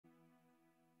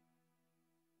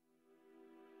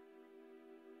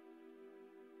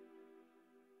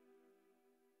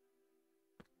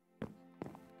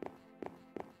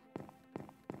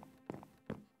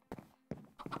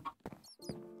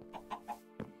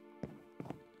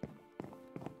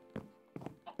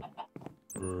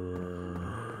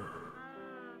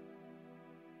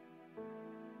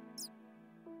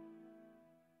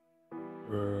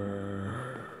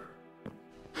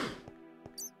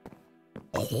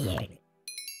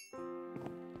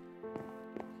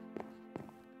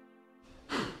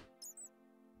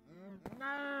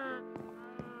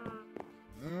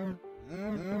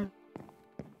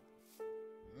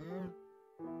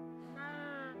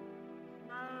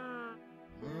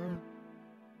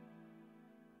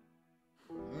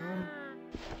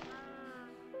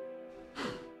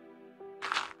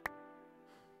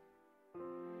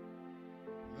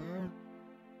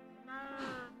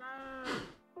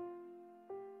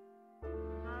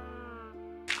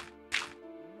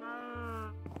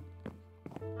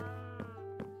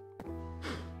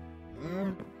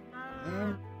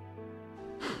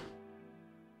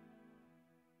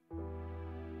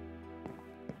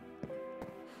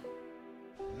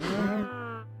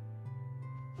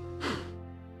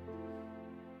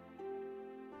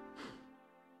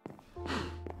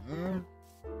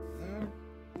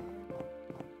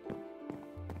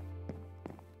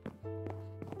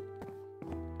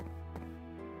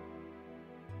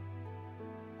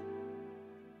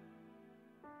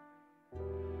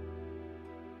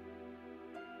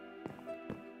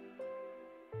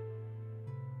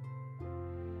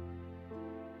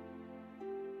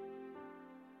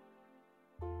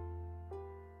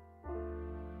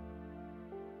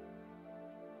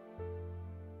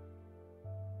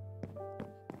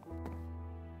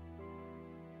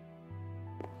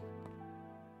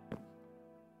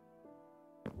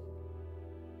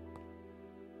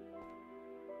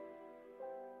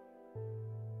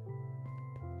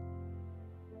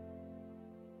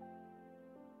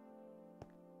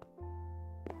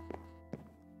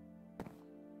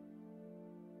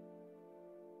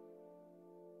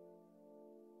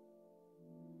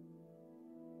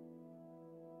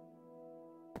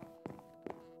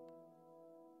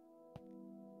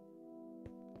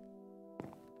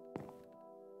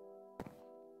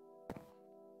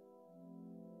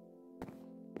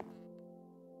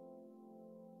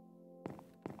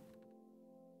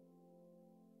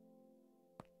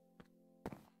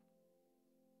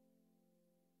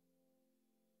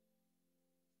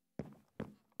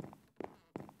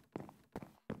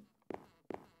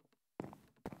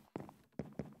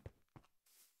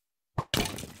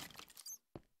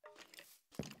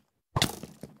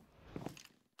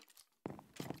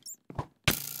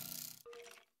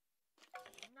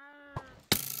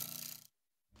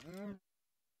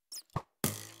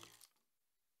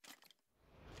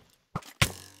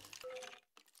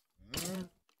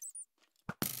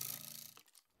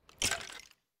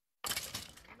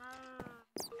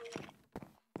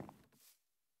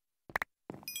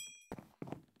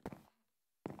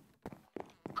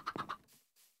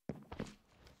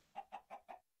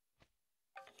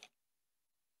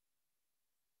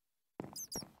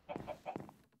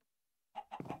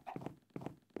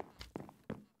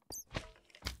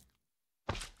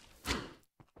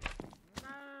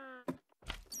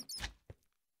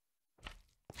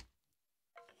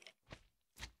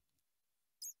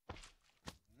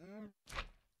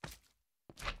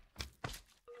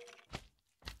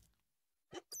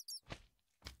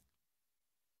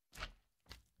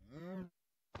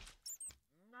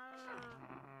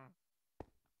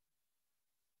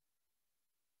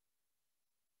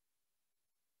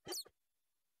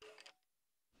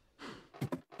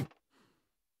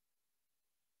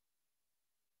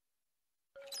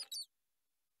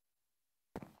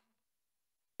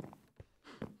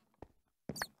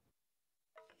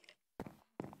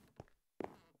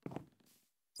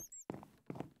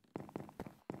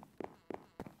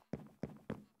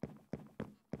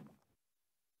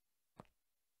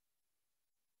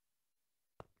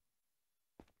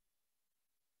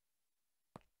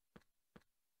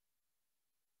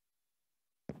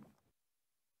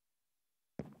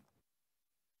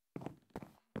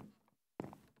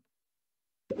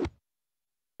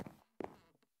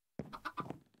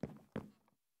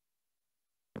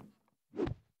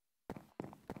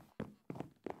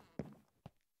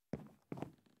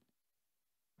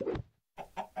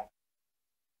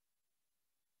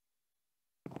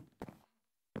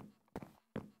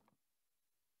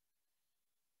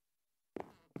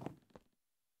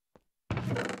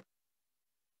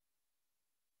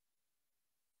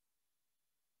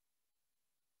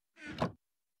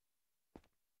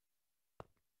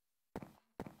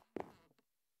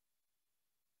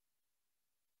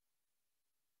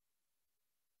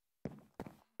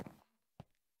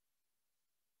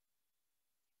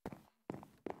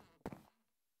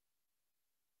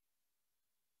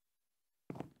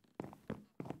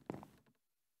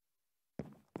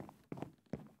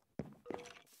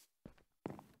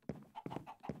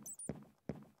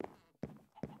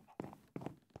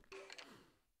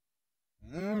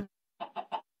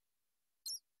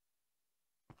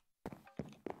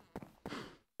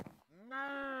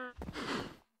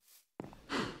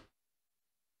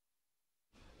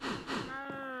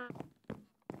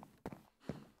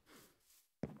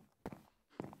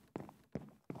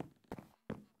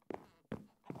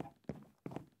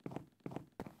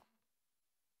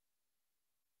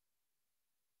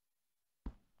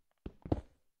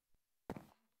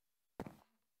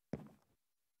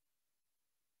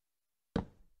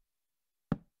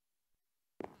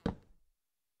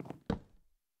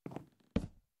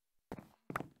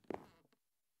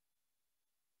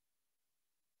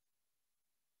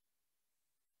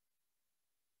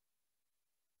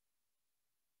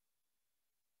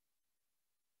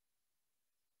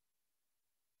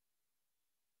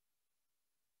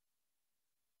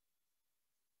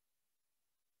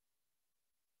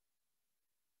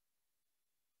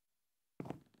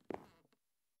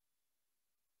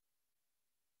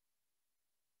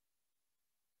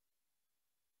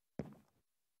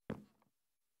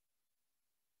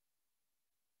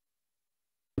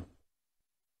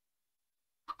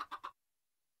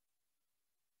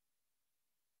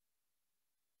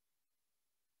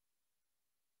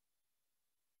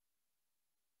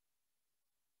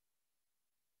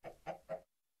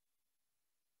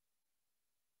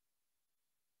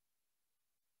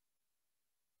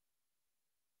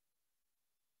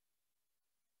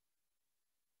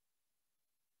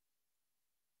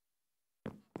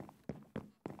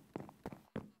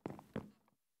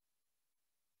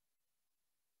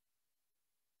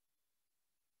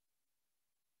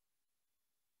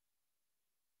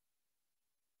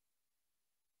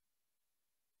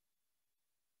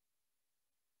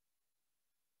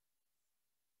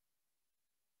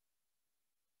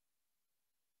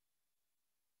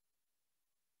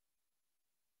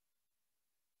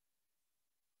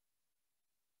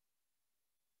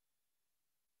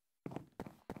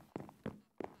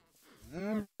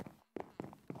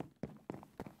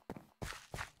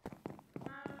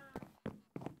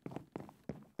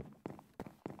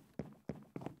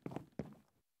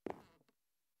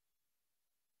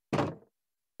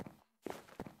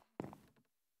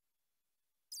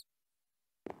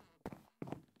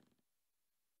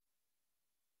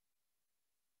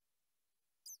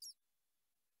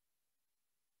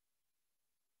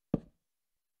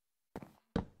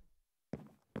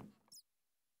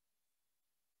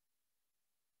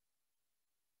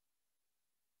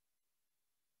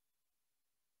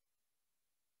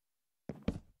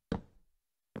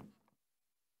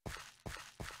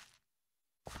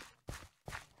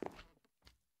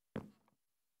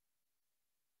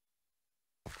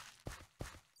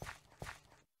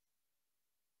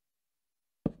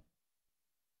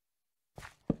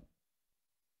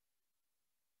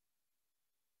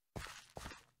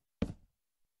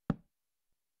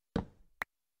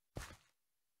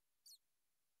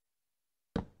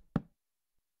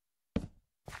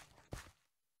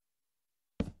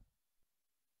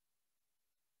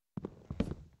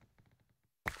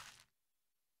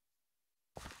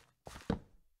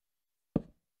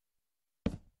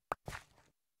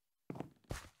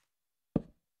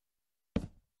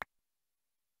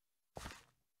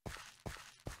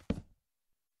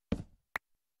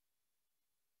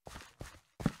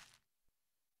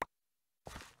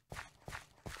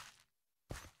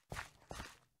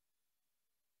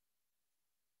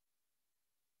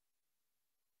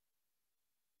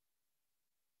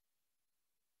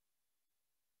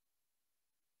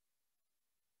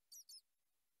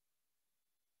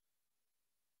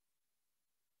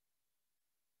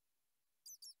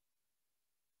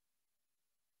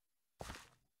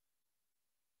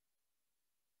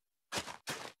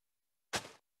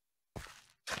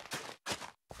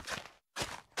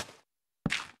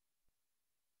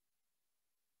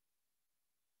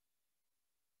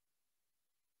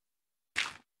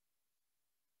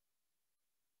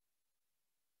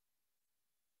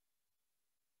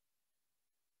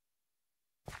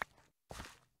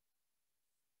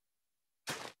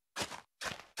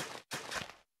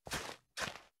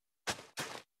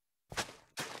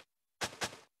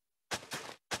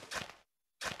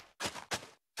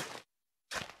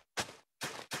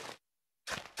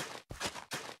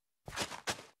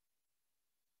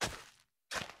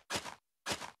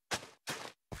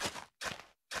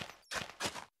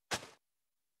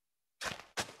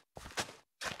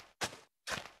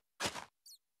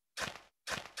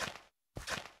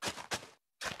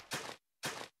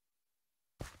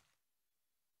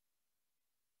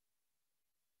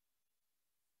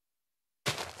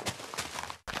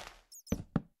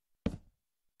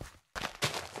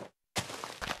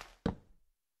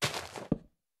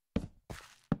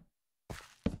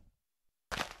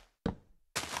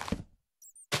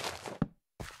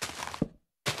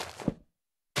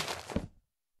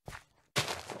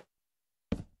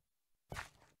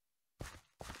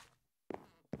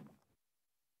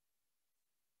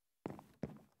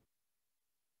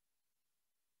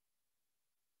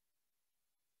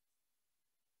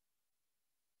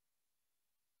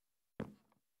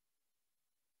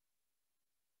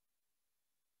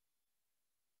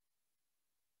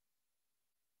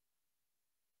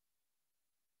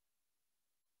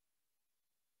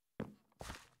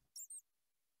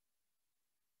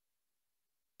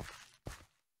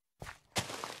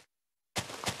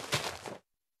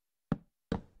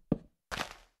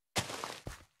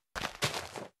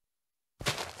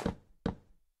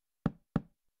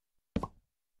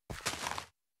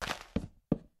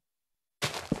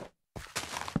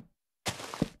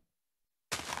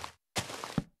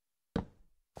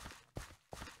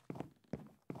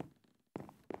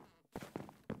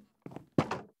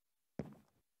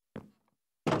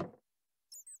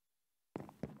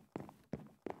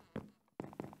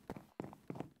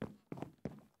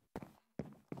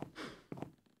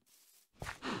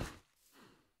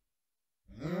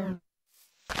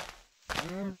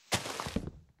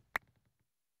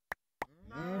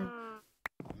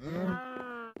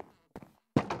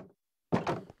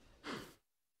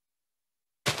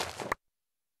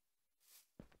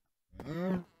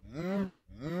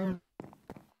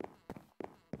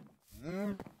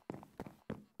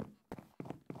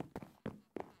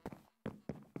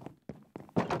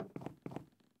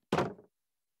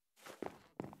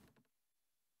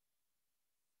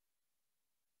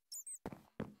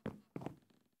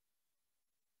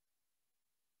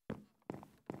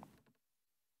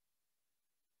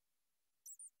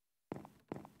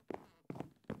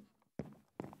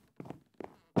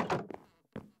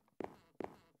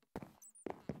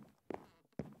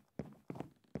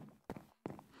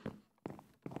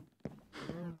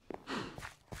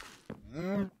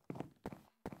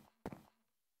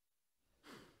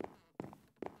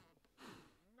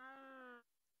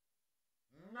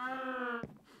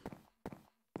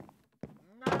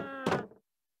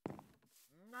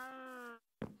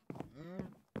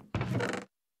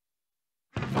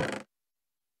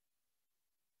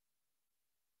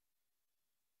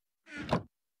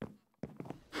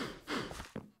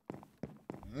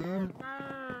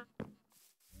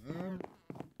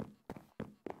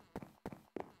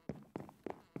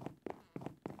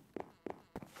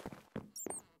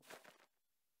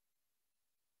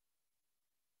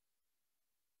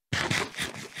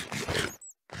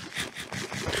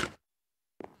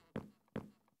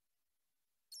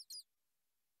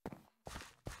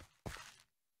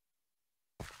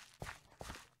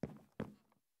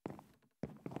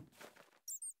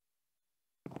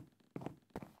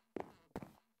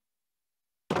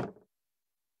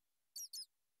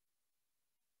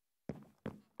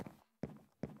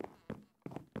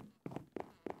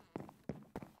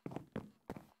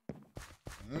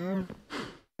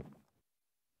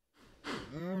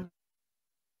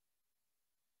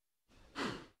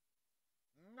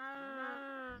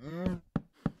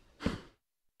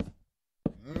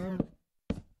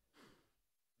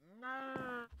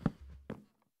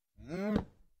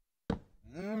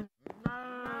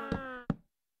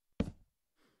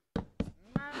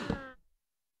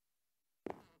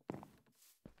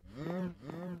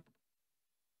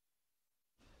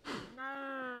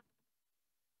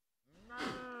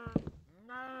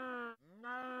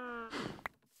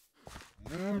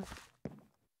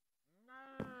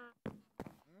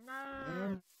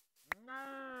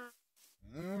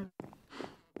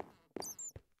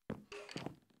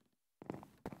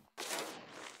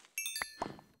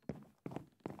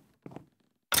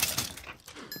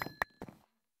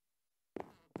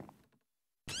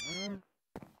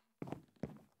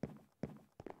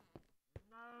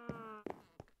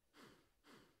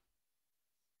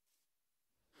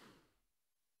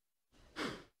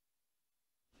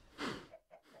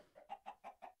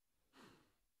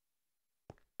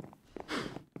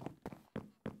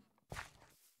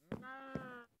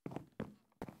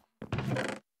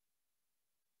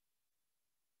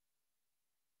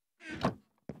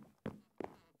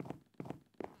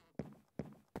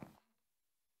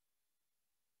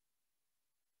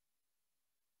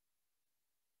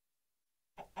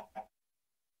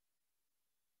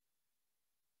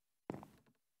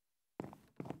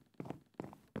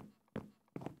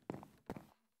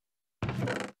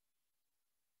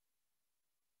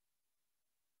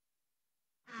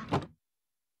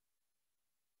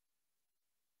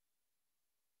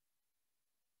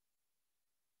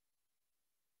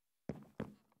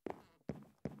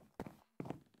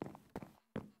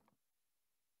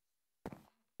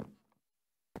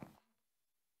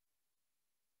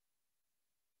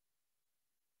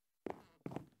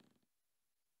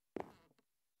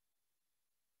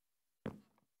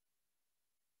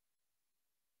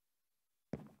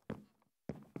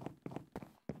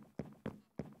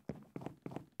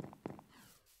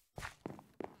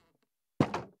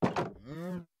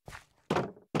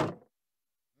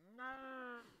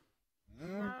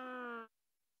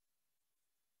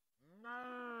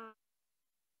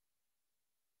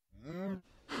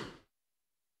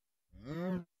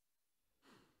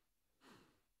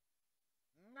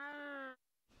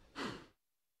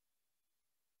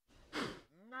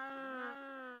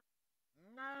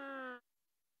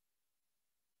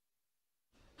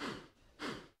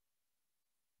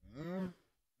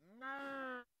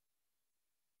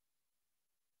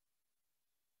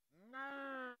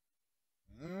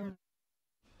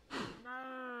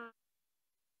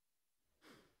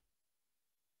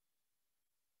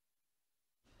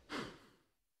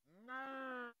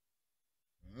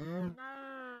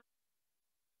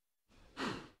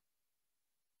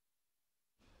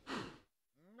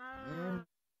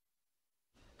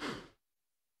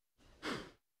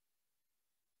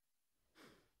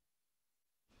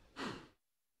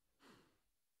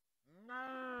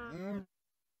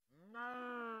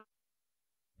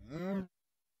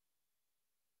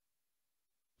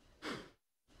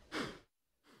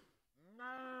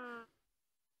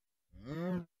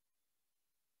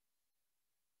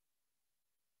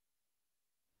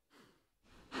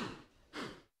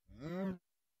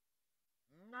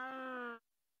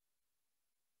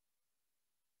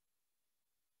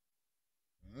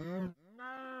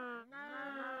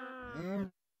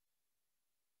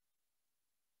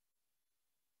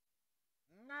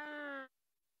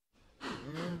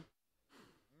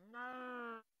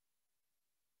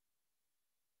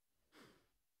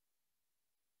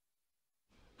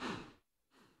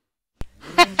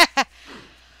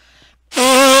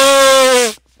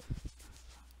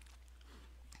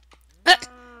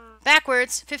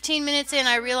Backwards. 15 minutes in,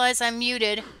 I realize I'm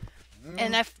muted,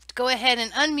 and I have to go ahead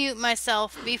and unmute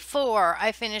myself before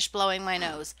I finish blowing my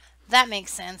nose. That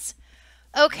makes sense.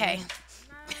 Okay.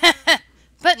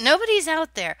 But nobody's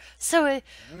out there, so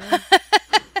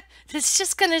it's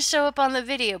just going to show up on the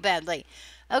video badly.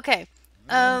 Okay.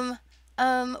 Where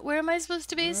am I supposed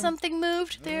to be? Something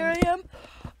moved. There I am.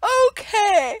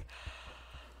 Okay.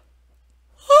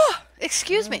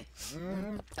 Excuse me.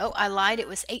 Oh, I lied. It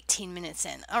was 18 minutes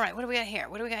in. All right, what do we got here?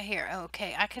 What do we got here?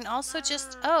 Okay, I can also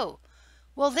just... Oh,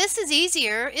 well, this is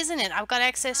easier, isn't it? I've got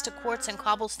access to quartz and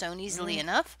cobblestone easily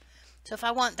enough. So if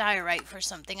I want diorite for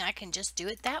something, I can just do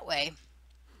it that way.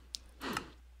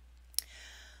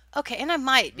 Okay, and I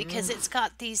might, because it's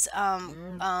got these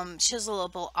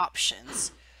chiselable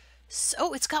options.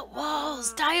 So, it's got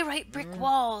walls. Diorite brick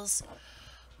walls.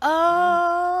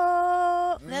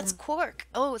 Oh, that's quark.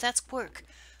 Oh, that's quark.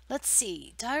 Let's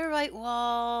see. Diorite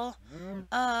wall.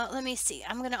 Let me see.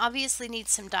 I'm going to obviously need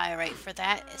some diorite for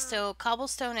that. So,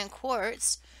 cobblestone and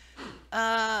quartz.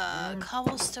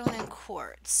 Cobblestone and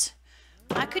quartz.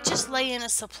 I could just lay in a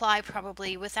supply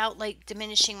probably without like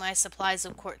diminishing my supplies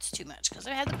of quartz too much. Because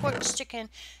I had the quartz chicken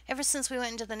ever since we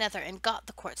went into the nether and got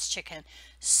the quartz chicken.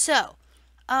 So,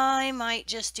 I might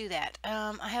just do that.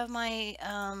 I have my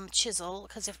chisel,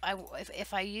 because if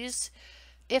I use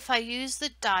the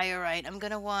diorite, I'm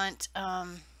gonna want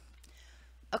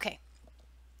okay.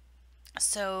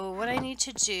 So what I need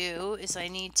to do is I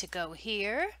need to go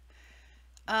here.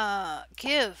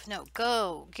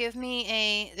 Give me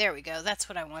a, there we go. That's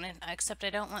what I wanted. Except I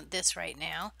don't want this right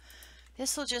now.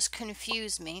 This will just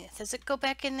confuse me. Does it go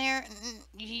back in there?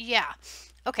 Yeah.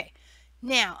 Okay.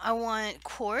 Now, I want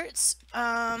quartz.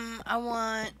 I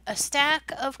want a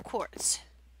stack of quartz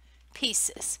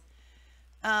pieces.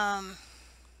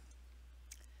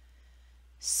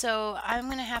 So, I'm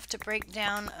going to have to break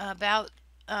down about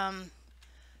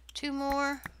 2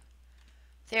 more.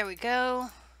 There we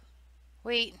go.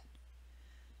 Wait.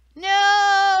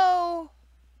 No!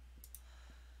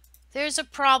 There's a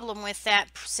problem with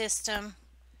that system.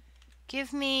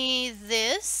 Give me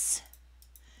this.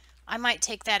 I might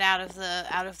take that out of the,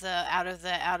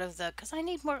 because I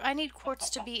need quartz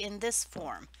to be in this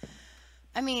form.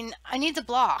 I mean, I need the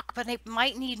block, but I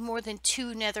might need more than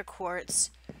 2 nether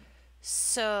quartz.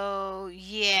 So,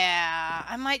 yeah,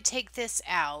 I might take this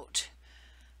out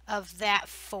of that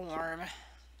form.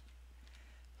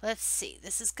 Let's see,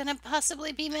 this is going to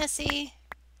possibly be messy.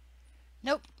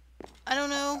 Nope, I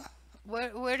don't know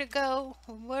where to go.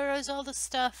 Where is all the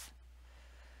stuff?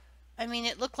 I mean,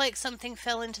 it looked like something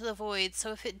fell into the void,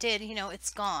 so if it did, you know,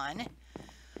 it's gone.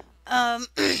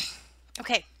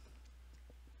 Okay.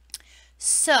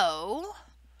 So,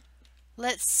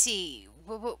 let's see.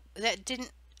 That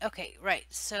didn't... Okay, right.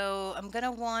 So, I'm going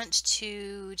to want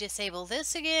to disable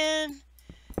this again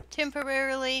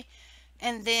temporarily,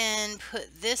 and then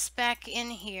put this back in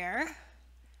here.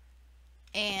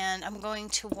 And I'm going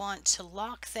to want to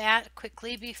lock that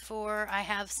quickly before I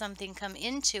have something come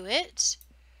into it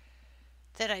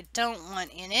that I don't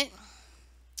want in it.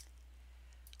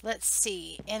 Let's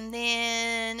see. And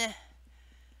then,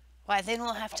 why, then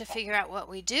we'll have to figure out what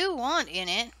we do want in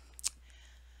it.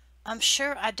 I'm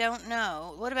sure I don't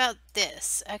know. What about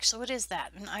this? Actually, what is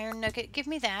that? An iron nugget? Give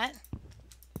me that.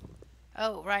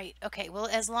 Oh, right. Okay, well,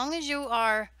 as long as you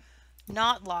are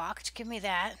not locked, give me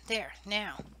that. There,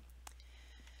 now.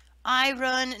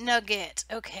 Iron nugget.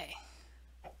 Okay.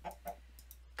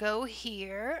 Go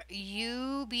here,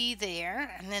 you be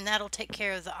there, and then that'll take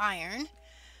care of the iron.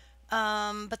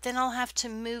 But then I'll have to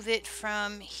move it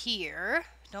from here.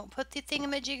 Don't put the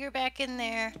thingamajigger back in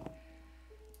there.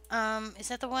 Is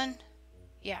that the one?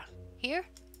 Yeah. Here?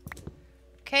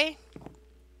 Okay.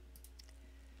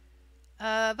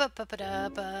 Yeah,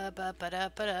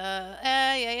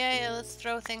 let's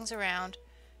throw things around.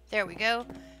 There we go.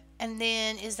 And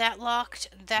then, is that locked?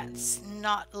 That's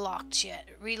not locked yet.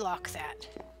 Relock that.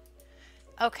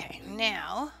 Okay,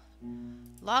 now,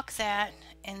 lock that,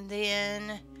 and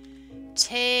then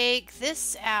take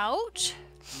this out.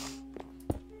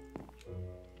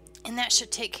 And that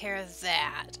should take care of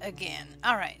that again.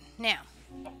 Alright, now.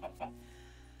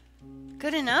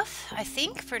 Good enough, I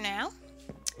think, for now.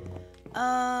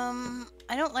 I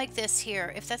don't like this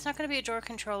here. If that's not going to be a drawer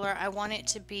controller, I want it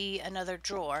to be another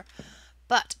drawer.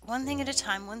 But one thing at a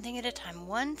time, one thing at a time,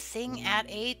 one thing at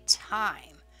a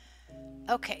time.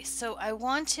 Okay, so I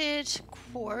wanted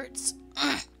quartz.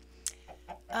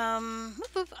 I'm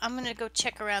gonna go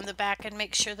check around the back and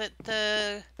make sure that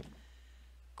the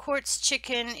quartz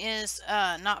chicken is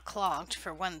not clogged,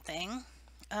 for one thing.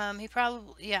 He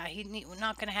probably, yeah,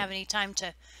 not gonna have any time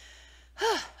to.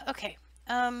 Okay.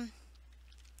 Well,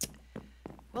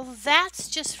 that's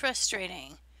just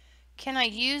frustrating. Can I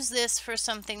use this for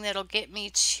something that'll get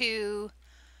me to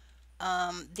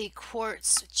the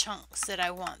quartz chunks that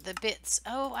I want, the bits?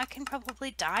 Oh, I can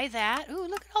probably dye that. Ooh,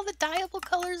 look at all the dyeable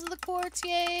colors of the quartz.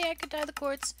 Yay, I could dye the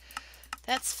quartz.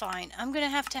 That's fine. I'm going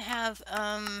to have,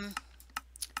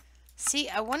 see,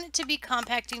 I want it to be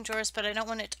compacting drawers, but I don't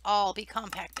want it to all be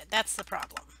compacted. That's the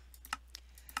problem.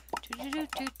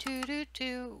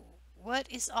 What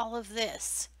is all of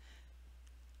this?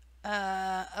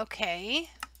 Okay.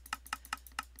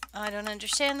 I don't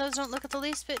understand. Those don't look at the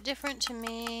least bit different to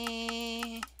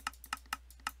me.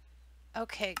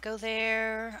 Okay, go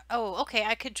there. Oh, okay,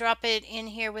 I could drop it in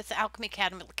here with the alchemy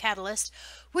catalyst,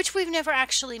 which we've never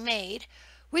actually made,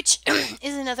 which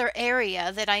is another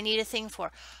area that I need a thing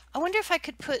for. I wonder if I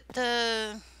could put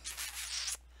the...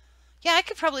 Yeah, I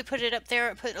could probably put it up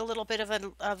there, put a little bit of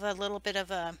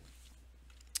a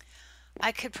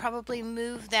I could probably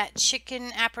move that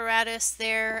chicken apparatus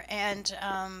there and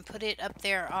put it up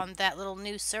there on that little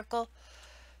new circle.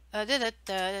 Jerk,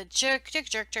 jerk,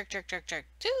 jerk, jerk, jerk, jerk, jerk.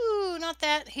 Ooh, not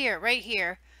that. Here, right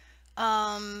here.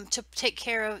 To take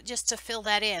care of, just to fill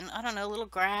that in. I don't know, a little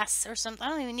grass or something. I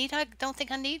don't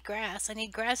think I need grass. I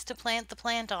need grass to plant the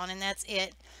plant on, and that's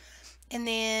it. And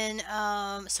then,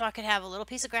 so I could have a little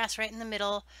piece of grass right in the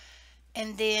middle.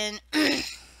 And then...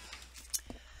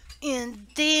 And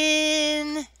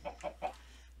then,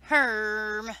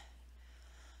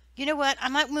 you know what? I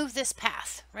might move this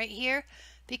path right here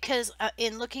because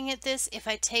in looking at this, if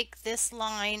I take this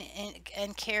line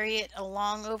and carry it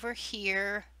along over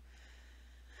here,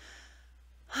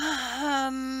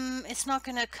 it's not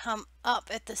going to come up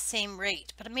at the same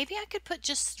rate. But maybe I could put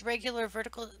just regular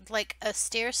vertical, like a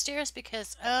stairs,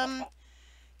 because,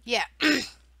 yeah.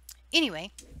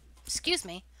 Anyway, excuse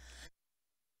me.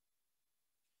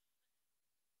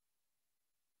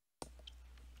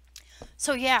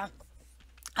 So yeah,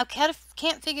 I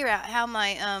can't figure out how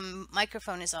my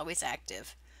microphone is always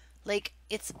active. Like,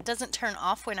 it doesn't turn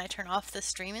off when I turn off the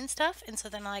stream and stuff. And so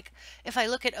then, like, if I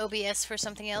look at OBS for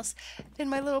something else, then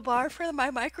my little bar for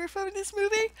my microphone is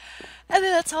moving. And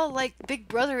then that's all like Big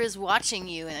Brother is watching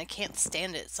you, and I can't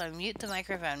stand it. So I mute the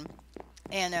microphone.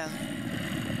 And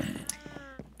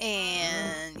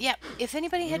yeah, if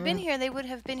anybody had been here, they would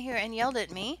have been here and yelled at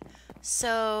me.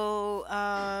 So,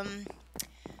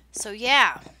 so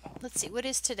yeah, let's see, what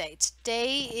is today?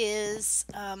 Today is,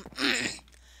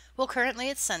 well, currently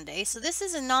it's Sunday, so this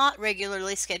is a not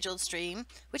regularly scheduled stream,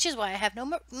 which is why I have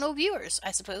no viewers,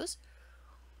 I suppose.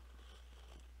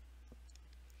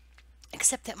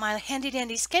 Except that my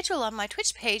handy-dandy schedule on my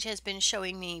Twitch page has been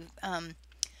showing me,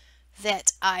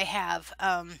 that I have,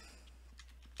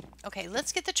 okay,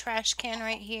 let's get the trash can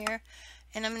right here,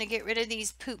 and I'm going to get rid of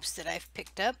these poops that I've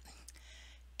picked up.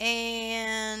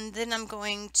 And then I'm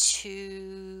going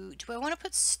to, do I want to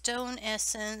put stone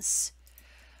essence?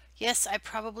 Yes, I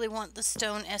probably want the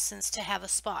stone essence to have a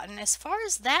spot. And as far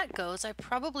as that goes, I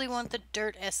probably want the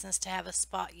dirt essence to have a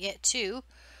spot yet too.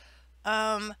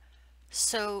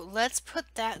 So let's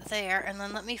put that there, and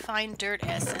then let me find dirt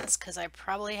essence, because I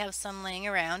probably have some laying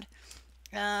around.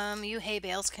 You hay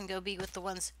bales can go be with the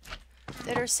ones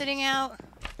that are sitting out.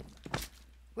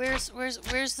 Where's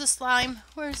the slime?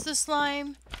 Where's the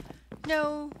slime?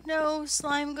 No,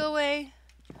 slime, go away.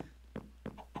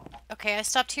 Okay, I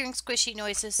stopped hearing squishy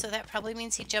noises, so that probably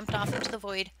means he jumped off into the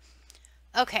void.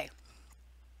 Okay.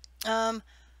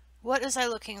 What was I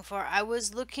looking for? I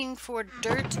was looking for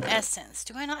dirt essence.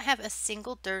 Do I not have a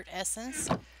single dirt essence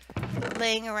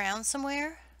laying around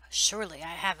somewhere? Surely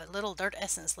I have a little dirt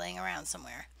essence laying around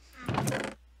somewhere.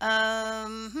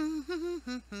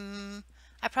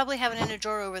 I probably have it in a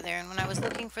drawer over there, and when I was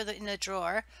looking for in the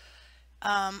drawer,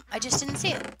 I just didn't see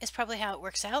it. It's probably how it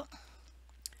works out.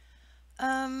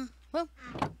 Well,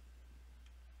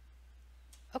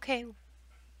 okay.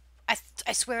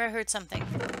 I swear I heard something.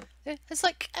 It's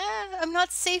like, I'm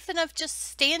not safe enough just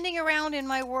standing around in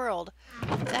my world.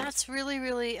 That's really,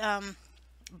 really,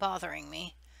 bothering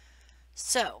me.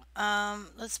 So,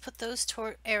 let's put those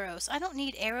arrows. I don't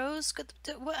need arrows.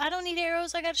 I don't need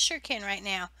arrows. I got a shuriken right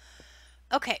now.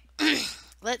 Okay,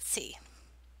 let's see.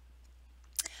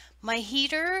 My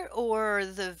heater or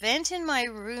the vent in my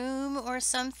room or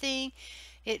something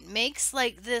It makes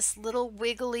like this little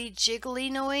wiggly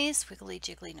jiggly noise. Wiggly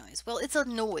jiggly noise. Well, it's a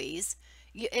noise.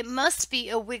 It must be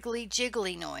a wiggly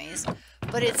jiggly noise,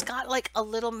 but it's got like a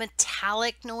little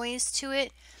metallic noise to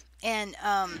it. And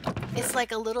it's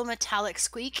like a little metallic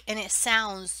squeak, and it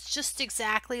sounds just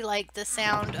exactly like the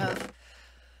sound of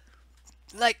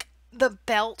like the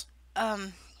belt.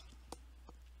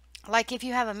 Like if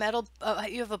you have a metal,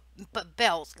 you have a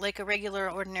belt, like a regular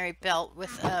ordinary belt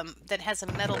with that has a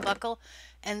metal buckle,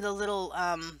 and the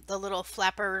little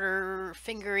flapper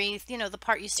fingery, you know, the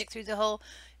part you stick through the hole,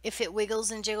 if it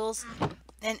wiggles and jiggles,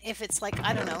 and if it's like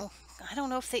I don't know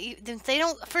if they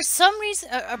don't for some reason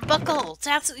a buckle.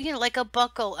 That's you know like a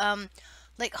buckle,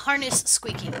 like harness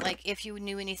squeaking, like if you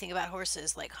knew anything about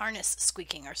horses, like harness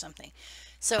squeaking or something.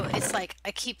 So it's like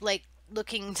I keep like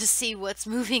looking to see what's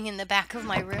moving in the back of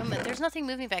my room, and there's nothing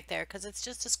moving back there because it's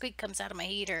just a squeak comes out of my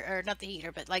heater, or not the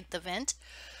heater, but like the vent.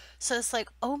 So it's like,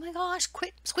 oh my gosh,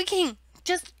 quit squeaking,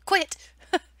 just quit,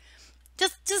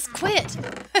 just quit.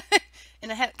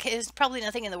 And there's probably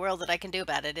nothing in the world that I can do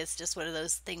about it. It's just one of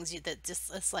those things that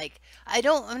just it's like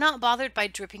I'm not bothered by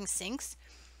dripping sinks.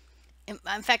 In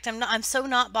fact, I'm so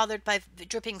not bothered by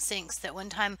dripping sinks that one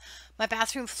time my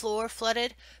bathroom floor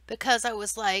flooded because I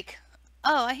was like,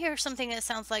 oh, I hear something that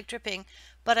sounds like dripping,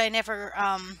 but I never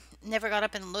got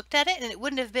up and looked at it, and it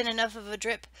wouldn't have been enough of a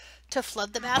drip to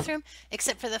flood the bathroom,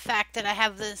 except for the fact that I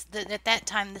have at that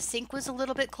time the sink was a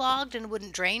little bit clogged and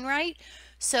wouldn't drain right.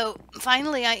 So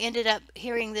finally I ended up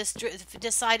hearing this,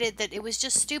 decided that it was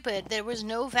just stupid. There was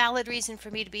no valid reason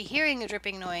for me to be hearing a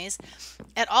dripping noise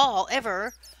at all,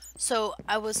 ever. So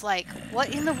I was like,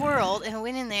 what in the world? And I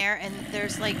went in there, and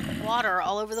there's like water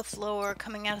all over the floor,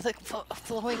 coming out of the,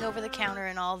 flowing over the counter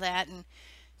and all that. And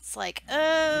it's like,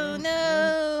 oh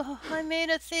no, I made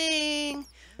a thing.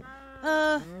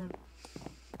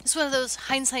 It's one of those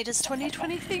hindsight is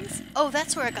 20/20 things. Oh,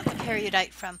 that's where I got the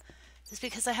periodite from. It's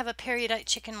because I have a periodite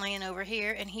chicken laying over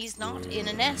here, and he's not in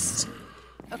a nest.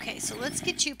 Okay, so let's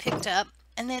get you picked up.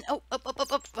 And then, oh,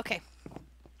 up. Okay.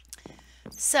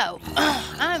 So,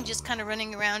 I'm just kind of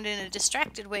running around in a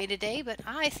distracted way today, but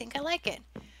I think I like it.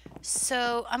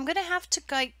 So, I'm going to have to,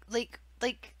 like,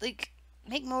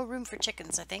 make more room for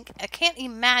chickens, I think. I can't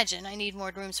imagine I need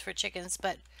more rooms for chickens,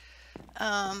 but,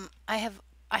 I have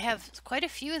quite a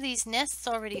few of these nests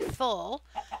already full,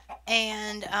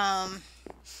 and,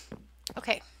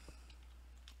 okay.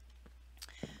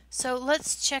 So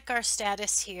let's check our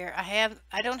status here.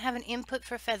 I don't have an input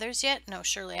for feathers yet. No,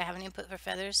 surely I have an input for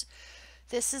feathers.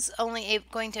 This is only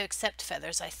going to accept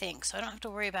feathers, I think, so I don't have to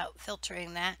worry about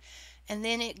filtering that. And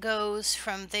then it goes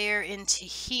from there into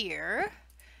here,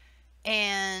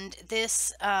 and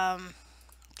this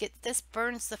this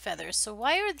burns the feathers. So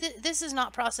why are this is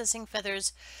not processing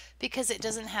feathers? Because it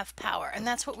doesn't have power, and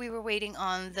that's what we were waiting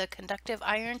on the conductive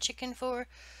iron chicken for.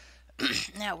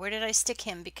 Now, where did I stick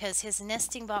him? Because his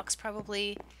nesting box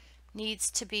probably needs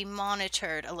to be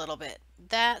monitored a little bit.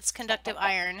 That's conductive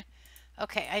iron.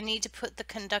 Okay, I need to put the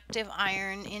conductive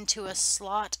iron into a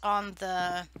slot on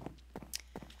the,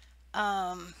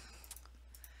 I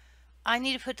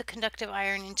need to put the conductive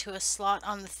iron into a slot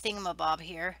on the thingamabob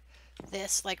here.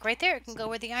 This, like right there, it can go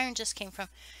where the iron just came from.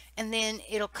 And then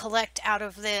it'll collect out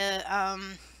of the,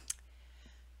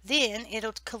 then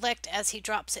it'll collect as he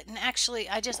drops it. And actually,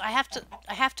 I have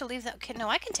to leave that. Okay, no,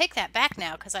 I can take that back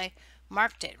now because I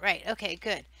marked it. Right, okay,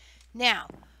 good. Now,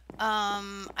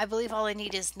 I believe all I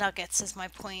need is nuggets is my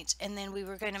point, and then we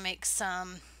were going to make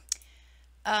some,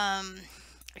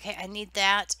 okay, I need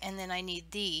that, and then I need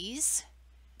these,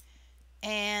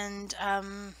 and,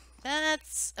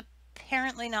 that's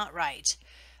apparently not right.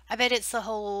 I bet it's the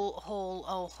whole,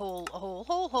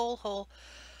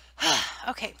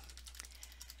 okay.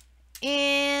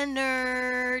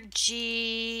 Energy,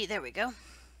 there we go.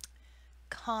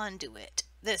 Conduit.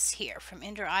 This here from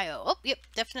Ender.io. Oh, yep,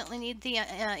 definitely need the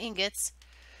ingots.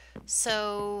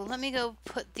 So let me go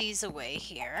put these away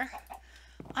here.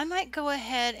 I might go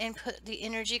ahead and put the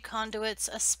energy conduits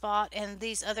a spot and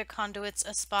these other conduits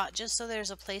a spot, just so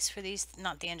there's a place for these,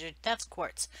 not the energy, that's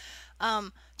quartz.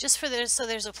 Just for this, so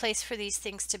there's a place for these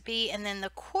things to be. And then the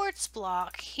quartz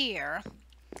block here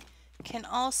can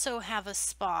also have a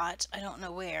spot, I don't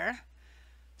know where.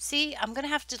 See, I'm going to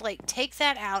have to like take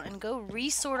that out and go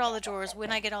resort all the drawers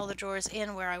when I get all the drawers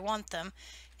in where I want them.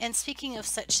 And speaking of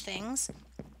such things,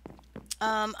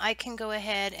 I can go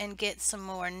ahead and get some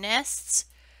more nests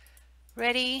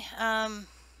ready.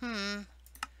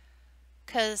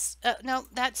 Because, no,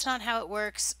 that's not how it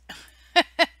works.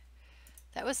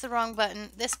 That was the wrong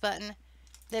button. This button.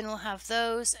 Then we'll have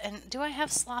those. And do I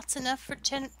have slots enough for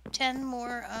 10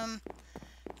 more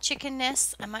chicken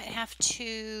nests. I might have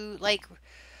to like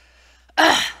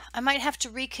I might have to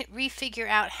refigure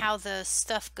out how the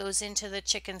stuff goes into the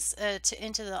chickens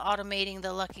into the automating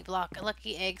the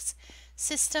lucky eggs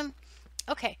system.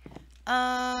 Okay.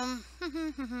 Um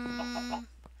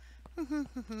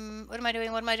what am I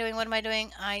doing? What am I doing? What am I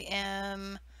doing? I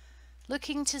am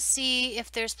looking to see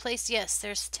if there's yes,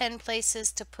 there's 10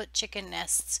 places to put chicken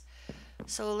nests.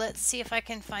 So let's see if I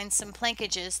can find some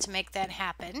plankages to make that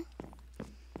happen.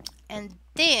 And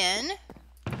then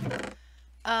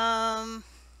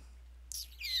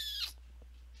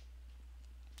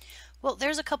well,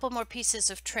 there's a couple more pieces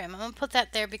of trim. I'm gonna put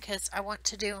that there because I want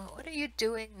to do. What are you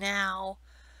doing now?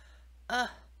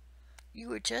 You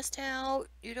were just out.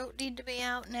 You don't need to be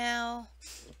out now.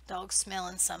 Dog's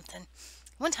smelling something.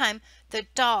 One time, the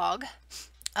dog,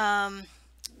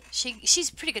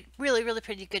 she's pretty good, really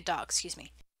pretty good dog. Excuse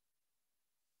me.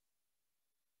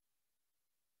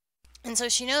 And so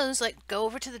she knows, like, go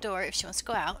over to the door if she wants to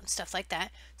go out and stuff like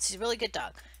that. She's a really good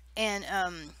dog. And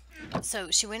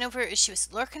so she went over. She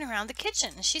was lurking around the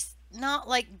kitchen. And she's not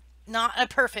a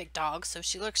perfect dog, so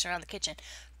she lurks around the kitchen.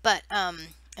 But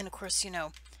and of course, you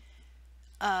know,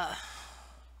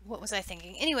 what was I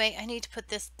thinking? Anyway, I need to put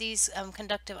these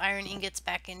conductive iron ingots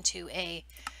back into a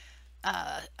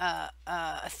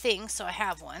thing, so I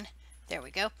have one. There we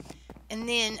go. And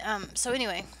then so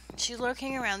anyway, she's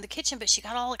lurking around the kitchen, but she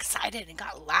got all excited and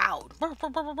got loud.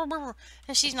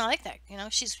 And she's not like that, you know.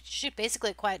 She's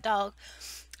basically a quiet dog.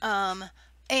 And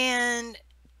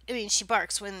I mean, she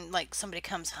barks when like somebody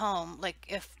comes home, like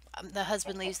if the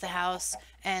husband leaves the house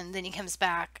and then he comes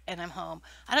back and I'm home.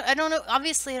 I don't know.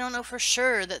 Obviously, I don't know for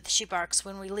sure that she barks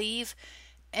when we leave,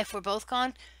 if we're both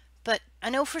gone. But I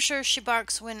know for sure she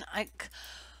barks when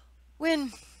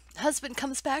husband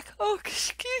comes back. Oh,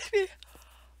 excuse me.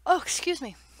 Oh, excuse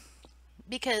me.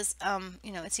 Because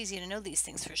you know, it's easy to know these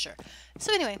things for sure.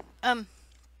 So anyway,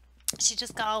 she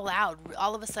just got all loud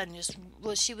all of a sudden.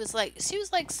 She was like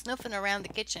sniffing around the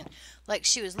kitchen like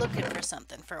she was looking for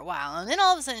something for a while, and then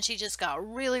all of a sudden she just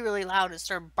got really loud and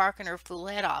started barking her fool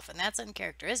head off, and that's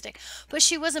uncharacteristic. But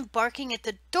she wasn't barking at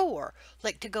the door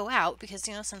like to go out, because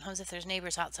you know, sometimes if there's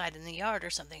neighbors outside in the yard or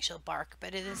something, she'll bark,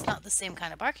 but it is not the same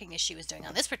kind of barking as she was doing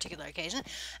on this particular occasion.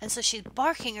 And so she's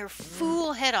barking her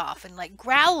fool head off and like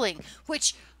growling,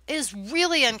 which is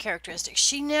really uncharacteristic.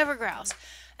 She never growls.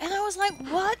 And I was like,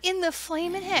 what in the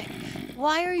flaming heck?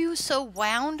 Why are you so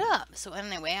wound up? So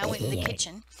anyway, I went in the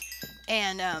kitchen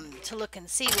and to look and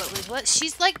see what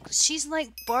she's like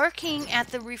barking at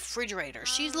the refrigerator.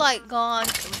 She's like gone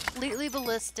completely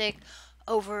ballistic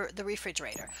over the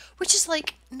refrigerator, which is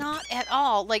like not at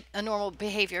all like a normal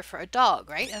behavior for a dog,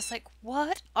 right? I was like,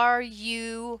 what are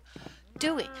you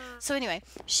doing? So anyway,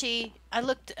 I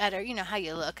looked at her, you know how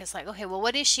you look. It's like, okay, well,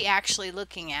 what is she actually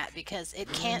looking at? Because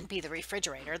it can't be the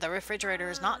refrigerator. The refrigerator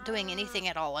is not doing anything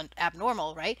at all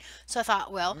abnormal, right? So I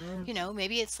thought, well, you know,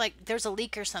 maybe it's like there's a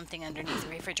leak or something underneath the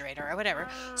refrigerator or whatever.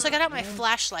 So I got out my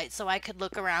flashlight so I could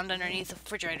look around underneath the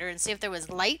refrigerator and see if there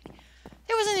was light.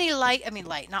 There wasn't any light. I mean,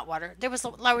 light, not water. There was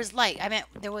light. I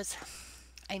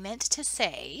meant to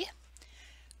say,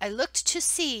 I looked to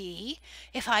see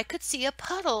if I could see a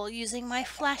puddle using my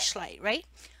flashlight, right?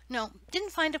 No,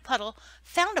 didn't find a puddle.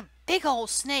 Found a big old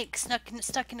snake stuck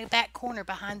in the back corner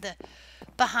behind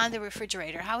the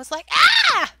refrigerator. I was like,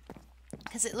 ah!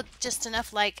 Because it looked just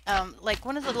enough like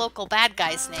one of the local bad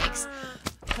guy snakes.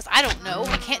 Because I don't know,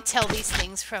 I can't tell these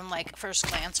things from like first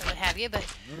glance or what have you, but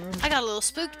I got a little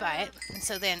spooked by it. And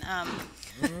so then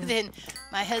then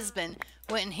my husband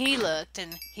went and he looked,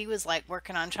 and he was like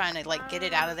working on trying to like get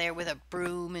it out of there with a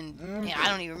broom, and you know, I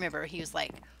don't even remember. He was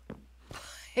like,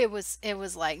 it was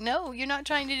like, no, you're not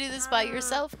trying to do this by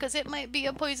yourself, because it might be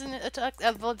a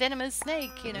venomous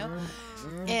snake, you know.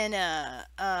 And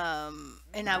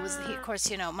I was, of course,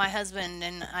 you know, my husband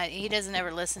and he doesn't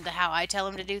ever listen to how I tell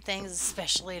him to do things,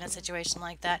 especially in a situation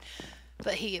like that.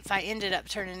 But if I ended up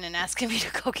turning and asking me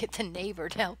to go get the neighbor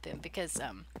to help him, because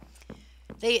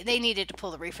they needed to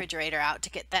pull the refrigerator out to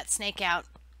get that snake out,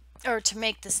 or to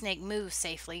make the snake move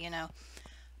safely, you know.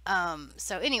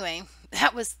 So anyway,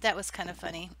 that was kind of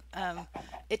funny.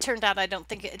 It turned out I don't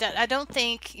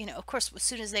think, you know, of course, as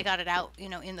soon as they got it out, you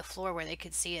know, in the floor where they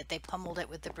could see it, they pummeled it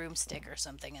with the broomstick or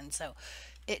something, and so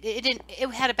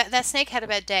that snake had a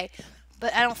bad day,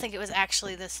 but I don't think it was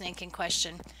actually the snake in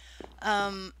question.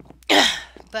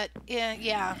 But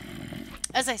yeah,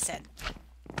 as I said,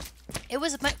 it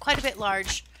was quite a bit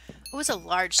large. It was a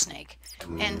large snake,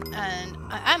 and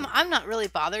I'm not really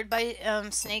bothered by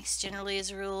snakes generally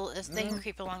as a rule. As they can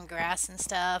creep along grass and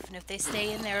stuff, and if they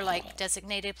stay in their like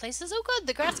designated places, oh good,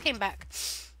 the grass came back.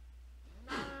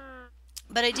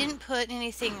 But I didn't put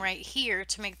anything right here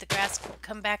to make the grass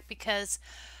come back because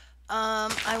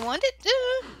I wanted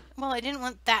to, well, I didn't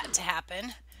want that to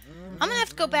happen. I'm going to have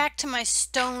to go back to my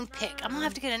stone pick. I'm going to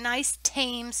have to get a nice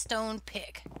tame stone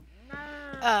pick.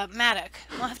 Mattock.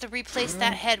 I'll have to replace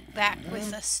that head back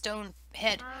with a stone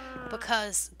head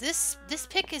because this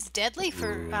pick is deadly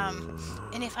for,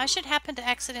 and if I should happen to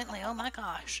accidentally, oh my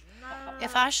gosh,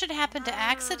 if I should happen to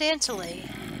accidentally,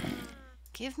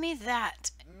 give me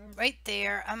that right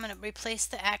there. I'm going to replace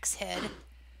the axe head,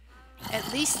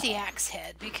 at least the axe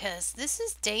head, because this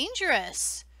is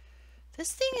dangerous.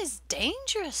 This thing is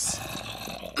dangerous.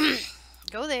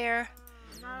 Go there.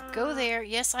 Go there.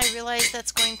 Yes, I realize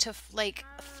that's going to, like,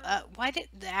 why did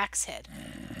the axe head?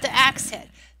 The axe head.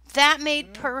 That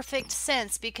made perfect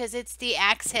sense because it's the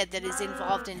axe head that is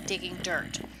involved in digging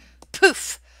dirt.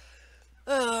 Poof!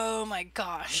 Oh my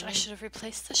gosh, I should have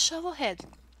replaced the shovel head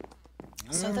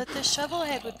so that the shovel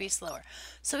head would be slower.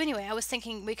 So anyway, I was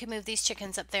thinking we could move these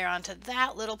chickens up there onto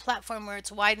that little platform where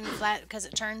it's wide and flat because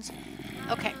it turns.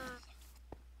 Okay.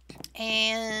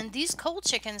 And these coal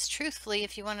chickens, truthfully,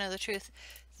 if you want to know the truth,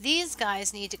 these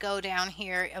guys need to go down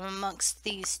here amongst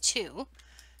these two.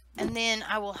 And then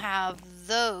I will have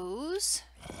those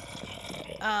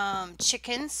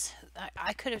chickens.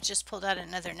 I could have just pulled out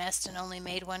another nest and only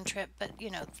made one trip, but, you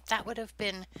know, that would have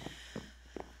been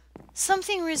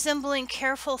something resembling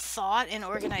careful thought and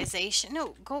organization.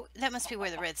 No, go. That must be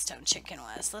where the redstone chicken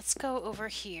was. Let's go over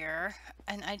here.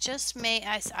 And I just made,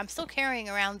 I'm still carrying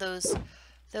around those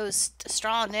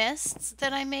straw nests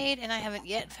that I made, and I haven't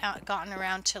yet gotten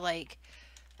around to, like,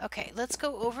 okay, let's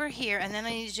go over here, and then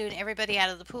I need to do everybody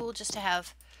out of the pool just to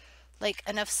have, like,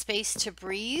 enough space to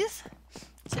breathe,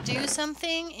 to do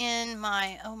something in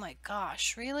my, oh my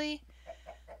gosh, really?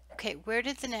 Okay, where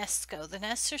did the nests go? The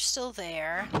nests are still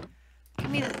there.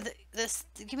 Give me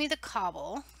give me the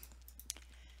cobble.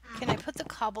 Can I put the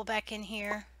cobble back in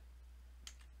here?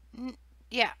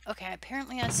 Yeah, okay,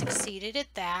 apparently I succeeded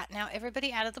at that. Now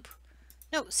everybody out of the pool.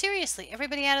 No, seriously,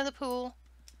 everybody out of the pool.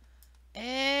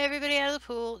 Everybody out of the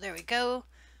pool. There we go.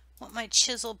 Want my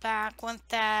chisel back. Want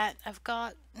that. I've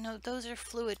got, no, those are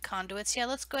fluid conduits. Yeah,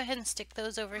 let's go ahead and stick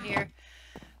those over here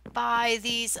by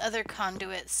these other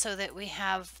conduits so that we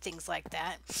have things like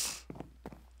that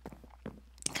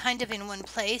kind of in one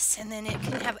place, and then it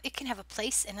can have a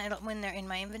place, and I don't, when they're in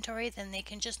my inventory, then they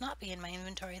can just not be in my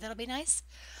inventory. That'll be nice.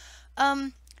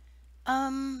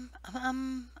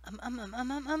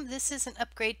 This is an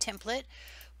upgrade template,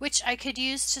 which I could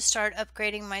use to start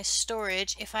upgrading my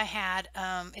storage if I had,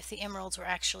 if the emeralds were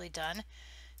actually done.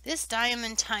 This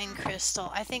diamantine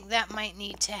crystal, I think that might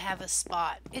need to have a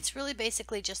spot. It's really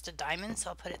basically just a diamond,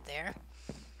 so I'll put it there.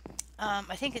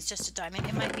 I think it's just a diamond.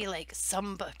 It might be like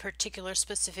some particular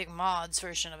specific mod's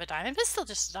version of a diamond, but it's still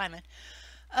just a diamond.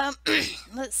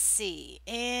 Let's see.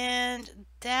 And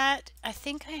that, I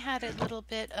think I had a little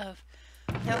bit of,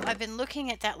 no, I've been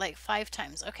looking at that like 5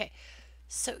 times. Okay.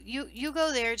 So you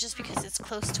go there just because it's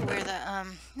close to where the,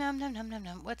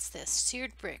 what's this?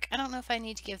 Seared brick. I don't know if I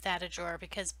need to give that a drawer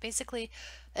because basically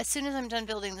as soon as I'm done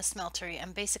building the smeltery,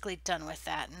 I'm basically done with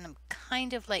that. And I'm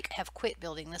kind of like have quit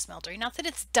building the smeltery. Not that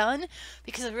it's done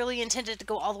because I really intended to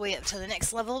go all the way up to the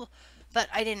next level, but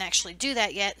I didn't actually do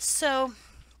that yet. So,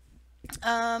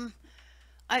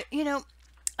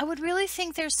 I would really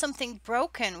think there's something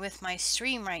broken with my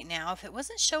stream right now. If it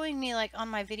wasn't showing me like on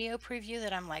my video preview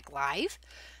that I'm like live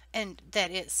and that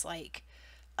it's like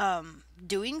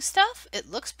doing stuff,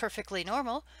 it looks perfectly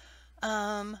normal.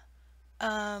 And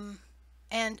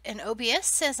OBS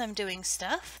says I'm doing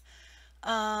stuff.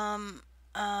 Yep.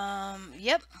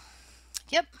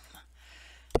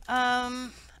 Are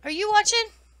you watching?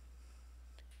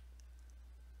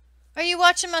 Are you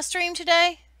watching my stream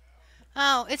today?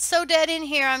 Oh, it's so dead in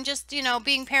here. I'm just,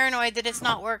 being paranoid that it's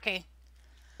not working.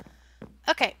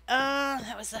 Okay,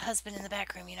 that was the husband in the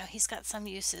back room. He's got some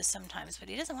uses sometimes, but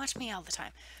he doesn't watch me all the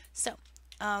time. So,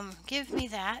 give me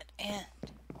that, and,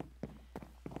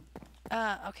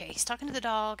 okay, he's talking to the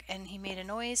dog, and he made a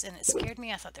noise, and it scared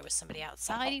me. I thought there was somebody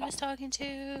outside he was talking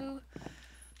to.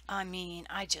 I mean,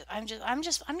 I'm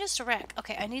just a wreck.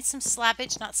 Okay, I need some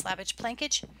slabbage, not slabbage,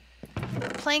 plankage.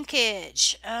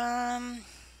 Plankage,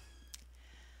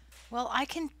 well, I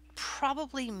can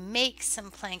probably make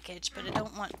some plankage, but I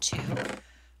don't want to.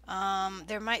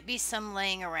 There might be some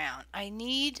laying around. I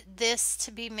need this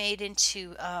to be made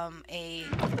into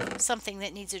something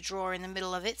that needs a drawer in the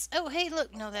middle of it. Oh, hey,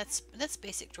 look, no, that's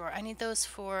basic drawer. I need those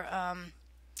for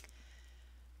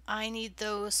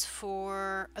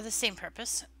the same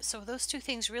purpose. So those two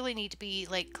things really need to be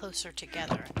like closer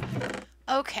together.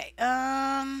 Okay,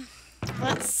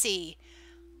 let's see.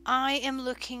 I am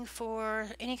looking for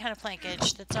any kind of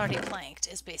plankage that's already planked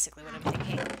is basically what I'm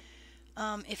thinking.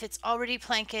 If it's already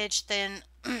plankage, then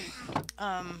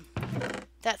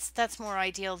that's more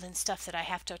ideal than stuff that I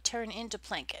have to turn into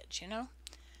plankage, you know?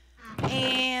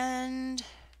 And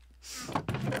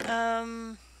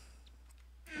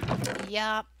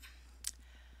yeah,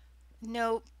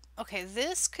 nope. Okay,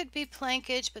 this could be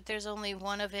plankage, but there's only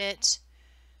one of it.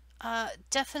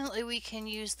 Definitely we can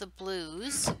use the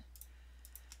blues.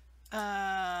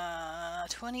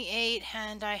 28,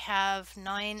 and I have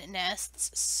 9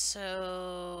 nests,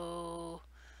 so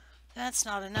that's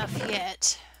not enough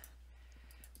yet.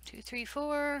 2, 3,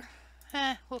 4.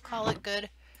 We'll call it good.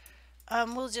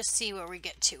 We'll just see where we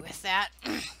get to with that.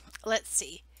 Let's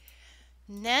see.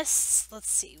 Nests, let's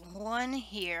see. 1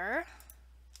 here.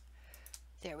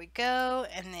 There we go.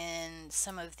 And then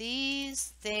some of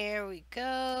these. There we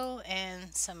go.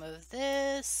 And some of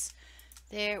this.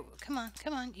 There. Come on,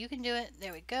 come on. You can do it.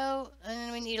 There we go.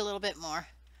 And we need a little bit more.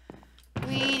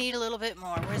 We need a little bit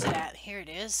more. Where's it at? Here it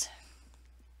is.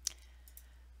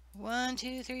 1,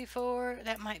 2, 3, 4.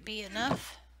 That might be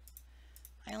enough.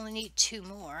 I only need 2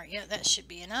 more. Yeah, that should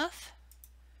be enough.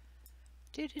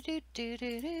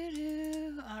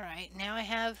 Alright, now I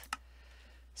have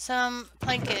some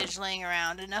plankage laying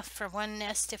around. Enough for 1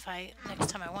 nest if next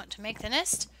time I want to make the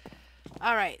nest.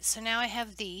 Alright, so now I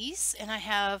have these, and I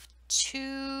have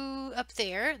 2 up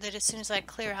there that as soon as I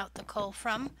clear out the coal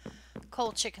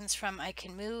chickens from, I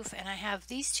can move. And I have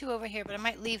these 2 over here, but I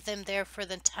might leave them there for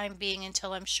the time being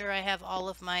until I'm sure I have all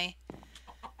of my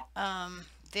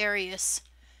various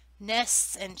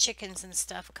nests and chickens and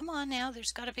stuff. Come on now,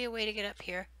 there's got to be a way to get up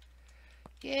here.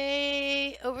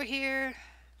 Yay, over here.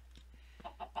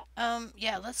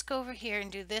 Yeah, let's go over here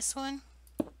and do this one.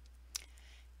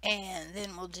 And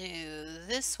then we'll do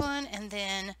this one, and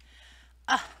then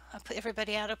I put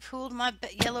everybody out. I pulled my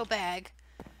yellow bag.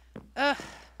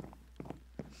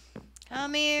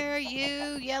 Come here,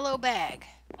 you yellow bag.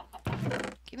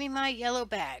 Give me my yellow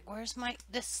bag. Where's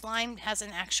this slime has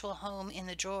an actual home in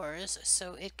the drawers,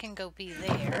 so it can go be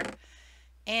there.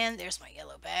 And there's my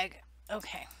yellow bag.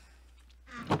 Okay.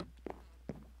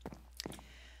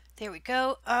 There we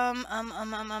go. What am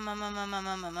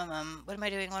I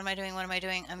doing? What am I doing? What am I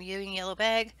doing? I'm using yellow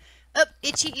bag. Up,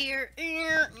 itchy ear.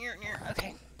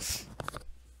 Okay.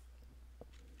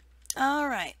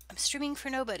 Alright, I'm streaming for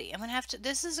nobody. I'm gonna have to,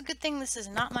 this is a good thing this is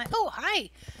not my, oh, hi!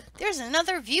 There's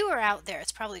another viewer out there.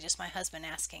 It's probably just my husband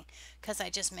asking, because I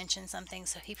just mentioned something,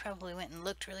 so he probably went and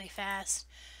looked really fast.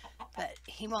 But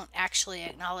he won't actually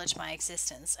acknowledge my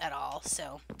existence at all,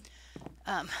 so,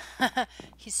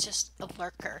 he's just a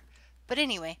lurker. But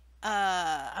anyway,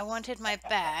 I wanted my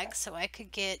bag so I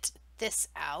could get this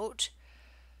out,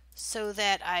 so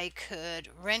that I could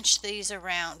wrench these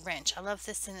around. Wrench. I love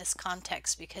this in this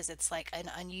context because it's like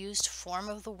an unused form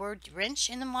of the word wrench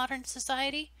in the modern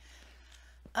society.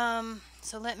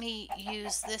 So let me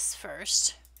use this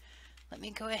first. Let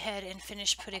me go ahead and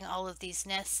finish putting all of these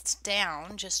nests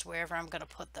down just wherever I'm going to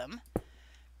put them.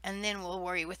 And then we'll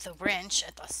worry with the wrench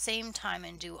at the same time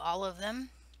and do all of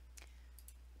them.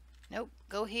 Nope.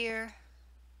 Go here.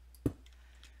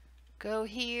 Go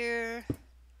here.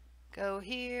 Go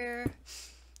here.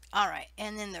 Alright,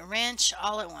 and then the wrench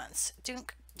all at once.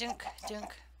 Dunk, dunk,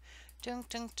 dunk, dunk,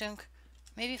 dunk, dunk.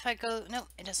 Maybe if I go, nope,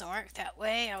 it doesn't work that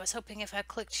way. I was hoping if I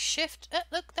clicked shift,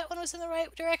 look, that one was in the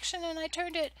right direction and I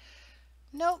turned it.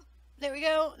 Nope, there we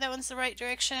go. That one's the right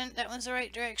direction. That one's the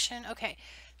right direction. Okay,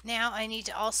 now I need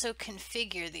to also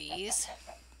configure these.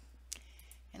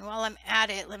 And while I'm at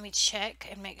it, let me check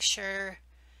and make sure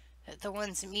that the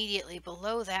ones immediately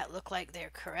below that look like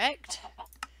they're correct.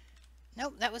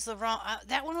 Nope, that was the wrong,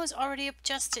 that one was already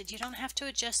adjusted. You don't have to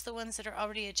adjust the ones that are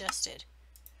already adjusted.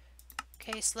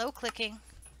 Okay, slow clicking.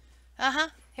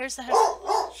 Here's the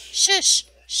shush,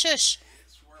 shush.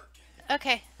 It's working.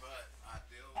 Okay. But I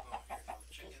still don't hear no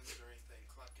chickens or anything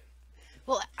clucking.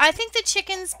 Well, I think the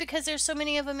chickens, because there's so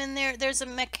many of them in there, there's a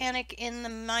mechanic in the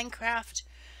Minecraft.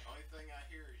 Only thing I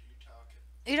hear is you talking.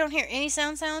 You don't hear any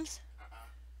sounds? But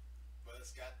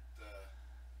it's got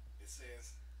it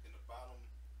says in the bottom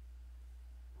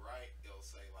right, it'll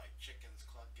say like chickens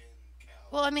clucking,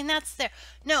 cows. Well, I mean, that's there.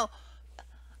 No,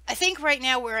 I think right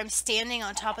now where I'm standing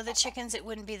on top of the chickens, it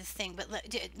wouldn't be the thing. But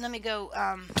let me go,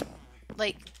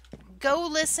 like, go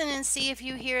listen and see if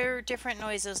you hear different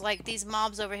noises, like these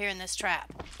mobs over here in this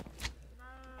trap.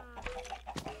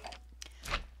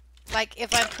 Like,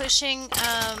 if I'm pushing,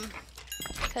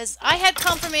 because I had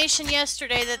confirmation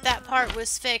yesterday that that part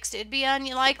was fixed. It'd be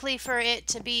unlikely for it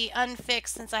to be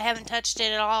unfixed since I haven't touched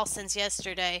it at all since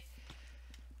yesterday.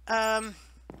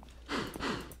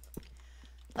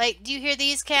 Like, do you hear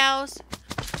these cows?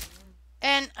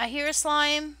 And I hear a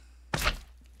slime.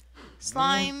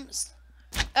 Slimes.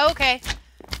 Okay.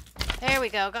 There we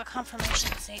go. Got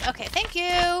confirmation. See. Okay, thank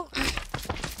you.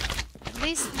 At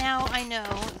least now I know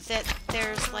that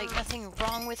there's like nothing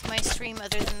wrong with my stream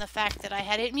other than the fact that I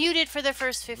had it muted for the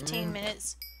first 15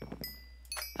 minutes.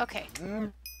 Okay.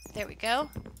 There we go.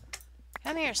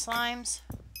 Come here, slimes.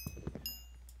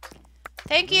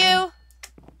 Thank you.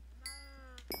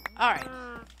 Alright.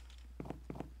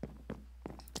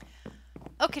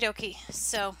 Okie dokie.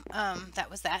 So, that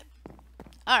was that.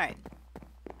 Alright.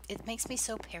 It makes me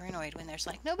so paranoid when there's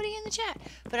like nobody in the chat.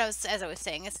 But as I was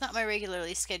saying, it's not my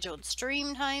regularly scheduled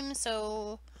stream time,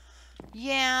 so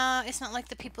yeah, it's not like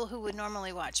the people who would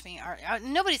normally watch me are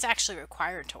nobody's actually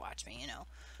required to watch me, you know.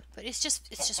 But it's just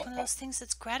one of those things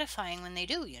that's gratifying when they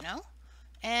do, you know.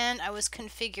 And I was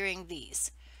configuring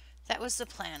these. That was the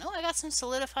plan. Oh, I got some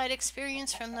solidified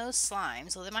experience from those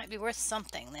slimes. Well, they might be worth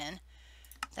something then.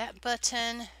 That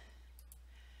button.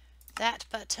 That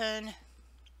button.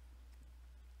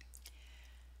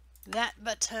 That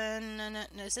button.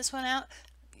 No, is this one out?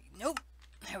 Nope.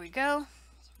 There we go.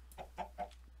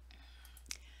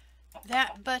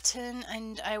 That button,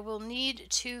 and I will need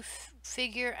to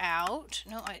figure out.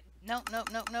 No, nope.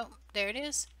 There it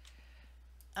is.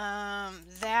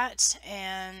 That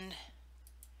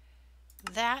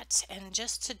and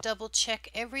just to double check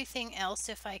everything else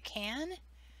if I can.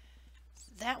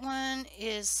 That one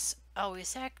is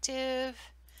always active.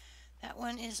 That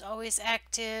one is always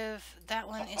active. That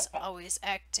one is always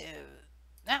active.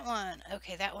 That one.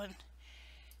 Okay, that one.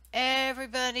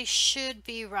 Everybody should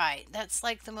be right. That's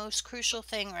like the most crucial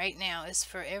thing right now is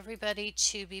for everybody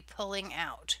to be pulling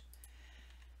out.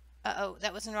 Uh-oh,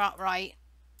 that was not right.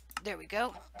 There we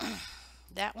go.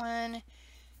 That one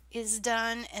is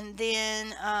done. And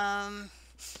then,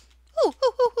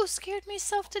 scared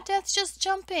myself to death just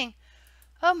jumping.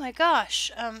 Oh my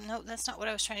gosh. No, that's not what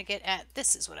I was trying to get at.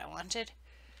 This is what I wanted.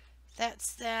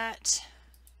 That's that.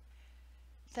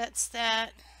 That's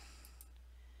that.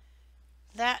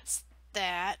 That's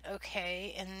that.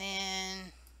 Okay, and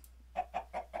then...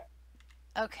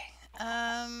 Okay.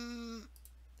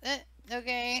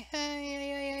 Okay.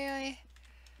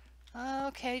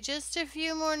 Okay, just a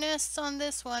few more nests on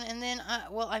this one, and then,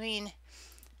 well, I mean...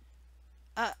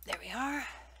 there we are.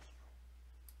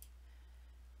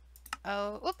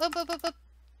 Oh, whoop.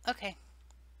 Okay.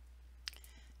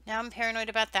 Now I'm paranoid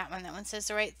about that one. That one says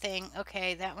the right thing.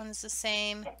 Okay, that one's the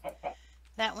same.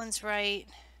 That one's right.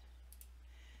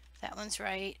 That one's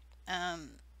right.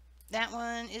 That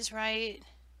one is right.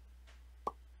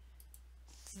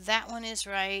 That one is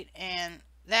right. And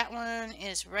that one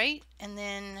is right. And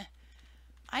then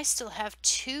I still have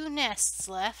 2 nests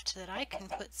left that I can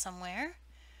put somewhere.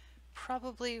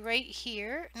 Probably right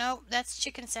here. Nope, that's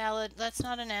chicken salad. That's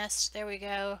not a nest. There we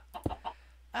go.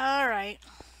 Alright.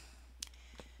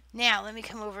 Now, let me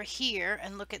come over here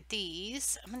and look at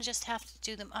these. I'm going to just have to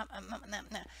do them up.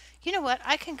 You know what?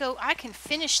 I can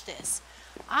finish this.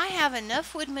 I have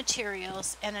enough wood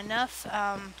materials and enough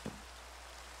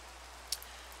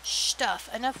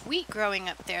enough wheat growing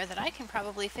up there that I can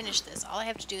probably finish this. All I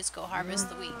have to do is go harvest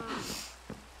the wheat.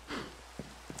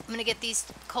 I'm going to get these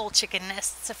coal chicken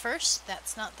nests first.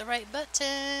 That's not the right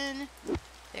button.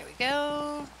 There we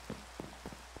go.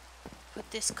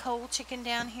 Put this coal chicken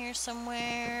down here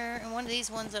somewhere. And one of these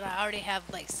ones that I already have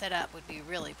like set up would be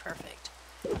really perfect.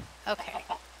 Okay.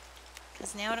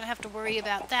 Because now I don't have to worry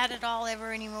about that at all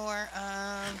ever anymore.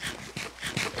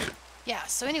 Yeah,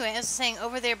 so anyway, as I was saying,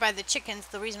 over there by the chickens,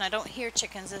 the reason I don't hear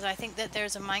chickens is I think that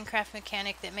there's a Minecraft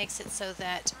mechanic that makes it so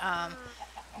that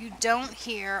you don't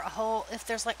hear if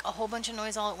there's like a whole bunch of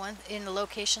noise all at once in a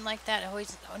location like that, a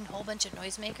whole bunch of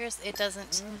noisemakers, it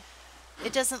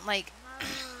doesn't like,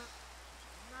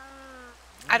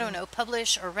 I don't know,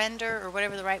 publish or render or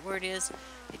whatever the right word is.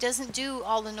 It doesn't do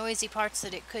all the noisy parts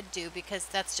that it could do because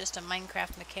that's just a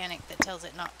Minecraft mechanic that tells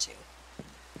it not to.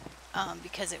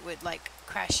 Because it would like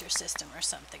crash your system or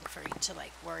something for you to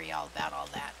like worry all about all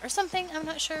that or something. I'm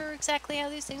not sure exactly how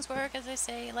these things work, as I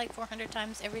say like 400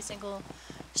 times every single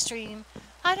stream.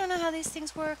 I don't know how these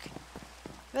things work.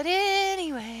 But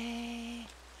anyway,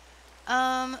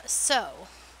 so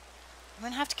I'm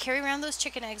gonna have to carry around those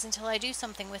chicken eggs until I do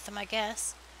something with them, I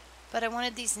guess. But I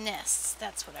wanted these nests.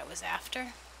 That's what I was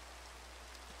after.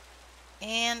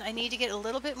 And I need to get a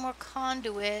little bit more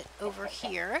conduit over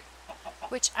here,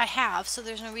 which I have, so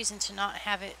there's no reason to not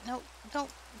have it. No,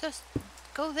 don't just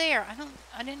go there.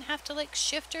 I didn't have to like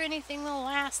shift or anything the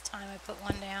last time I put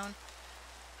one down.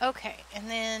 Okay, and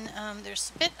then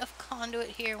there's a bit of conduit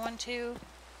here. 1, 2,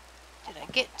 Did I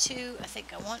get to? I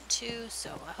think I want to,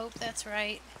 so I hope that's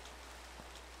right.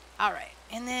 Alright,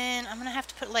 and then I'm going to have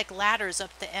to put like ladders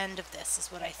up the end of this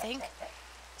is what I think,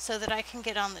 so that I can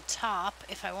get on the top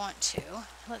if I want to.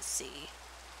 Let's see.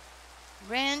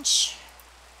 Wrench.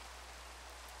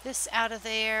 This out of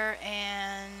there,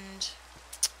 and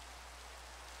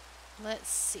let's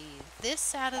see.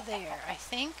 This out of there, I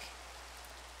think,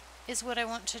 is what I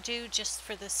want to do just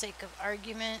for the sake of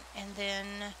argument. And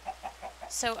then,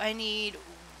 so I need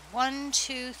 1,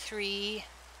 2, 3,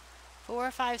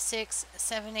 4, 5, 6,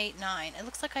 7, 8, 9. It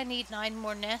looks like I need 9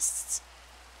 more nests.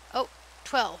 Oh,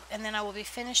 12. And then I will be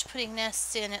finished putting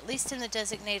nests in, at least in the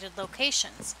designated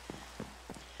locations.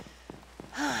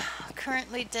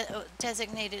 Currently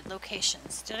designated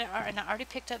locations. And I already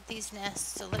picked up these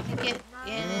nests, so let me get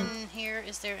in here.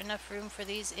 Is there enough room for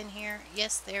these in here?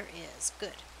 Yes, there is.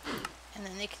 Good. And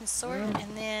then they can sort,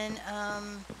 and then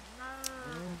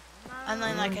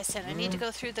like I said, I need to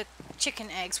go through the chicken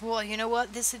eggs. Well, you know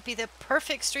what? This would be the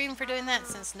perfect stream for doing that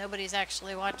since nobody's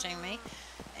actually watching me.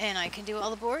 And I can do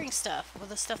all the boring stuff. Well,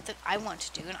 the stuff that I want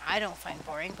to do and I don't find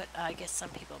boring, but I guess some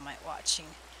people might watching.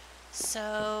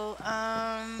 So,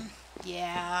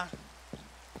 yeah.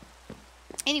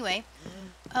 Anyway,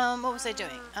 what was I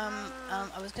doing?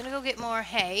 I was going to go get more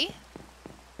hay.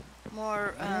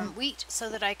 More wheat so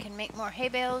that I can make more hay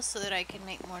bales, so that I can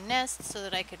make more nests, so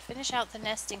that I could finish out the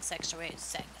nesting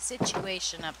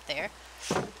situation up there.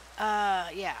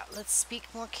 Yeah, let's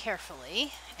speak more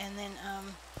carefully. And then,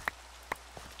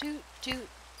 doot, doot,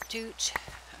 doot,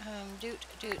 doot,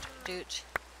 doot, doot.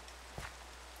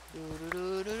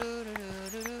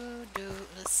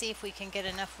 Let's see if we can get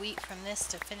enough wheat from this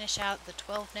to finish out the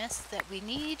 12 nests that we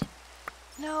need.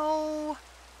 No!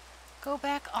 Go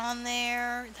back on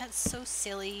there. That's so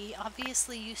silly.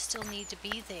 Obviously, you still need to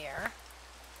be there.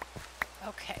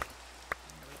 Okay.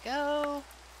 Here we go.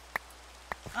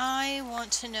 I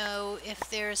want to know if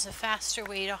there's a faster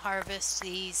way to harvest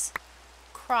these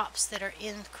crops that are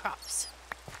in crops.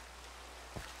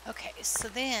 Okay, so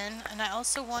then, and I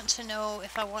also want to know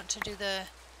if I want to do the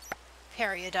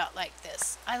periodot like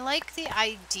this. I like the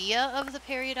idea of the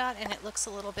periodot, and it looks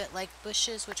a little bit like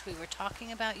bushes, which we were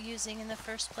talking about using in the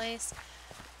first place.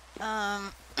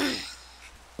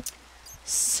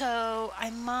 So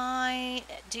I might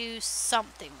do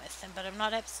something with them, but I'm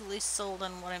not absolutely sold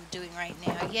on what I'm doing right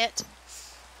now yet.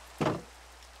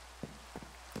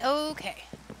 Okay,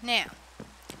 now,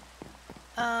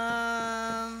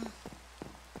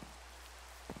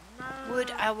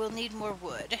 wood, I will need more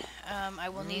wood. I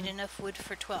will need enough wood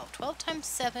for 12. 12 times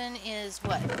 7 is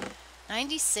what?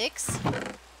 96?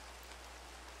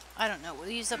 I don't know. We'll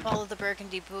use up all of the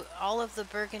burgundy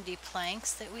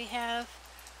planks that we have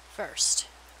first.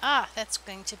 Ah, that's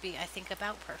going to be, I think,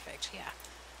 about perfect. Yeah.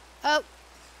 Oh.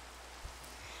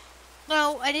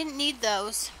 No, I didn't need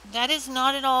those. That is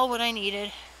not at all what I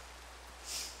needed.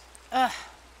 Ugh.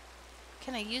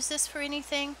 Can I use this for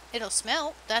anything? It'll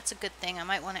smelt. That's a good thing. I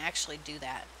might want to actually do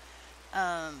that.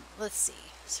 Let's see.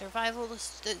 Survival,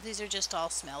 these are just all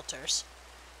smelters.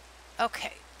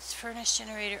 Okay. Furnace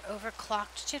generator,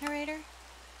 overclocked generator.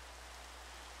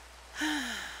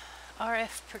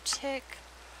 RF per tick.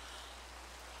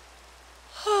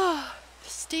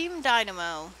 Steam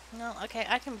dynamo. No, okay,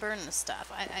 I can burn the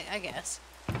stuff, I guess.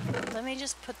 Let me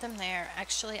just put them there.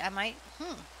 Actually, I might...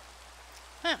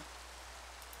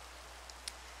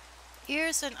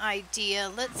 Here's an idea.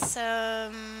 Let's,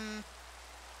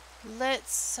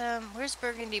 where's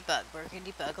Burgundy Bug?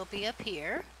 Burgundy Bug will be up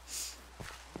here.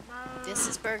 This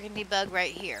is Burgundy Bug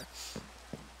right here.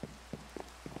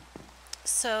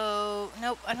 So,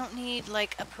 nope, I don't need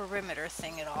like a perimeter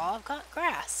thing at all. I've got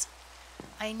grass.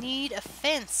 I need a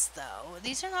fence though.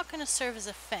 These are not going to serve as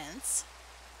a fence.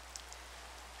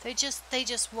 They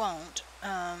just won't.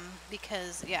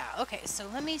 Because, yeah, okay, so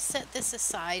let me set this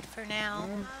aside for now.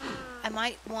 I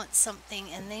might want something,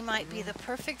 and they might be the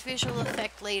perfect visual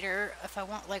effect later if I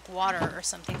want, like, water or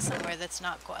something somewhere that's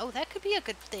not... Oh, that could be a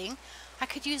good thing. I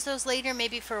could use those later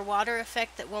maybe for a water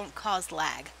effect that won't cause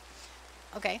lag.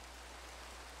 Okay.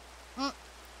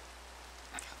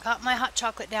 Got my hot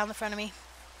chocolate down the front of me.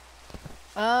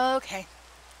 Okay.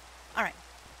 Alright.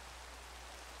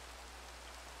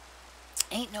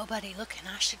 Ain't nobody looking.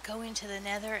 I should go into the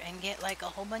nether and get like a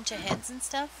whole bunch of heads and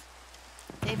stuff.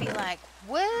 They'd be like,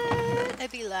 what?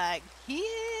 They'd be like,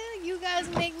 yeah, you guys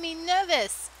make me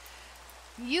nervous.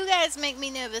 You guys make me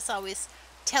nervous always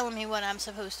telling me what I'm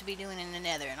supposed to be doing in the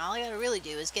nether. And all I gotta really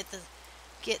do is get the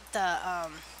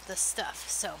stuff.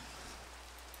 So,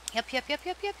 yep.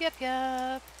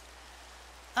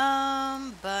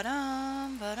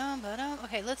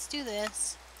 Okay, let's do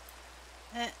this.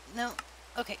 No.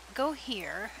 Okay, go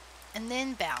here and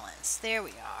then balance. There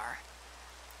we are.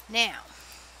 Now,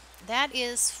 that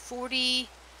is 40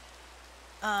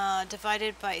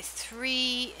 divided by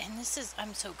 3, and this is,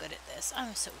 I'm so good at this.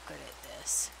 I'm so good at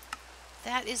this.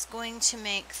 That is going to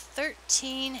make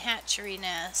 13 hatchery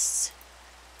nests.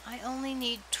 I only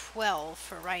need 12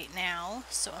 for right now,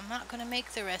 so I'm not going to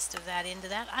make the rest of that into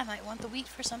that. I might want the wheat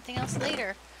for something else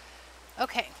later.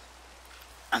 Okay.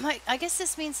 I guess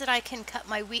this means that I can cut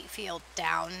my wheat field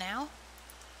down now.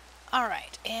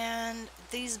 Alright, and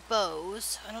these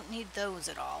bows, I don't need those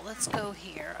at all. Let's go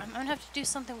here. I'm going to have to do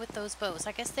something with those bows.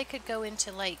 I guess they could go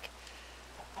into, like,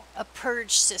 a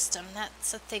purge system.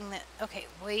 That's a thing that... Okay,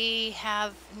 we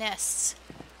have nests.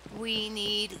 We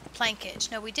need plankage.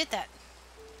 No, we did that.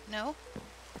 No?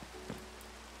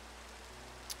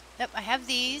 Yep, I have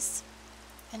these.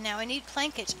 And now I need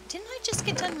plankage. Didn't I just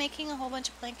get done making a whole bunch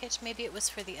of plankage? Maybe it was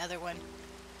for the other one.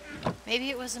 Maybe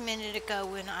it was a minute ago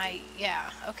when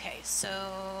yeah, okay,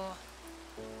 so...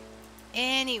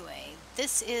 Anyway,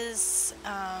 this is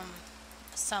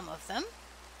some of them.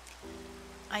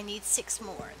 I need 6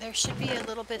 more. There should be a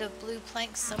little bit of blue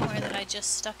plank somewhere that I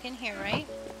just stuck in here, right?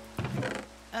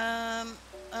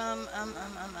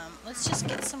 Let's just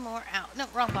get some more out. No,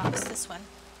 wrong box, this one.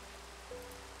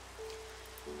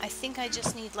 I think I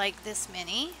just need like this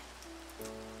many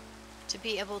to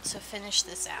be able to finish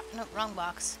this out. No, wrong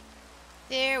box.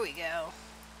 There we go.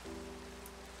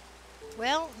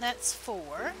 Well, that's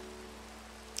 4.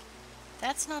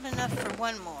 That's not enough for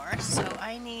one more, so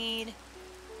I need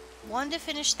 1 to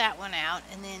finish that one out,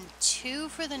 and then 2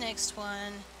 for the next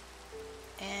one,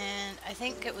 and I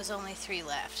think it was only 3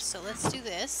 left. So let's do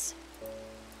this.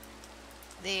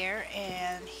 There,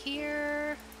 and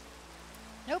here...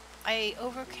 Nope, I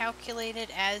overcalculated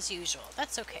as usual.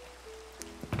 That's okay.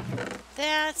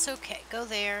 That's okay. Go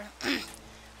there.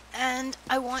 And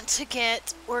I want to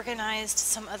get organized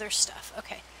some other stuff.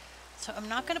 Okay, so I'm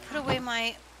not going to put away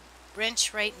my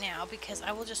wrench right now because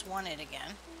I will just want it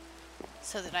again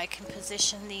so that I can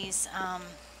position these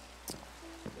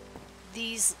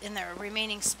in their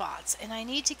remaining spots. And I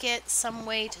need to get some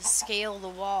way to scale the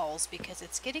walls because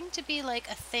it's getting to be like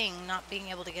a thing not being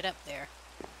able to get up there.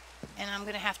 And I'm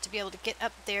going to have to be able to get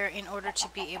up there in order to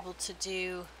be able to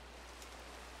do...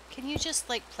 Can you just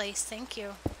like place? Thank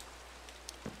you.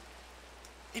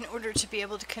 In order to be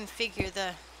able to configure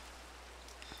the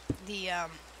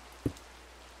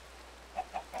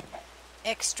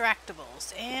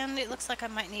extractables. And it looks like I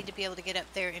might need to be able to get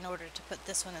up there in order to put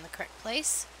this one in the correct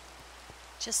place.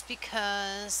 Just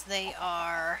because they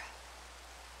are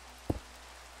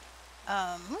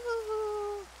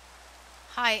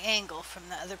high angle from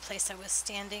the other place I was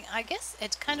standing. I guess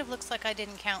it kind of looks like I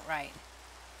didn't count right.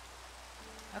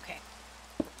 Okay.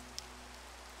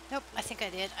 Nope, I think I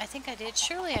did. I think I did.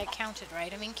 Surely I counted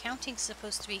right. I mean, counting's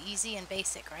supposed to be easy and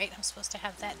basic, right? I'm supposed to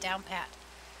have that down pat.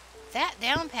 That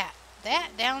down pat.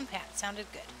 That down pat. Sounded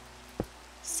good.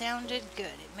 Sounded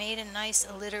good. It made a nice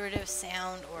alliterative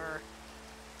sound, or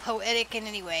poetic in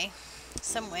any way.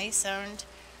 Some way sound.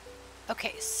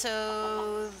 Okay,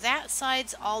 so that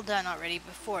side's all done already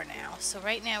before now. So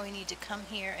right now we need to come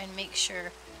here and make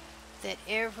sure that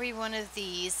every one of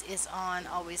these is on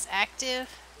always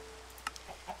active.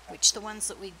 Which the ones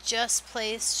that we just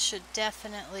placed should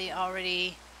definitely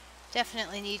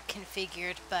need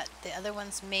configured, but the other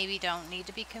ones maybe don't need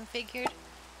to be configured.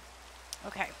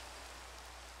 Okay.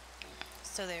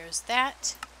 So there's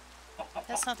that.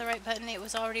 That's not the right button, it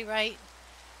was already right.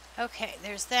 Okay,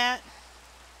 there's that.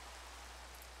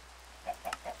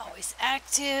 Always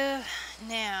active.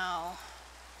 Now,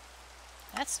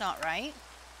 that's not right.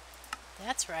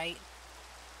 That's right.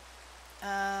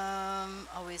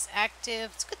 Always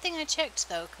active. It's a good thing I checked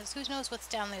though, because who knows what's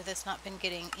down there that's not been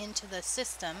getting into the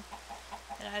system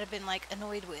that I'd have been like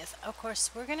annoyed with. Of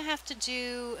course, we're gonna have to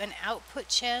do an output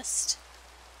chest.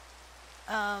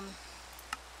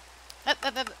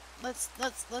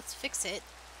 Let's fix it.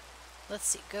 Let's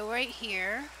see. Go right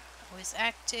here. Always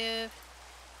active.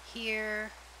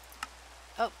 Here.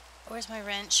 Oh, where's my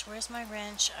wrench? Where's my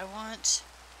wrench? I want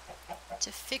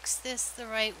to fix this the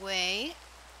right way.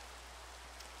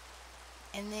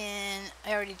 And then,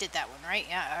 I already did that one, right?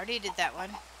 Yeah, I already did that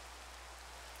one.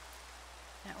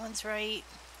 That one's right.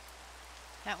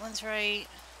 That one's right.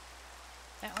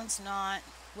 That one's not.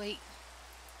 Wait.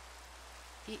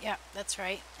 Yeah, that's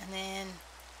right. And then,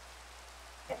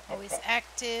 always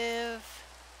active.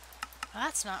 Well,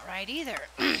 that's not right either.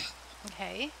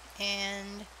 Okay,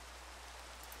 and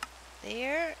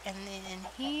there, and then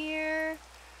here.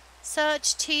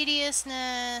 Such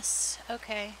tediousness.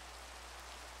 Okay.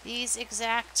 These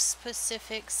exact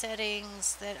specific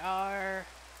settings that are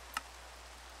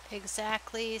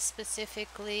exactly,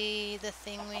 specifically the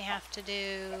thing we have to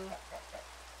do.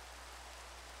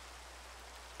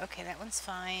 Okay, that one's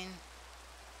fine.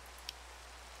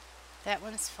 That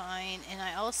one's fine. And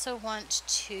I also want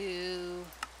to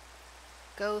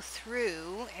go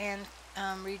through and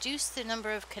reduce the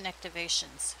number of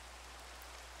connectivations.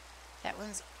 That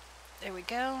one's, there we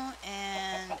go,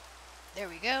 and there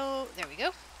we go, there we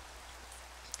go.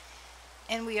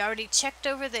 And we already checked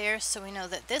over there, so we know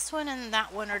that this one and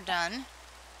that one are done.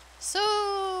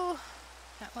 So,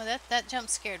 that jump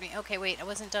scared me. Okay, wait, I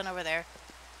wasn't done over there.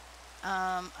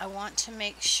 I want to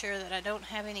make sure that I don't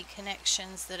have any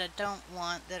connections that I don't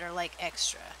want that are like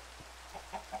extra.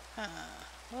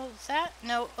 Well, is that?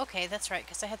 No, okay, that's right,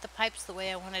 because I had the pipes the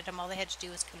way I wanted them. All they had to do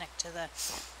was connect to the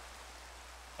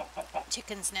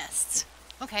chickens' nests.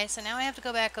 Okay, so now I have to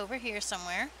go back over here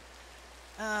somewhere.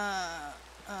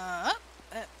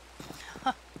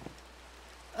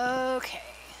 Okay.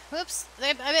 Whoops.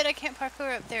 I bet I can't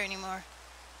parkour up there anymore.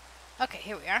 Okay,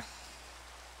 here we are.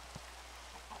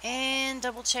 And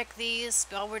double check these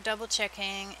while we're double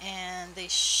checking, and they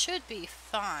should be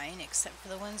fine except for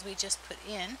the ones we just put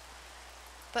in.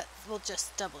 But we'll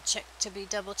just double check to be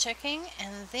double checking,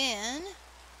 and then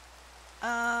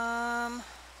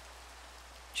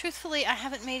truthfully, I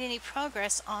haven't made any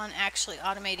progress on actually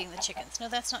automating the chickens. No,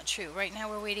 that's not true. Right now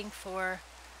we're waiting for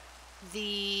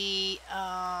the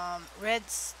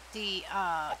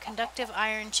conductive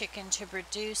iron chicken to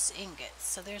produce ingots.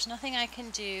 So there's nothing I can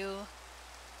do.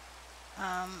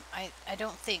 I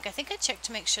don't think. I think I checked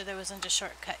to make sure there wasn't a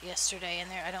shortcut yesterday,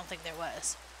 and I don't think there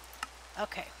was.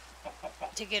 Okay.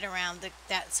 To get around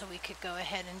that so we could go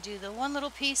ahead and do the one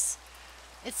little piece.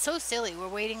 It's so silly. We're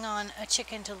waiting on a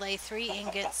chicken to lay 3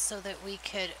 ingots so that we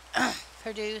could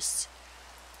produce,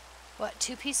 what,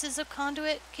 2 pieces of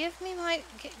conduit? Give me my,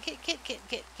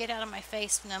 get out of my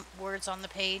face, words on the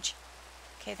page.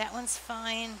 Okay, that one's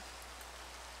fine.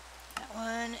 That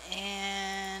one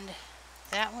and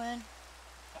that one.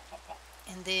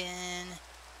 And then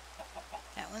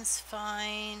that one's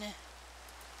fine.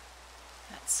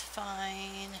 That's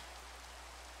fine.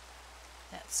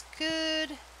 That's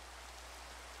good.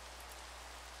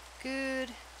 Good.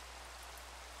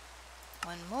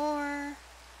 One more.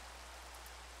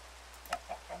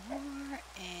 One more.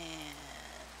 And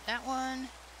that one.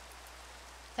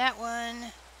 That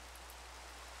one.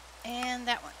 And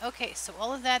that one. Okay, so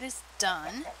all of that is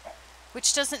done.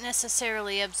 Which doesn't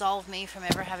necessarily absolve me from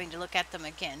ever having to look at them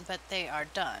again, but they are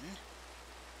done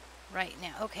right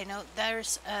now. Okay, no,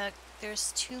 there's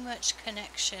too much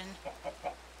connection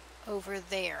over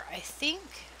there. I think,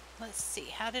 let's see,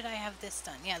 how did I have this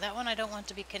done? Yeah, that one I don't want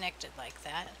to be connected like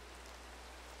that.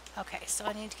 Okay, so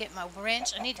I need to get my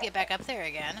wrench. I need to get back up there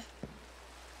again.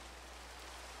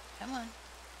 Come on.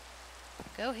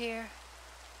 Go here.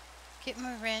 Get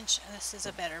my wrench. This is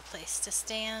a better place to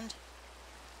stand.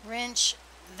 Wrench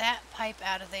that pipe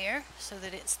out of there so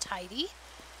that it's tidy.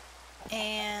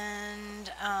 And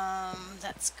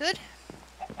that's good.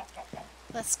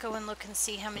 Let's go and look and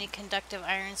see how many conductive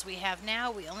irons we have now.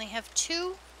 We only have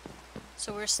 2,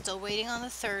 so we're still waiting on the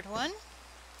 3rd one.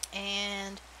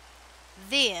 And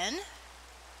then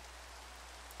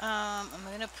I'm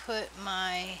going to put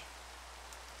my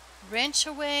wrench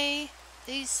away.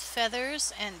 These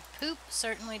feathers and poop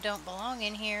certainly don't belong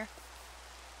in here.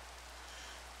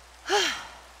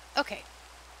 Okay.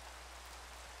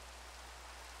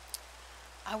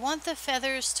 I want the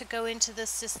feathers to go into the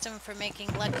system for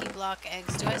making lucky block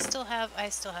eggs. I still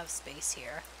have space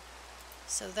here.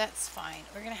 So that's fine.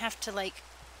 We're going to have to, like,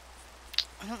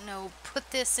 I don't know,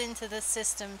 put this into the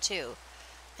system too.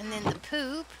 And then the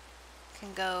poop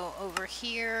can go over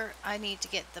here. I need to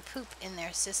get the poop in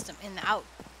their system, in the out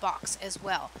box as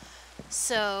well.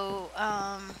 So,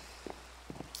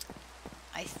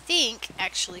 I think,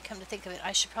 actually, come to think of it,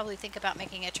 I should probably think about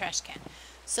making a trash can.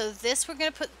 So this, we're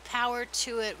going to put power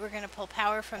to it. We're going to pull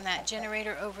power from that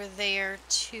generator over there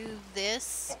to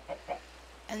this.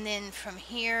 And then from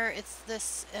here, it's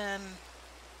this,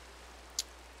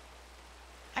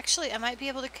 actually, I might be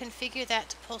able to configure that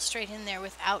to pull straight in there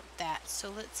without that.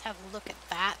 So let's have a look at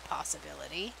that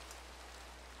possibility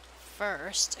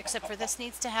first, except for this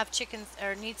needs to have chickens,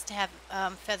 or needs to have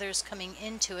feathers coming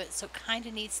into it, so it kind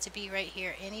of needs to be right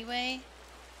here anyway,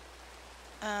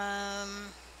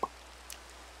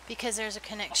 because there's a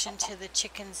connection to the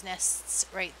chickens' nests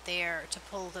right there to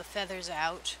pull the feathers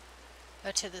out,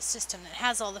 to the system that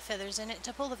has all the feathers in it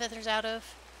to pull the feathers out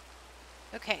of.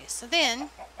 Okay, so then,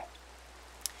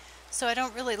 so I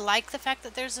don't really like the fact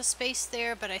that there's a space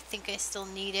there, but I think I still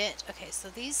need it. Okay, so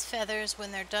these feathers,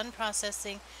 when they're done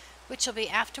processing, which will be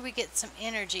after we get some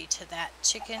energy to that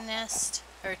chicken nest,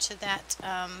 or to that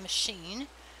machine,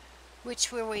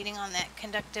 which we're waiting on that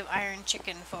conductive iron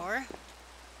chicken for.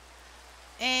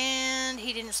 And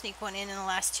he didn't sneak one in the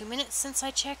last 2 minutes since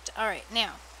I checked. Alright,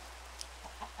 now.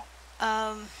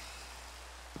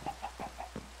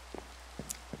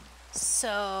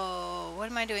 So, what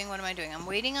am I doing? I'm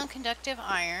waiting on conductive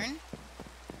iron.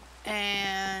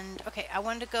 And, okay, I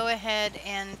wanted to go ahead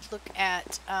and look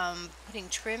at putting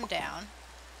trim down.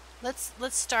 Let's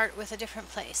start with a different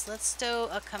place. Let's do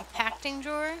a compacting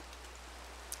drawer.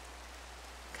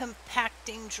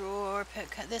 Compacting drawer,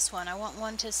 this one. I want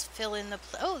one to fill in the,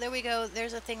 oh, there we go.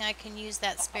 There's a thing I can use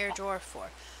that spare drawer for.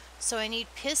 So I need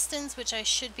pistons, which I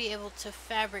should be able to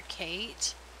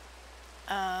fabricate.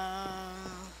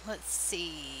 Let's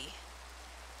see.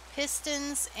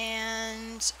 Pistons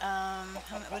and,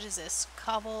 what is this?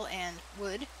 Cobble and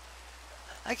wood.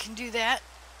 I can do that.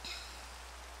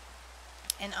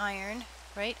 And iron,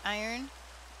 right? Iron.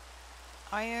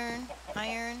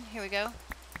 Here we go.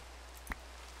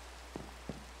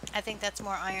 I think that's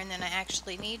more iron than I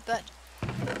actually need, but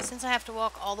since I have to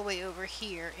walk all the way over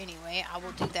here anyway, I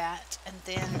will do that. And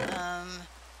then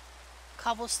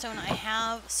cobblestone I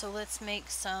have, so let's make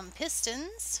some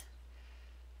pistons.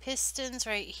 Pistons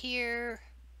right here.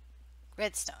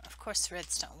 Redstone, of course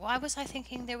redstone. Why was I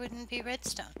thinking there wouldn't be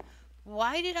redstone?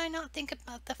 Why did I not think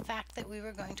about the fact that we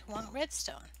were going to want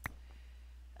redstone?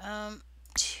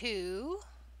 2.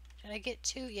 Did I get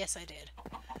 2? Yes, I did.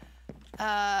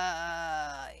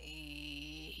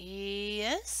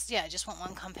 Yes. Yeah, I just want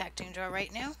one compacting drawer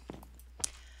right now.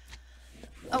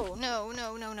 Oh, no.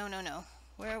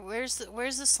 Where's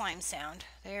the slime sound?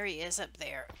 There he is up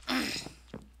there.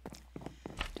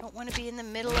 Don't want to be in the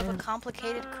middle of a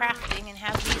complicated crafting and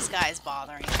have these guys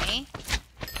bothering me.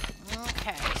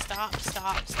 Okay, stop.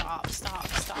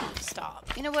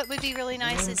 You know what would be really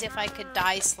nice is if I could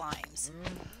dye slimes.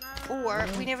 Or,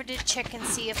 we never did check and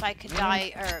see if I could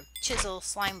dye or chisel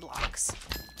slime blocks.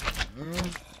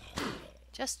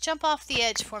 Just jump off the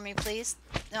edge for me, please.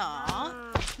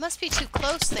 Aww. Must be too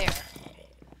close there.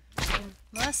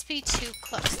 Must be too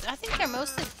close. I think they're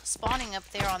mostly spawning up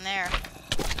there on there.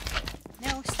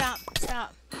 No, stop.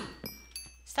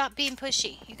 Stop being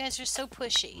pushy. You guys are so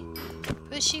pushy.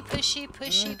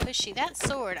 Pushy. That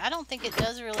sword, I don't think it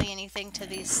does really anything to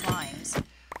these slimes.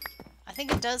 I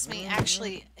think it does me,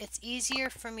 actually, it's easier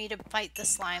for me to fight the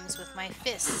slimes with my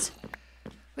fists.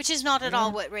 Which is not at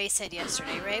all what Ray said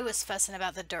yesterday. Ray was fussing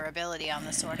about the durability on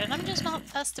the sword, and I'm just not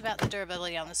fussed about the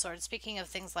durability on the sword. Speaking of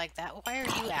things like that, why are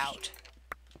you out?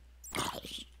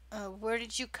 Where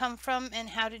did you come from, and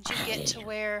how did you get to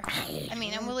where... I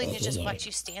mean, I'm willing to just watch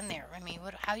you stand there. I mean,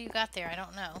 how you got there, I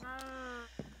don't know.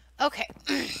 Okay.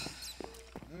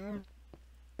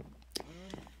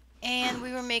 And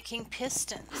we were making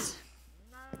pistons.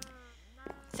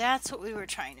 That's what we were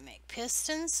trying to make.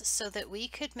 Pistons so that we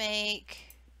could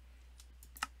make...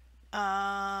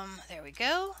 there we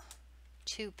go.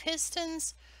 2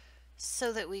 pistons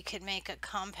so that we could make a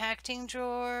compacting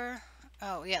drawer.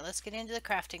 Oh, yeah, let's get into the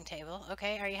crafting table.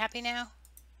 Okay, are you happy now?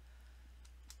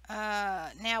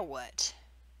 Now what?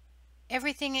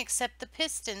 Everything except the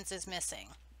pistons is missing.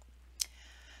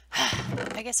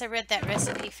 I guess I read that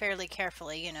recipe fairly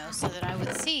carefully, you know, so that I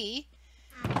would see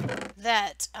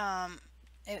that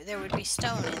there would be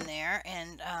stone in there,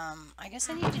 and I guess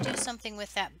I need to do something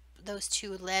with those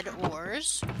 2 lead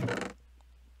ores.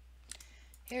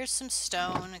 Here's some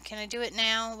stone. Can I do it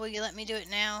now? Will you let me do it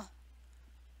now?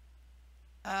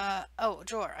 Oh,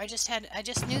 drawer. I just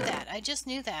knew that. I just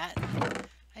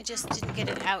didn't get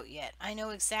it out yet. I know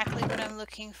exactly what I'm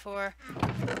looking for.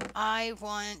 I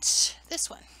want this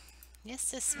one.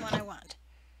 Yes, this one I want.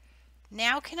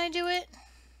 Now can I do it?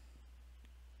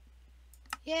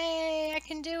 Yay, I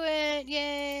can do it.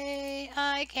 Yay,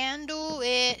 I can do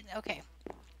it. Okay.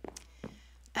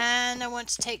 And I want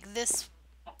to take this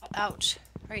out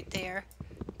right there.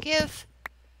 Give.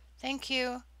 Thank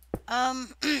you.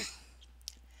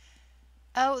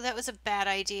 Oh, that was a bad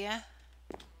idea.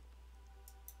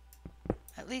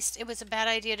 At least it was a bad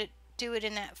idea to do it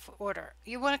in that order.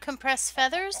 You want to compress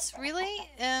feathers? Really?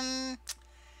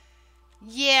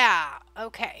 Yeah.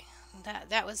 Okay.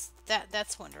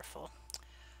 That's wonderful.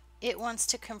 It wants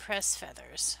to compress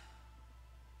feathers.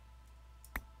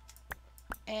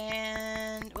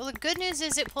 And, well, the good news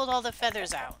is it pulled all the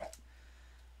feathers out.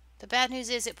 The bad news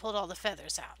is it pulled all the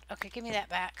feathers out. Okay, give me that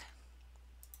back.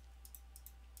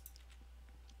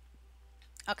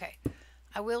 Okay.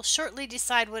 I will shortly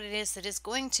decide what it is that is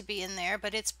going to be in there,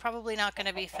 but it's probably not going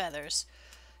to be feathers.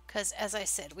 Because, as I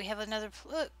said, we have another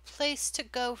place to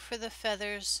go for the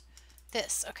feathers.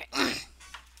 This, okay.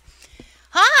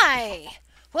 Hi!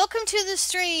 Welcome to the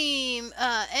stream,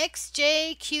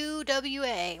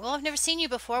 XJQWA. Well, I've never seen you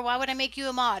before. Why would I make you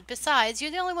a mod? Besides,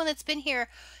 you're the only one that's been here,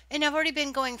 and I've already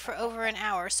been going for over an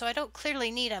hour, so I don't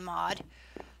clearly need a mod.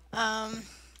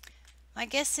 My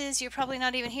guess is you're probably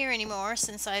not even here anymore,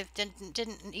 since I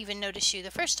didn't even notice you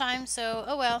the first time, so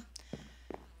oh well.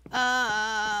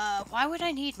 Why would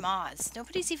I need mods?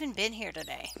 Nobody's even been here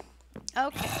today.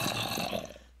 Okay.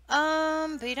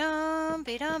 Be-dum,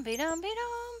 be-dum, be-dum,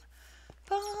 be-dum.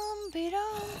 Bum,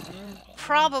 be-dum.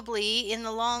 Probably in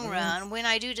the long run, when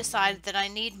I do decide that I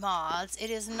need mods, it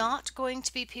is not going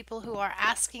to be people who are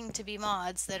asking to be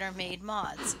mods that are made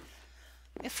mods.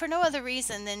 If for no other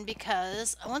reason than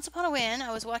because once upon a when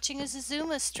I was watching a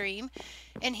Zuzuma stream,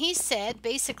 and he said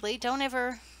basically don't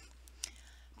ever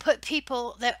put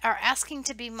people that are asking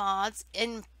to be mods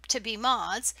in to be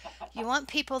mods. You want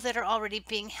people that are already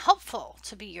being helpful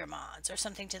to be your mods or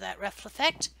something to that rough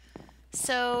effect.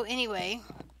 So anyway,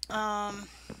 yeah,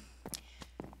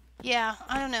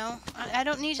 I don't know. I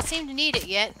don't seem to need it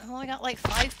yet. I've only got like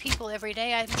 5 people every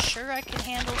day. I'm sure I can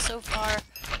handle so far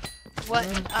what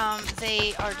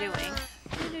they are doing.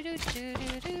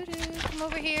 Come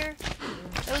over here.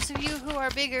 Those of you who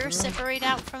are bigger, separate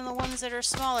out from the ones that are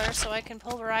smaller so I can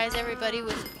pulverize everybody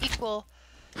with equal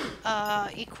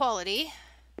equality.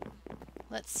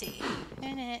 Let's see.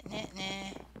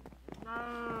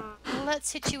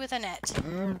 Let's hit you with a net.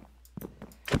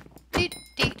 Deet,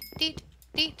 deet, deet,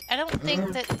 deet. I don't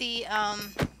think that the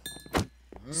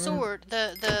sword,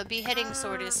 the beheading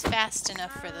sword is fast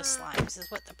enough for the slimes, is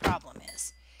what the problem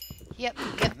is. Yep.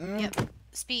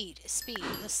 Speed.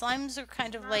 The slimes are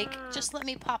kind of like, just let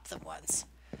me pop them once.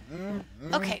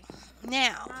 Okay,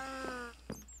 now.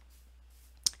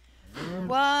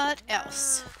 What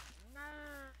else?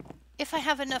 If I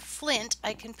have enough flint,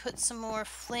 I can put some more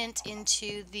flint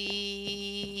into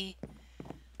the...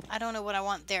 I don't know what I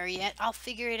want there yet. I'll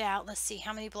figure it out. Let's see,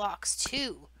 how many blocks?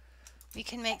 2. We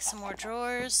can make some more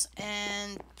drawers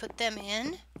and put them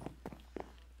in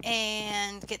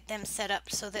and get them set up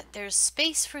so that there's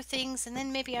space for things, and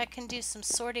then maybe I can do some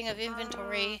sorting of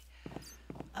inventory.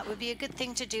 That would be a good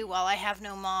thing to do while I have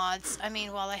no mods. I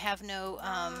mean, while I have no,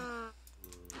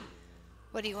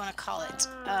 what do you want to call it?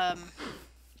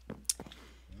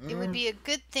 It would be a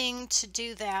good thing to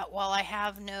do that while I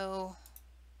have no...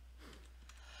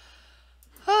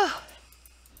 Oh,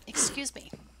 excuse me.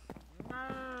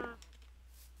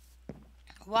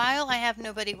 While I have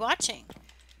nobody watching.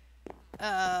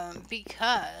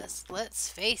 Because, let's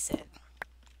face it.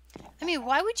 I mean,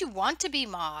 why would you want to be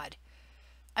mod?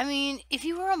 I mean, if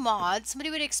you were a mod, somebody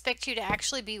would expect you to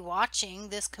actually be watching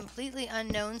this completely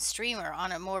unknown streamer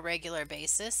on a more regular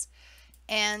basis.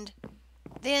 And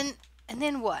then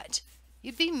what?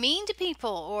 You'd be mean to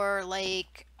people or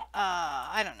like,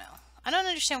 I don't know. I don't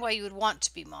understand why you would want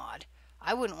to be mod.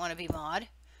 I wouldn't want to be mod.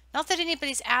 Not that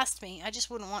anybody's asked me. I just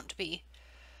wouldn't want to be.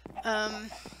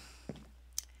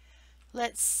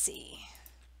 Let's see.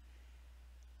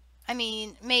 I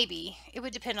mean, maybe. It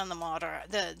would depend on the mod or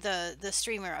the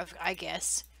streamer, I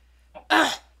guess.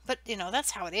 But, you know,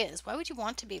 that's how it is. Why would you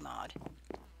want to be mod?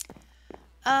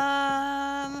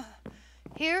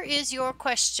 Here is your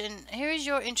question. Here is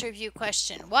your interview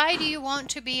question. Why do you want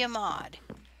to be a mod?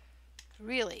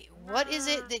 Really, what is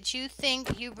it that you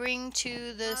think you bring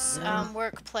to this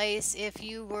workplace if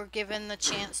you were given the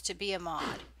chance to be a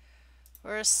mod?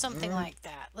 Or something like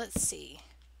that. Let's see.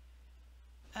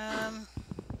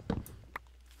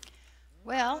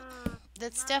 Well,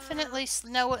 that's definitely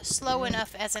slow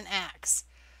enough as an axe.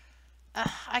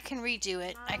 I can redo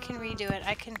it. I can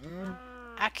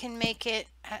make it.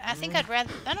 I think I'd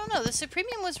rather. I don't know. The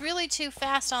Supremium was really too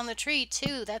fast on the tree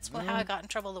too. That's how I got in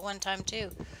trouble the one time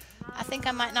too. I think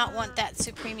I might not want that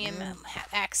Supremium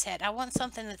axe head. I want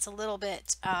something that's a little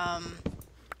bit.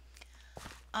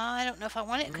 I don't know if I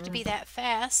want it to be that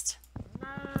fast.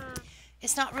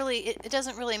 It's not really, it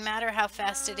doesn't really matter how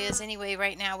fast it is anyway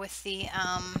right now with the,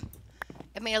 I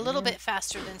mean, a little bit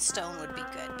faster than stone would be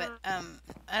good, but,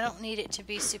 I don't need it to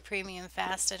be Supremium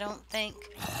fast, I don't think.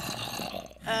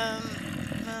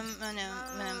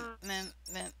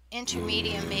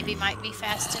 Intermedium maybe might be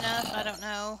fast enough, I don't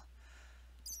know.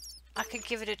 I could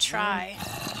give it a try.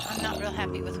 I'm not real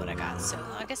happy with what I got, so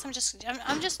I guess I'm just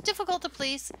difficult to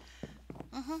please.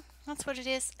 That's what it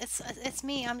is. It's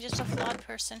me. I'm just a flawed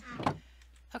person.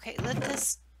 Okay,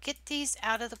 get these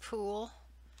out of the pool.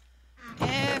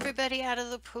 Everybody out of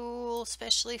the pool,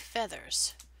 especially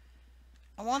feathers.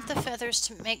 I want the feathers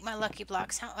to make my lucky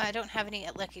blocks. I don't have any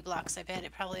lucky blocks, I bet.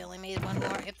 It probably only made one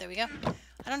more. Yep, there we go.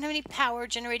 I don't have any power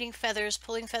generating feathers,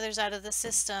 pulling feathers out of the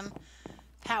system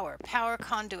Power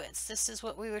conduits. This is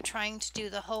what we were trying to do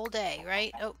the whole day,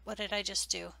 right? Oh, what did I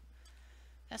just do?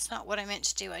 That's not what I meant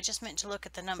to do. I just meant to look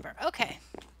at the number. Okay,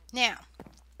 now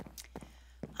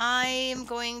I am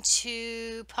going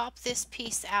to pop this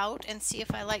piece out and see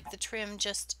if I like the trim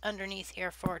just underneath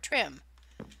here for trim.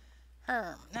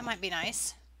 That might be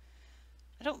nice.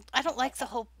 I don't like the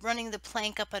whole running the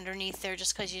plank up underneath there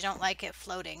just because you don't like it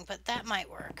floating, but that might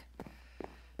work.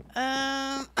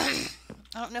 I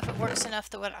don't know if it works enough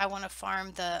that what I want to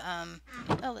farm the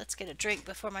oh, let's get a drink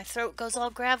before my throat goes all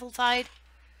gravelified.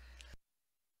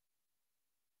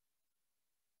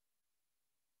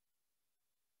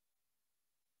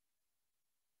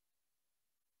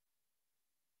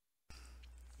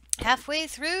 Halfway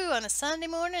through on a Sunday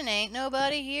morning, ain't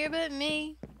nobody here but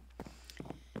me.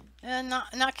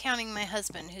 Not counting my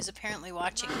husband, who's apparently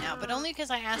watching now, but only because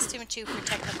I asked him to for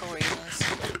technical reasons.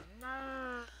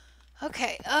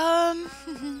 Okay, and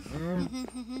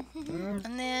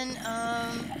then,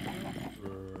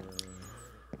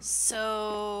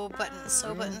 so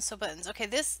buttons. Okay,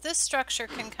 this structure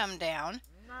can come down.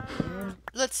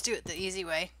 Let's do it the easy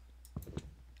way.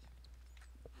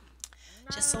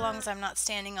 Just so long as I'm not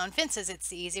standing on fences, it's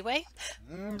the easy way.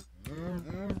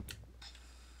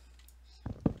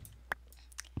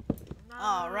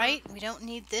 Alright, we don't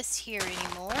need this here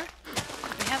anymore.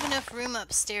 We have enough room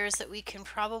upstairs that we can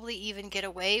probably even get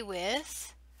away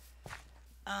with.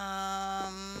 I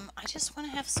just want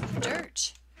to have some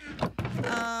dirt.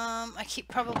 I keep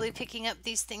probably picking up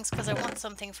these things because I want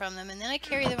something from them, and then I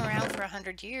carry them around for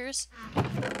 100 years.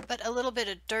 But a little bit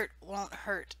of dirt won't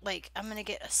hurt. Like, I'm going to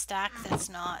get a stack that's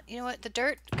not... You know what? The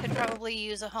dirt could probably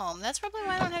use a home. That's probably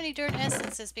why I don't have any dirt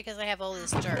essences, because I have all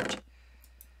this dirt.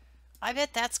 I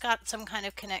bet that's got some kind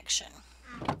of connection.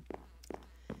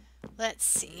 Let's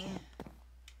see.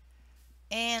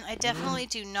 And I definitely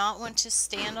do not want to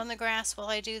stand on the grass while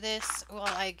I do this, while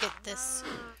I get this.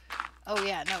 Oh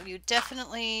yeah, no, you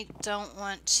definitely don't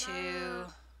want to.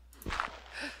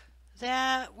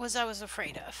 That was I was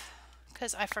afraid of.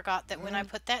 Because I forgot that when I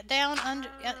put that down,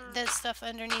 the stuff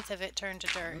underneath of it turned to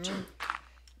dirt.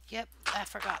 Yep, I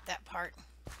forgot that part.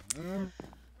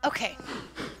 Okay,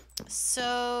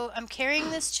 so I'm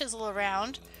carrying this chisel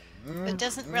around. It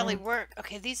doesn't really work.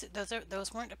 Okay,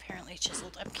 those weren't apparently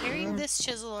chiseled. I'm carrying this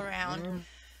chisel around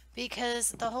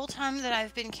because the whole time that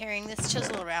I've been carrying this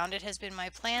chisel around, it has been my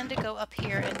plan to go up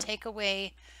here and take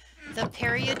away the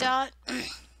peridot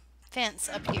fence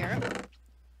up here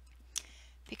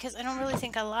because I don't really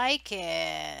think I like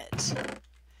it.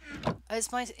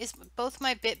 Is both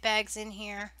my bit bags in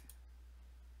here?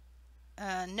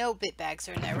 No bit bags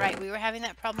are in there. Right, we were having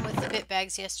that problem with the bit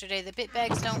bags yesterday. The bit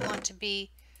bags don't want to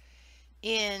be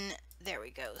in. There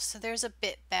we go. So there's a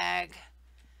bit bag.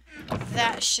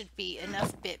 That should be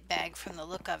enough bit bag from the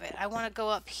look of it. I want to go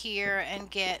up here and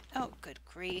get... Oh, good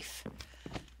grief.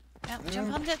 Now,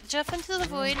 jump into the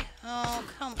void. Oh,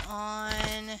 come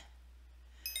on.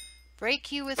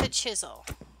 Break you with a chisel.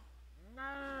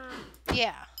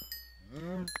 Yeah.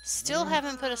 Still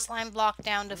haven't put a slime block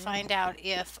down to find out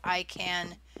if I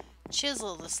can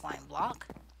chisel the slime block.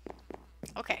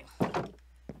 Okay.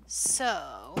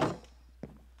 So,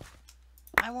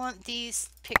 I want these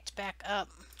picked back up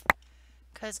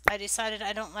because I decided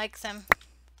I don't like them.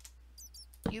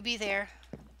 You be there.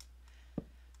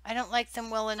 I don't like them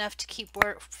well enough to keep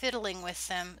fiddling with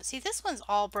them. See, this one's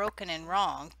all broken and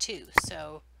wrong too,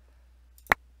 so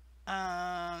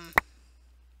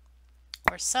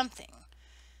or something.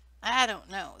 I don't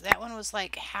know. That one was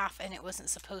like half and it wasn't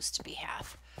supposed to be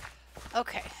half.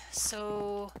 Okay,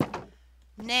 so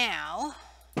now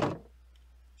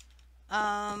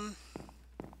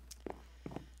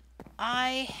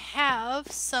I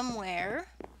have somewhere,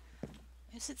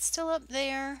 is it still up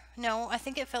there? No, I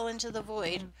think it fell into the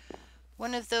void.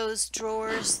 One of those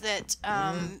drawers that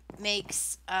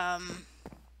makes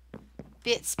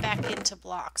bits back into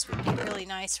blocks would be really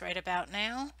nice right about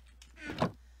now.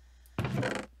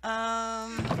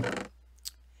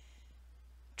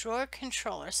 Drawer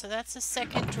controller. So that's a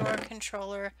second drawer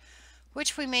controller,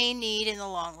 which we may need in the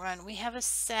long run. We have a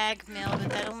sag mill,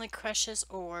 but that only crushes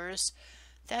ores.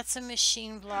 That's a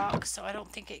machine block, so I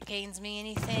don't think it gains me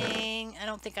anything. I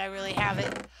don't think I really have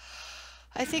it.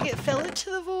 I think it fell into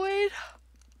the void.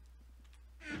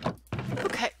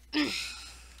 Okay.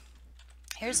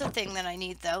 Here's the thing that I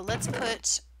need, though. Let's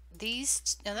put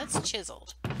these... No, that's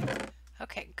chiseled.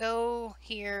 Okay, go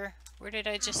here. Where did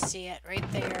I just see it?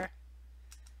 Right there.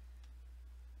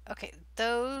 Okay,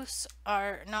 those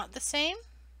are not the same.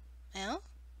 No,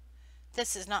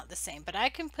 this is not the same, but I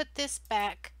can put this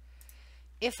back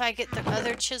if I get the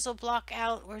other chisel block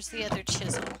out. Where's the other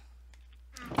chisel?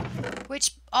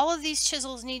 which all of these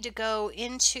chisels need to go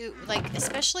into, like,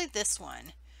 especially this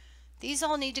one. These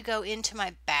all need to go into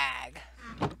my bag.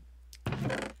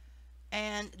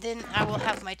 And then I will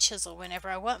have my chisel whenever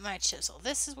I want my chisel.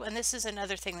 This is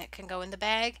another thing that can go in the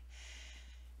bag.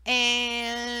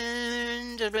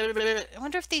 And I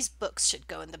wonder if these books should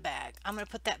go in the bag. I'm going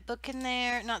to put that book in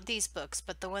there. Not these books,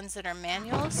 but the ones that are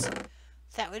manuals.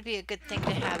 That would be a good thing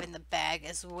to have in the bag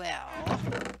as well.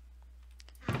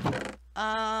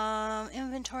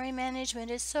 Inventory management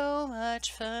is so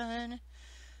much fun.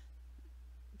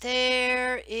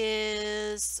 There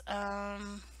is,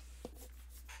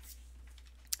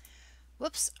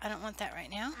 whoops, I don't want that right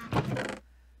now.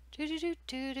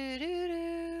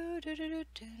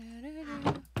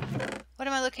 What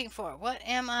am I looking for? What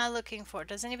am I looking for?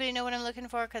 Does anybody know what I'm looking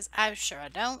for? Because I'm sure I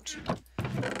don't.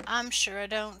 I'm sure I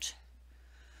don't.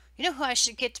 You know who I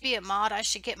should get to be a mod? I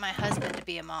should get my husband to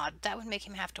be a mod. That would make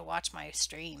him have to watch my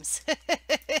streams.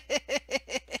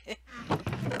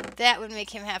 That would make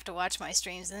him have to watch my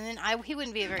streams. And then he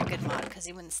wouldn't be a very good mod because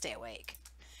he wouldn't stay awake.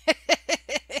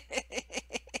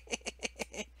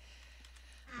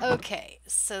 Okay,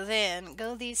 so then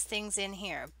go these things in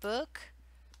here. Book.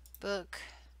 We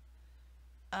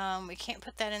can't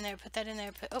put that in there. Put that in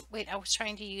there. Oh, wait, I was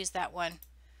trying to use that one.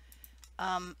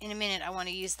 In a minute, I want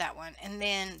to use that one. And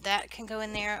then that can go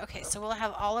in there. Okay, so we'll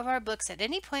have all of our books at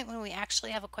any point when we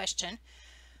actually have a question.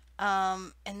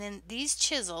 And then these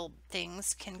chisel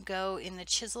things can go in the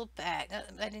chisel bag.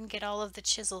 I didn't get all of the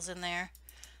chisels in there.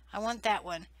 I want that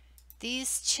one.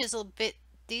 These chisel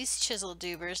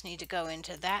doobers need to go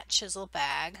into that chisel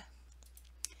bag.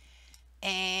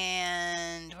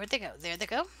 And where'd they go? There they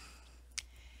go.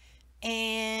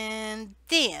 And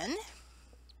then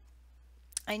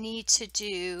I need to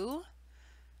do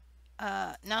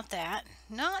not that.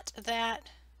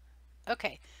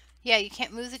 Okay. Yeah, you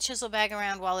can't move the chisel bag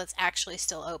around while it's actually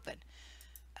still open.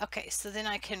 Okay, so then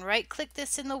I can right click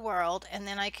this in the world, and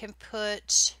then I can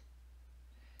put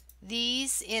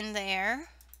these in there,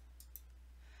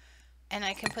 and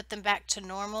I can put them back to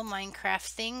normal Minecraft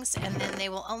things, and then they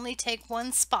will only take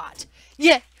one spot.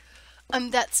 Yeah, I'm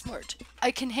that smart.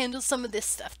 I can handle some of this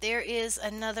stuff. There is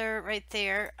another right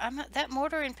there. That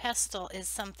mortar and pestle is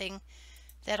something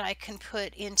that I can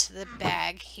put into the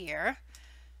bag here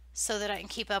so that I can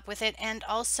keep up with it. And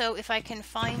also, if I can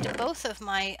find both of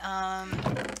my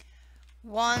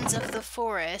wands of the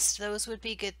forest, those would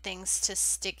be good things to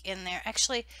stick in there.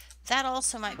 Actually, that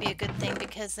also might be a good thing,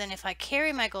 because then if I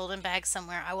carry my golden bag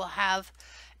somewhere, I will have,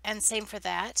 and same for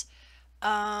that,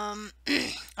 I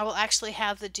will actually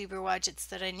have the Duber Wadgets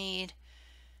that I need.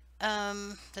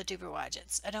 The Duber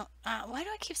Wadgets. I don't, why do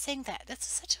I keep saying that? That's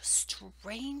such a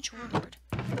strange word.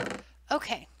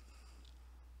 Okay.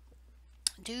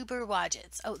 Duber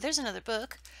Wadgets. Oh, there's another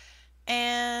book.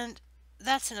 And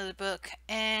that's another book.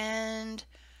 And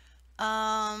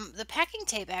the packing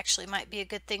tape actually might be a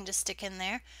good thing to stick in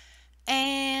there.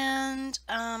 And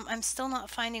I'm still not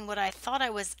finding what I thought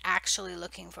I was actually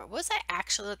looking for. What was I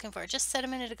actually looking for? I just said a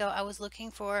minute ago I was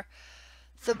looking for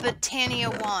the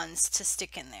Botania wands to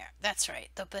stick in there. That's right,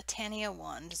 the Botania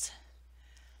wands.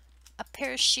 A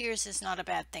pair of shears is not a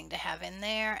bad thing to have in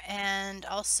there. And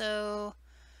also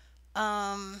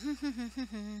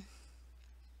the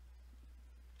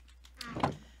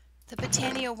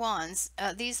Botania wands,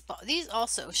 these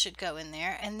also should go in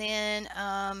there. And then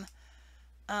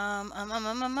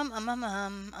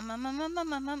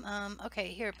okay,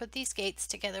 here, put these gates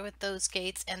together with those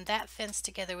gates, and that fence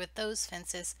together with those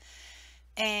fences.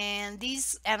 And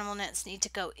these animal nets need to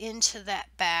go into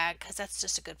that bag because that's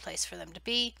just a good place for them to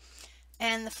be.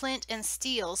 And the flint and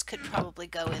steels could probably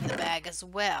go in the bag as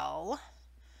well.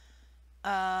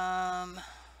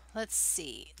 Let's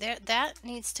see. That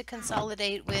needs to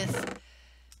consolidate with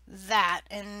that,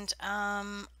 and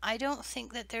I don't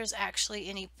think that there's actually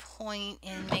any point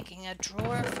in making a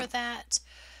drawer for that,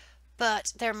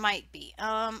 but there might be.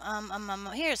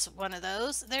 Here's one of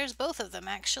those. There's both of them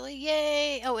actually.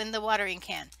 Yay! Oh, and the watering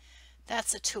can.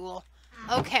 That's a tool.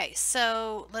 Okay,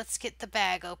 so let's get the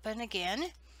bag open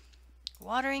again.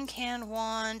 Watering can,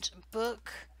 wand,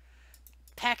 book,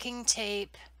 packing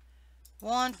tape,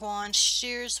 wand,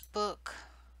 shears, book,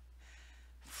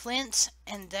 flint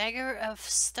and dagger of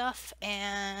stuff,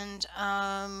 and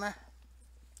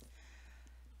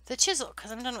the chisel,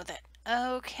 because I'm done with it.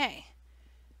 Okay,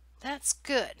 that's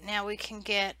good. Now we can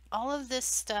get all of this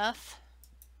stuff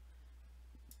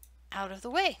out of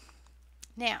the way.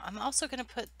 Now I'm also going to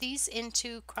put these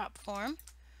into crop form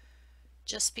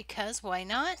just because, why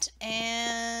not?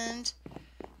 And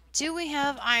do we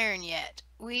have iron yet?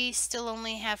 We still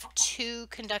only have 2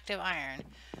 conductive iron.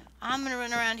 I'm going to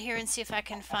run around here and see if I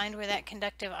can find where that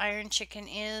conductive iron chicken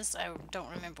is. I don't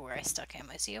remember where I stuck him.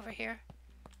 Is he over here?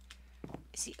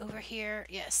 Is he over here?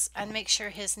 Yes. And make sure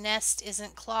his nest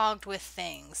isn't clogged with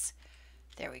things.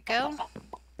 There we go.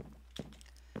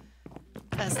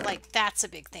 Because, like, that's a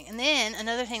big thing. And then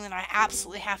another thing that I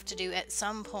absolutely have to do at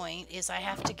some point is I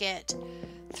have to get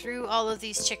through all of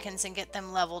these chickens and get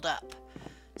them leveled up.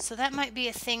 So that might be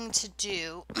a thing to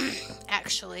do,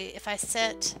 actually, if I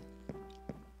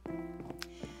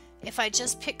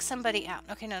just pick somebody out.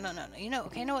 Okay, no. You know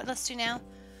what let's do now?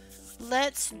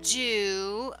 Let's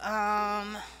do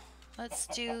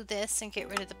this and get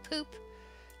rid of the poop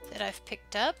that I've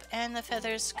picked up and the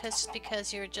feathers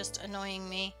because you're just annoying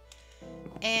me.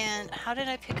 And how did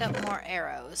I pick up more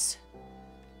arrows?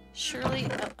 Surely,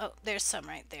 oh, there's some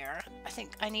right there. I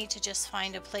think I need to just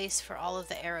find a place for all of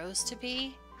the arrows to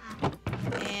be.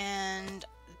 And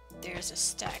there's a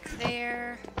stack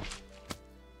there.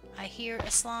 I hear a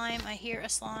slime, I hear a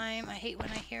slime. I hate when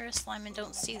I hear a slime and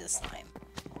don't see the slime.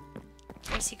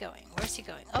 Where's he going? Where's he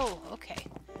going? Oh, okay.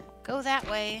 Go that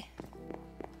way.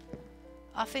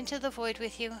 Off into the void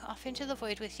with you. Off into the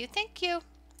void with you. Thank you.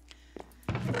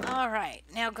 Alright,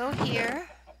 now go here.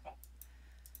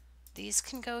 These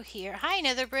can go here. Hi,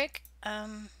 Nether Brick.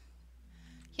 Yeah,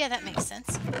 that makes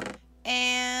sense.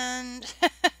 And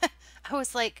I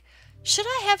was like, should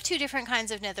I have two different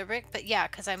kinds of nether brick? But yeah,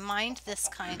 because I mined this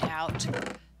kind out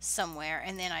somewhere,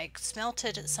 and then I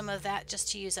smelted some of that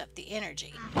just to use up the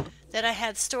energy that I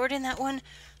had stored in that one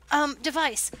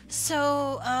device,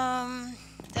 so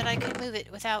that I could move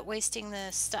it without wasting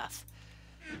the stuff,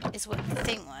 is what the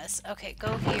thing was. Okay,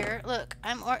 go here. Look,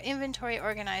 I'm inventory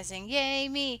organizing. Yay,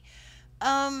 me.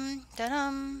 Da-dum,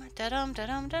 da-dum,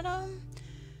 da-dum, da-dum.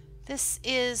 This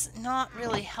is not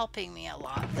really helping me a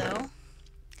lot, though.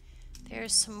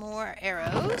 There's some more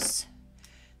arrows.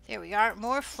 There we are.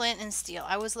 More flint and steel.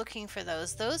 I was looking for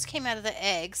those. Those came out of the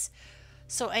eggs,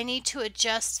 so I need to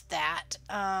adjust that.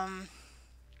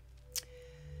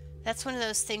 That's one of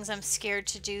those things I'm scared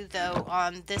to do, though,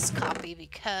 on this copy,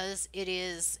 because it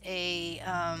is a...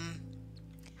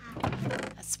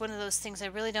 that's one of those things I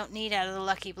really don't need out of the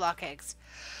Lucky Block eggs.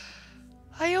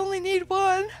 I only need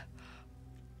one,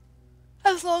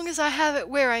 as long as I have it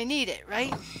where I need it,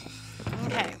 right?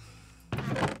 Okay.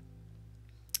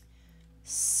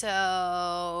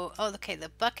 So, oh, okay, the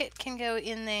bucket can go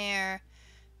in there,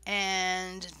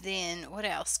 and then what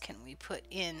else can we put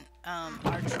in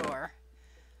our drawer?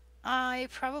 I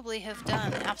probably have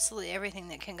done absolutely everything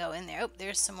that can go in there. Oh,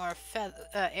 there's some more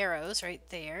arrows right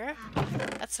there.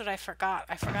 That's what I forgot.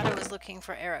 I forgot I was looking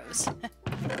for arrows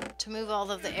to move all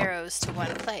of the arrows to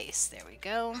one place. There we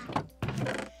go.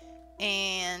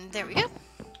 And there we go.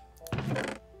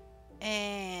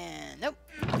 And nope.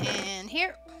 And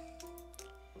here.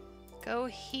 Go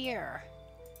here.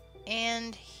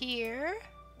 And here.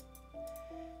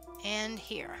 And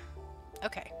here.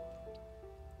 Okay.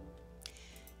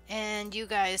 And you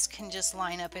guys can just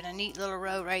line up in a neat little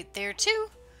row right there too.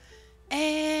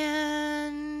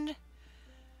 And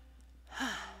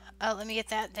let me get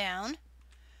that down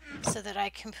so that I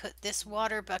can put this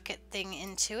water bucket thing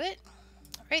into it.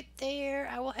 Right there.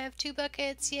 I will have 2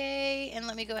 buckets. Yay. And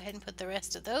let me go ahead and put the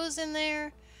rest of those in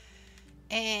there.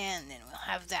 And then we'll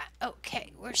have that.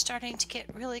 Okay, we're starting to get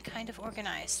really kind of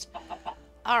organized.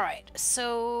 Alright,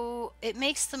 so it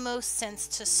makes the most sense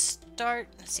to start.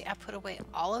 Let's see, I put away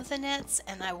all of the nets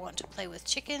and I want to play with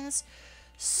chickens.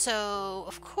 So,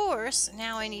 of course,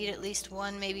 now I need at least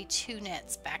 1, maybe 2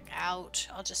 nets back out.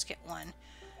 I'll just get 1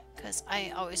 because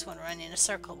I always want to run in a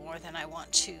circle more than I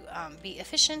want to be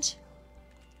efficient.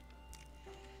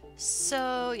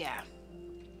 So, yeah.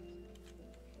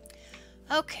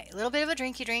 Okay, a little bit of a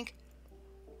drinky drink.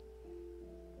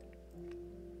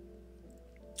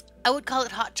 I would call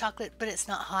it hot chocolate, but it's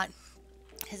not hot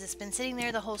because it's been sitting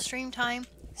there the whole stream time.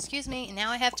 Excuse me, and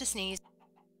now I have to sneeze.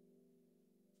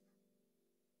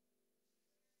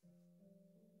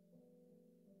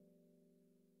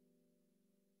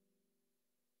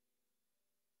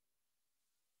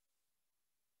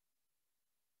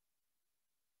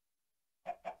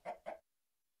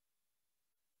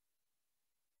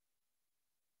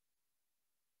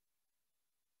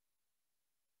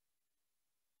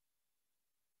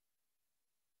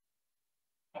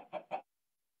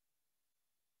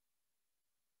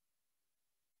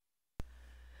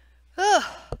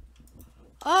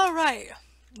 All right.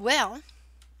 Well,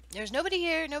 there's nobody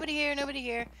here, nobody here, nobody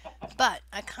here. But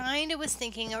I kind of was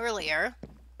thinking earlier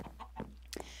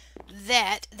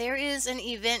that there is an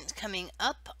event coming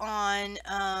up on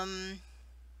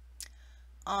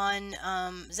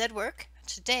Zedwork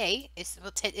today,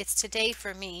 it's today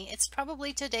for me. It's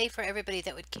probably today for everybody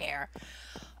that would care.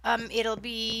 It'll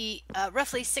be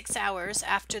roughly 6 hours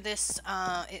after this,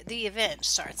 the event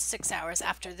starts 6 hours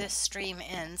after this stream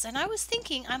ends. And I was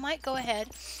thinking I might go ahead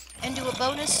and do a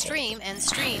bonus stream and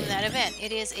stream that event.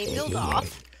 It is a build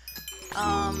off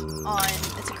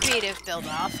it's a creative build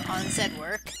off on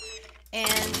Zedwork.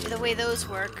 And the way those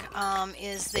work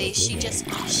is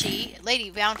Lady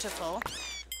Bountiful,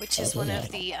 which is one of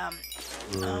the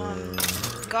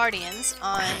guardians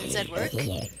on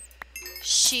Zedwork,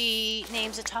 she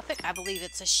names a topic. I believe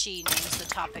it's a she names the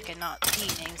topic and not he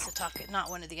names the topic, not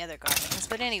one of the other guardians.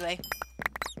 But anyway,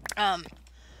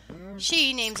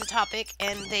 she names a topic,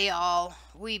 and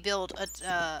we build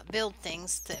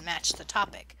things that match the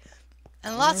topic.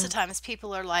 And lots of times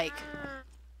people are like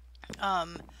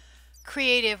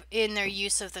creative in their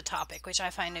use of the topic, which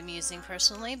I find amusing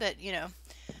personally, but you know,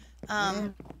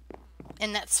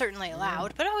 and that's certainly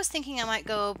allowed. But I was thinking I might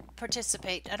go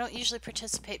participate. I don't usually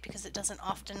participate because it doesn't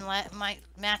often might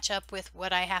match up with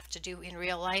what I have to do in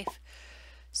real life.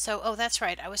 So, oh, that's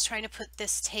right. I was trying to put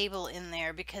this table in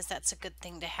there because that's a good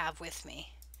thing to have with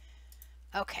me.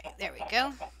 Okay, there we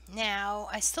go. Now,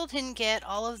 I still didn't get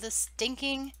all of the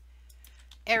stinking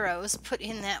arrows put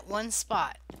in that one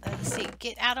spot. Let's see.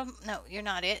 Get out of... No, you're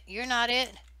not it. You're not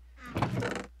it.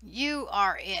 You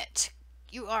are it.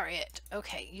 You are it.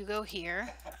 Okay, you go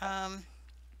here.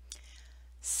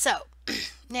 So,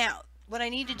 now, what I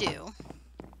need to do,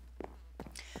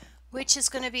 which is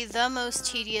going to be the most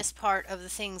tedious part of the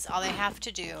things all I have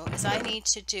to do, is I need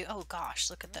to do... Oh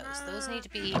gosh, look at those. Those need to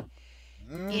be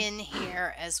in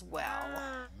here as well.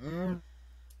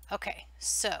 Okay,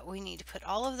 so we need to put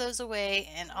all of those away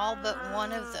and all but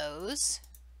one of those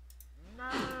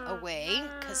away,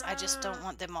 because I just don't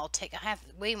want them all taken. I have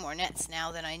way more nets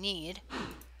now than I need.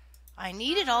 I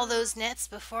needed all those nets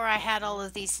before I had all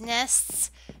of these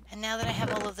nests, and now that I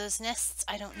have all of those nests,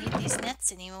 I don't need these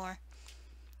nets anymore.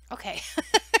 Okay.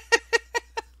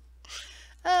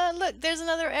 Look, there's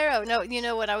another arrow. No, you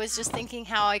know what, I was just thinking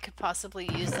how I could possibly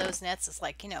use those nets. It's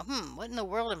like, you know, what in the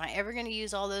world am I ever going to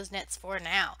use all those nets for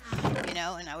now? You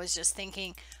know, and I was just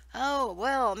thinking, oh,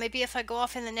 well, maybe if I go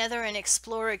off in the nether and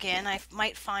explore again, I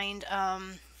might find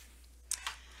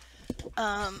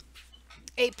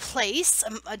a place,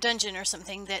 a dungeon or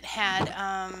something that had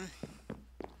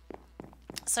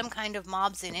some kind of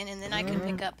mobs in it, and then I can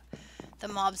pick up the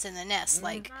mobs in the nest,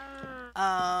 like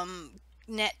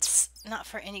nets, not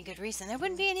for any good reason. There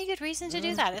wouldn't be any good reason to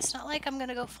do that. It's not like I'm going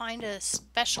to go find a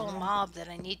special mob that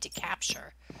I need to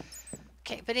capture.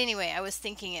 Okay, but anyway, I was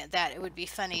thinking that it would be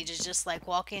funny to just like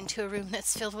walk into a room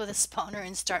that's filled with a spawner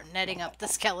and start netting up the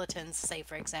skeletons, say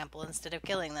for example, instead of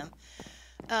killing them.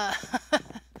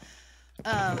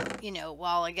 You know,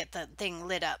 while I get the thing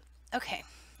lit up. Okay,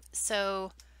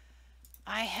 so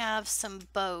I have some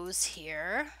bows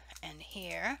here and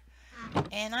here,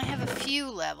 and I have a few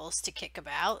levels to kick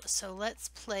about, so let's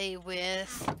play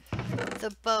with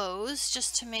the bows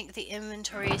just to make the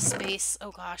inventory space.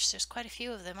 Oh gosh, there's quite a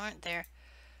few of them, aren't there?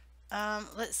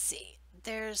 Let's see.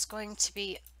 There's going to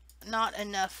be not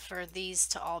enough for these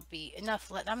to all be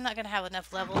enough. I'm not going to have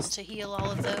enough levels to heal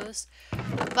all of those,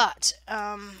 but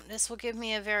this will give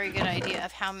me a very good idea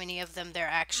of how many of them there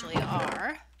actually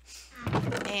are.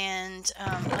 And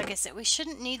like I said, we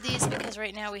shouldn't need these because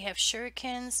right now we have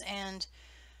shurikens, and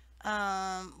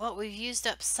well, we've used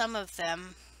up some of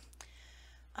them.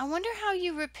 I wonder how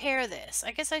you repair this.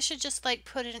 I guess I should just like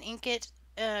put an ingot,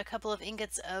 a couple of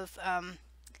ingots of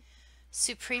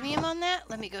supremium on that.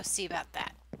 Let me go see about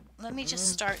that. Let me just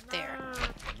start there,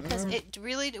 because it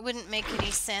really wouldn't make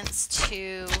any sense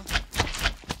to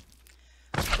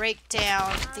break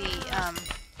down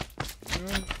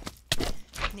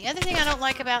the other thing I don't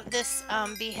like about this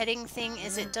beheading thing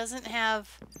is it doesn't have,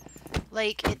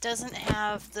 like, it doesn't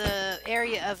have the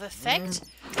area of effect.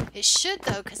 It should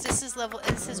though, because this is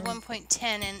 1.10,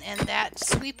 and that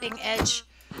sweeping edge,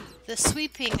 the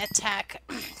sweeping attack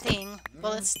thing,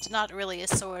 well, it's not really a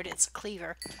sword, it's a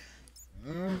cleaver.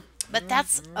 But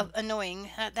that's annoying.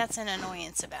 That's an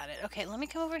annoyance about it. Okay, let me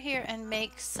come over here and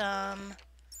make some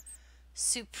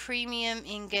supremium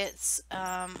ingots.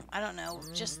 I don't know.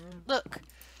 Just look.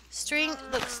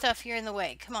 Look, stuff here in the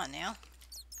way. Come on now.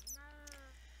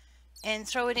 And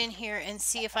throw it in here and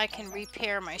see if I can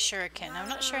repair my shuriken. I'm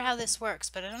not sure how this works,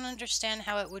 but I don't understand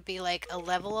how it would be like a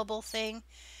levelable thing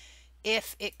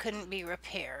if it couldn't be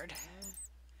repaired.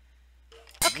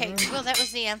 Okay, well, that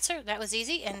was the answer. That was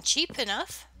easy and cheap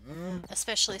enough,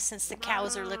 especially since the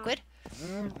cows are liquid.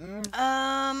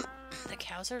 The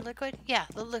cows are liquid? Yeah,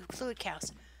 the fluid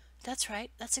cows. That's right.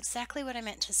 That's exactly what I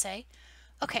meant to say.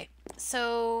 Okay,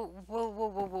 so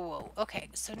whoa. Okay,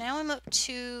 so now I'm up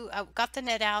to, I got the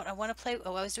net out. I want to play,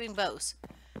 oh, I was doing bows.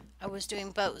 I was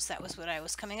doing bows. That was what I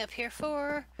was coming up here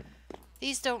for.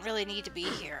 These don't really need to be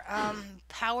here.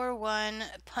 Power 1,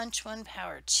 punch 1,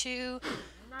 power 2,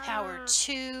 power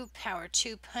 2, power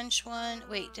 2, punch 1.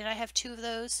 Wait, did I have 2 of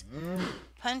those?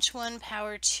 Punch 1,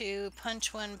 power 2,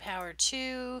 punch 1, power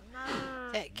 2.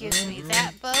 That gives me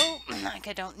that bow. Like,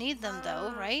 I don't need them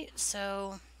though, right?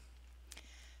 So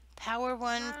power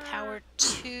 1, power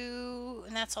 2,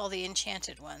 and that's all the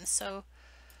enchanted ones. So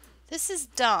this is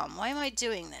dumb. Why am I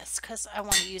doing this? Because I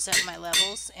want to use up my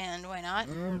levels, and why not?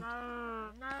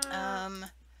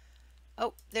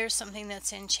 Oh, there's something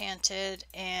that's enchanted,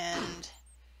 and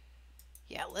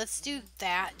yeah, let's do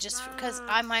that just because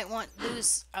I might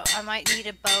I might need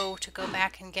a bow to go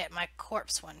back and get my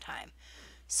corpse one time.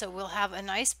 So we'll have a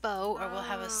nice bow, or we'll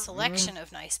have a selection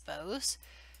of nice bows,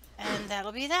 and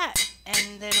that'll be that.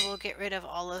 And then we'll get rid of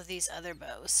all of these other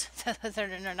bows that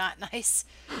are not nice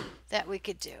that we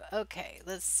could do. Okay,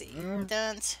 let's see.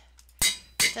 Dun,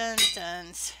 dun,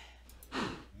 dun.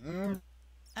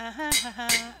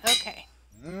 Okay.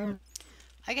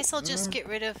 I guess I'll just get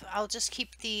rid of, I'll just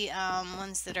keep the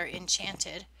ones that are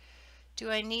enchanted. Do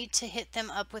I need to hit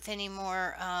them up with any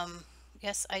more?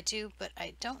 Yes, I do, but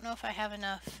I don't know if I have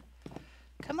enough.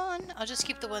 Come on, I'll just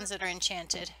keep the ones that are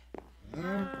enchanted.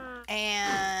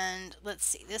 And let's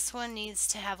see, this one needs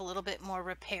to have a little bit more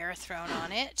repair thrown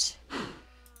on it.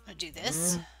 I'll do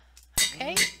this.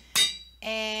 Okay.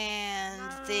 And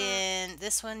then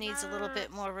this one needs a little bit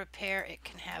more repair. It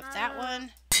can have that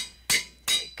one. There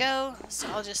we go. So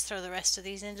I'll just throw the rest of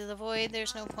these into the void.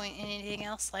 There's no point in anything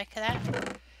else like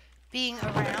that being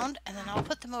around. And then I'll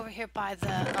put them over here by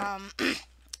the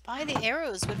by the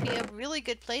arrows. Would be a really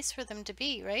good place for them to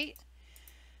be, right?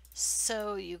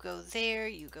 So you go there,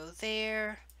 you go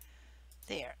there,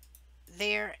 there,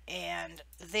 there, and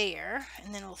there.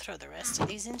 And then we'll throw the rest of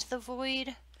these into the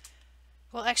void.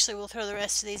 Well, actually, we'll throw the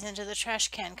rest of these into the trash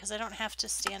can because I don't have to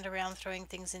stand around throwing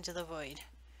things into the void.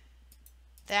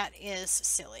 That is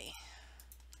silly.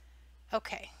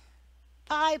 Okay.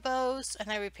 Bye, bows. And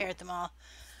I repaired them all.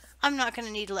 I'm not going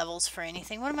to need levels for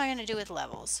anything. What am I going to do with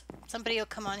levels? Somebody will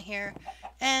come on here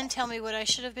and tell me what I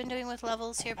should have been doing with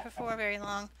levels here before very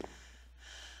long.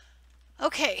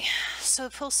 Okay, so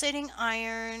pulsating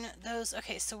iron, those,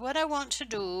 okay, so what I want to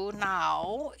do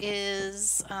now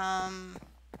is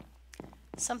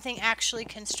something actually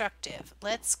constructive.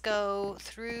 Let's go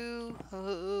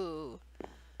through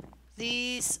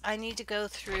these. I need to go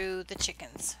through the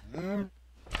chickens.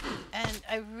 And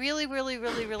I really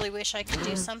wish I could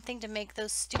do something to make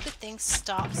those stupid things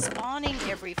stop spawning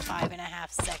every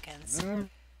 5.5 seconds.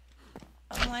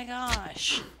 Oh my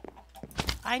gosh.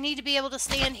 I need to be able to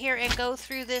stand here and go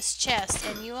through this chest,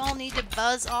 and you all need to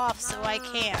buzz off so I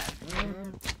can.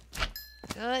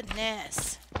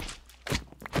 Goodness.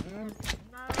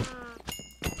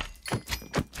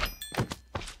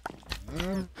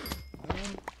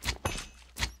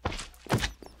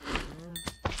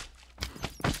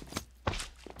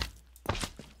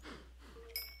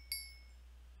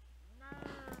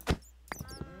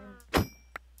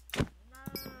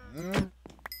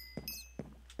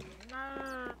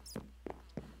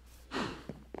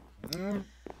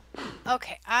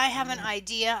 Okay, I have an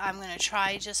idea I'm going to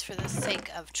try just for the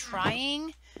sake of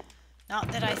trying.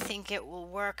 Not that I think it will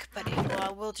work, but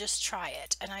I will just try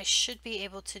it. And I should be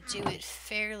able to do it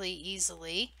fairly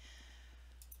easily.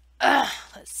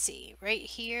 Let's see. Right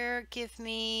here, give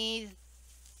me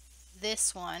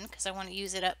this one, because I want to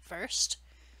use it up first.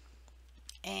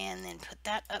 And then put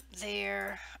that up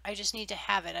there. I just need to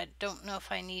have it. I don't know if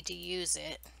I need to use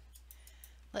it.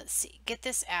 Let's see. Get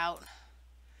this out.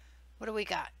 What do we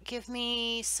got? Give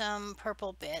me some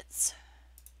purple bits.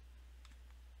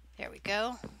 There we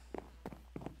go.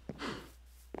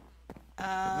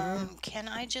 Can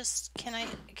I?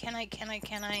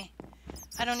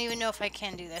 I don't even know if I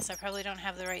can do this. I probably don't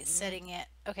have the right setting yet.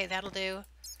 Okay, that'll do.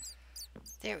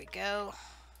 There we go.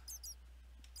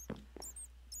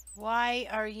 Why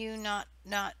are you not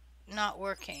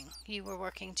working? You were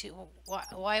working too.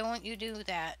 Why won't you do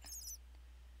that?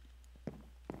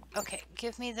 Okay,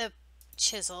 give me the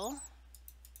chisel.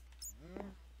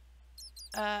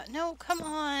 No, come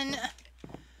on.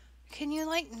 Can you,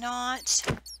 like, not?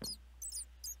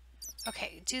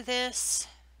 Okay, do this.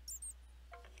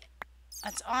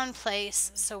 It's on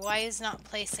place, so why is not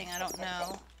placing? I don't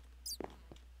know.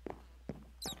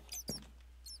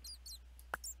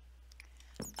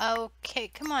 Okay,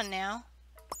 come on now.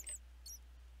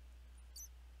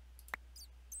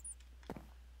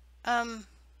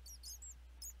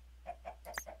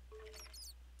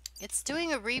 It's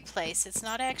doing a replace. It's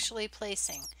not actually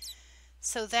placing.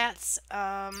 So that's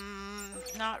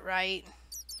not right.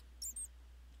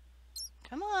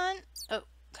 Come on. Oh,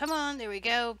 come on. There we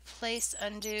go. Place,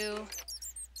 undo.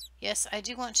 Yes, I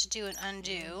do want to do an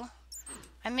undo.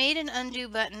 I made an undo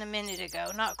button a minute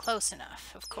ago. Not close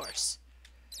enough, of course.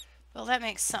 Well, that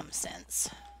makes some sense.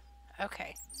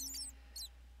 Okay.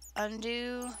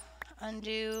 Undo,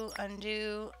 undo,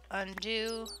 undo,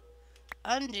 undo,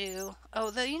 undo.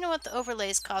 Oh, you know what? The overlay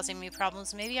is causing me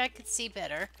problems. Maybe I could see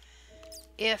better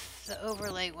if the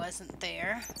overlay wasn't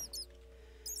there.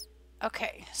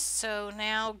 Okay, so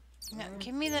now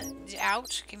give me the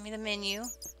out. Give me the menu.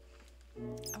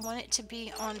 I want it to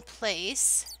be on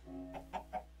place.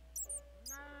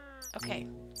 Okay.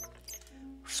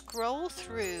 Scroll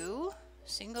through.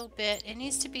 Single bit. It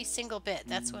needs to be single bit.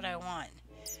 That's what I want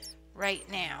right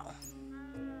now.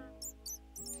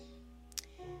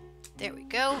 There we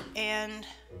go. And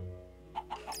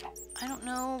I don't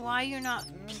know why you're not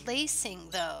placing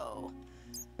though.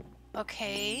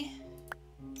 Okay.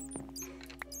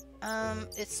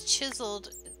 It's chiseled,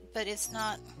 but it's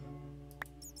not.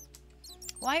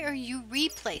 Why are you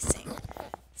replacing?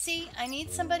 See, I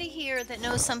need somebody here that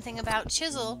knows something about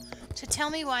chisel to tell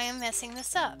me why I'm messing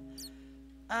this up.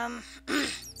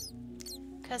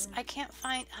 Because I can't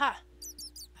find,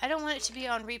 I don't want it to be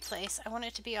on replace. I want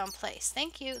it to be on place.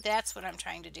 Thank you. That's what I'm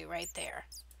trying to do right there.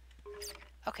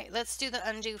 Okay, let's do the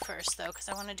undo first though, because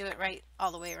I want to do it right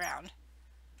all the way around.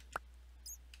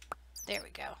 There we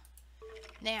go.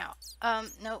 Now,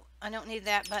 no, I don't need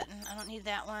that button. I don't need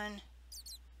that one.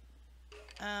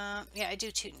 Yeah, I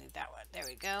do too need that one. There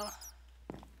we go.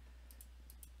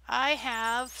 I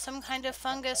have some kind of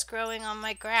fungus growing on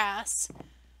my grass.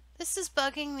 This is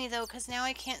bugging me though, because now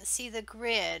I can't see the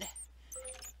grid.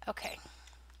 Okay.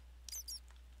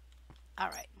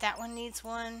 Alright, that one needs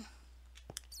one.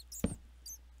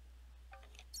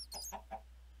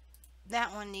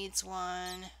 That one needs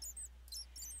one.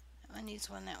 That one needs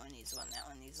one, that one needs one, that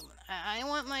one needs one. I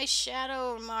want my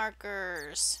shadow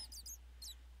markers.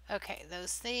 Okay,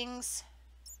 those things.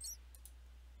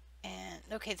 And,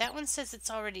 okay, that one says it's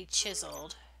already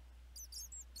chiseled.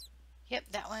 Yep,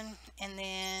 that one. And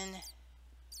then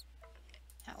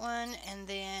that one. And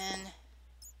then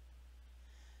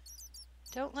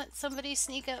don't let somebody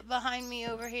sneak up behind me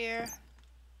over here.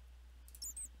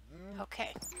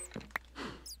 Okay.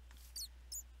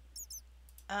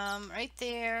 Right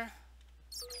there.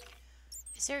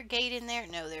 Is there a gate in there?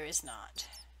 No, there is not.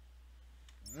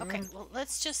 Okay, well,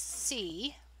 let's just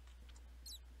see.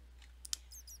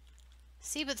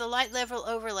 See, but the light level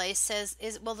overlay says,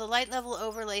 well, the light level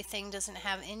overlay thing doesn't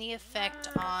have any effect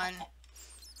on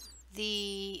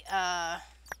the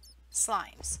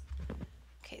slimes.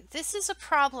 Okay, this is a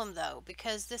problem though,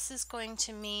 because this is going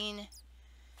to mean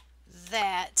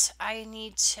that I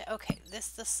need to, okay,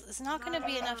 this is not going to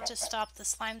be enough to stop the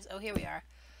slimes. Oh, here we are.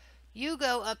 You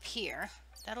go up here.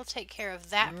 That'll take care of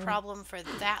that problem for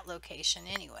that location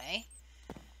anyway.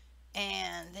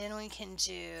 And then we can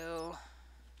do,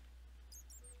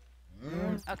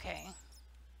 okay.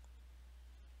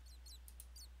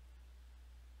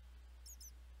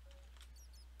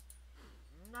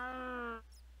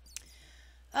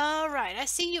 Alright, I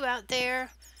see you out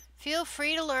there. Feel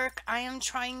free to lurk. I am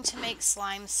trying to make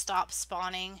slimes stop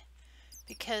spawning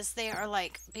because they are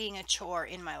like being a chore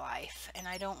in my life, and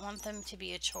I don't want them to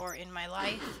be a chore in my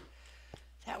life.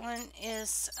 That one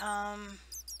is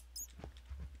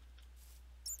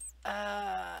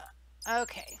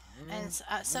okay. And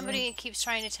somebody keeps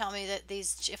trying to tell me that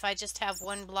these, if I just have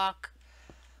one block,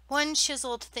 one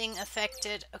chiseled thing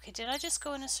affected. Okay, did I just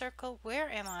go in a circle? Where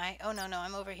am I? Oh no,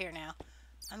 I'm over here now.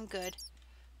 I'm good.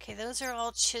 Okay, those are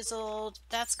all chiseled.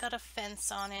 That's got a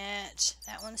fence on it.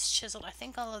 That one's chiseled. I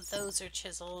think all of those are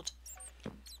chiseled.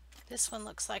 This one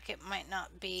looks like it might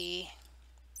not be.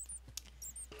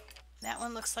 That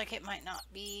one looks like it might not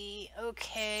be.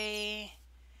 Okay.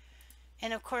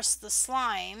 And of course the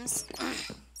slimes.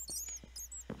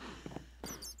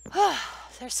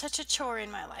 They're such a chore in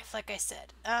my life, like I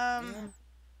said.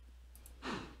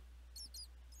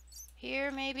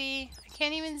 Here maybe. I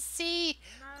can't even see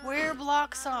where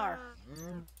blocks are.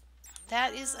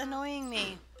 That is annoying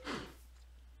me.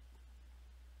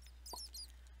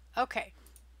 Okay.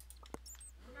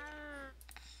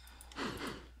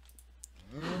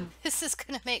 This is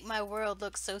gonna make my world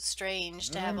look so strange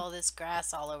to have all this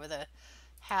grass all over the,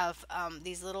 have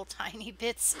these little tiny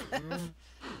bits of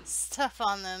stuff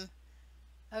on them.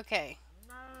 Okay.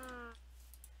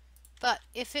 But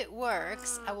if it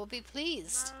works, I will be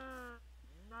pleased.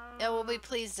 I will be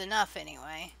pleased enough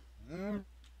anyway.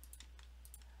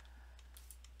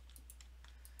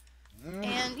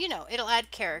 you know, it'll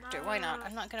add character. Why not?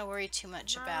 I'm not going to worry too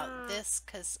much about this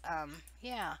because,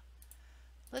 yeah.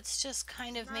 Let's just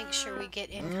kind of make sure we get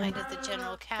in kind of the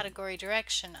general category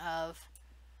direction of,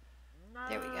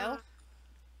 there we go.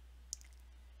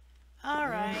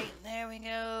 Alright, there we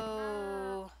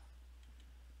go.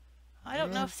 I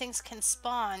don't know if things can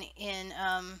spawn in,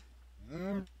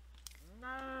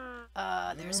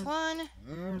 there's one.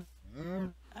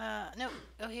 Nope,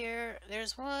 go here.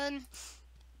 There's one.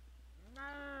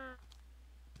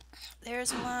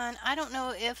 There's one. I don't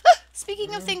know if,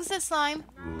 speaking of things that slime,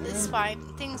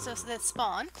 things that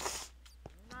spawn,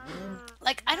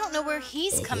 like, I don't know where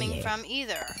he's coming from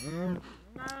either.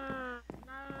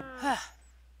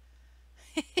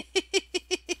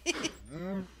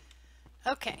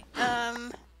 Okay,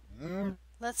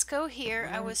 let's go here.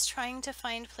 I was trying to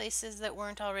find places that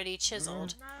weren't already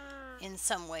chiseled in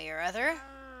some way or other.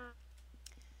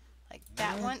 Like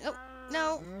that one. Oh,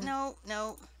 no, no,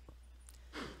 no.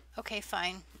 Okay,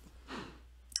 fine.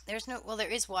 There's no, well, there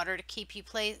is water to keep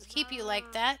you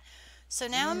like that. So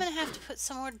now I'm going to have to put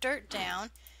some more dirt down,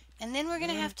 and then we're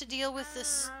going to have to deal with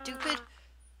this stupid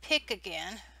pick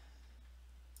again.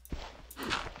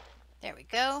 There we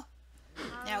go.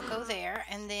 Now go there,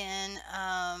 and then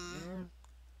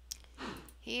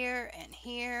here and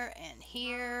here and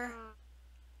here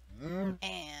and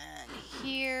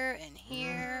here and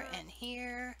here and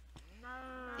here.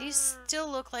 These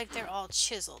still look like they're all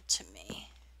chiseled to me.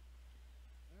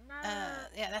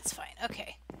 Yeah, that's fine.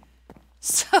 Okay.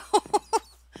 So,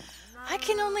 I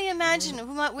can only imagine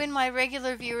when my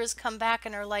regular viewers come back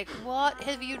and are like, what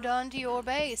have you done to your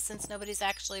base? Since nobody's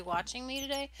actually watching me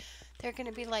today, they're going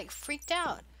to be like freaked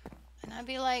out. And I'd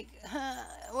be like,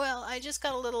 well, I just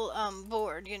got a little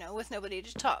bored, you know, with nobody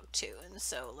to talk to. And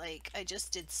so, like, I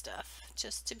just did stuff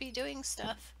just to be doing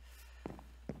stuff.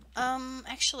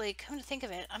 Actually, come to think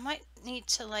of it, I might need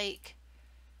to, like,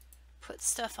 put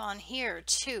stuff on here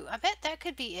too. I bet that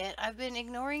could be it. I've been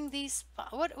ignoring these.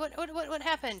 What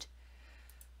happened?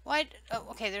 Why? Oh,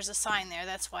 okay, there's a sign there.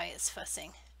 That's why it's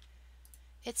fussing.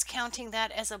 It's counting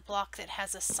that as a block that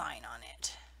has a sign on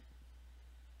it.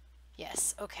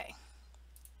 Yes, okay.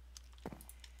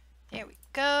 There we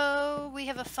go. We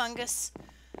have a fungus.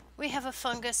 We have a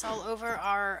fungus all over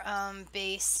our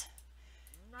base.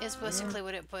 Is basically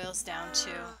what it boils down to.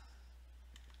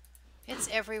 It's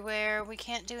everywhere. We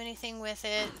can't do anything with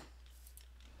it.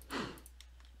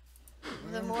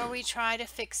 The more we try to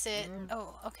fix it...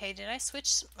 Oh, okay. Did I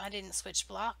switch? I didn't switch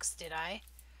blocks, did I?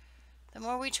 The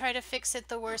more we try to fix it,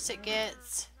 the worse it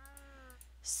gets.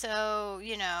 So,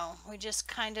 you know, we just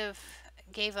kind of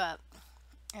gave up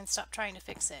and stopped trying to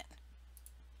fix it.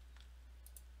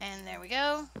 And there we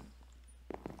go.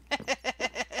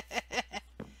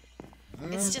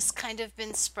 It's just kind of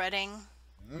been spreading.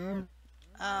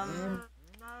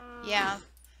 Yeah.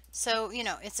 So, you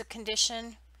know, it's a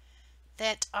condition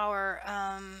that our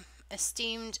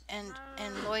esteemed and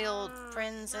loyal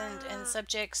friends and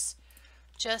subjects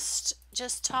just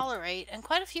tolerate. And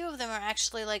quite a few of them are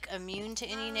actually, like, immune to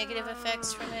any negative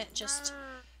effects from it, just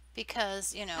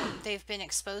because, you know, they've been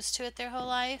exposed to it their whole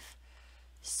life.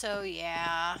 So,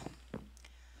 yeah.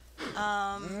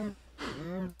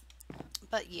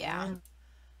 But, yeah.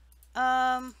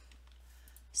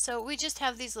 So we just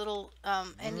have these little,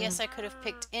 and yes, I could have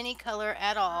picked any color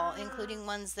at all, including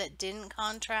ones that didn't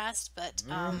contrast, but,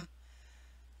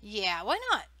 yeah, why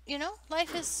not? You know,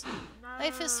 life is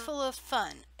full of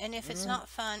fun, and if it's not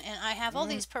fun, and I have all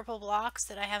these purple blocks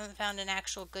that I haven't found an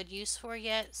actual good use for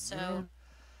yet, so,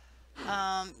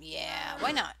 yeah,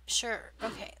 why not? Sure.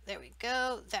 Okay, there we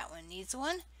go. That one needs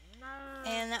one,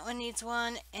 and that one needs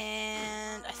one,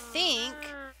 and I think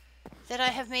that I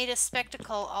have made a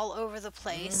spectacle all over the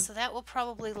place, so that will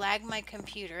probably lag my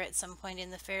computer at some point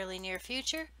in the fairly near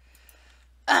future.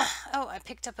 Oh, I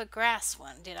picked up a grass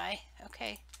one, did I?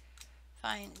 Okay,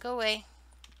 fine, go away.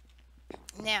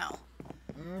 Now,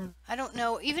 I don't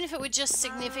know, even if it would just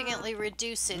significantly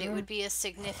reduce it, it would be a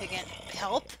significant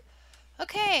help.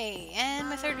 Okay, and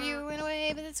my third viewer went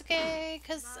away, but it's okay,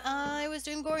 because I was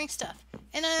doing boring stuff.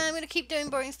 And I'm going to keep doing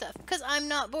boring stuff, because I'm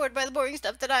not bored by the boring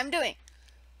stuff that I'm doing.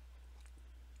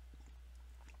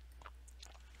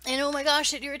 And oh my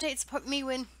gosh, it irritates me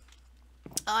when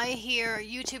I hear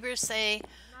YouTubers say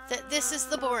that this is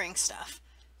the boring stuff.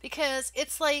 Because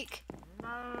it's like,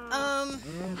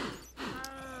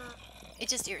 it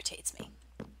just irritates me.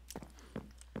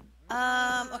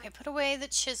 Okay, put away the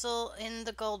chisel in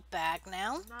the gold bag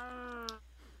now.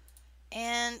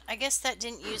 And I guess that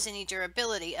didn't use any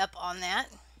durability up on that.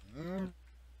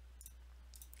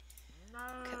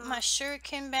 Put my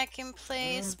shuriken back in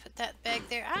place. Put that bag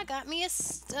there. I got me a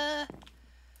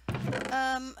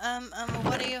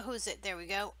What are you, who's it? There we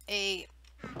go. A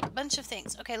bunch of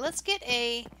things. Okay, let's get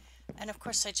a, and of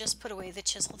course I just put away the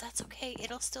chisel. That's okay,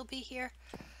 it'll still be here.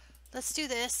 Let's do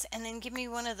this, and then give me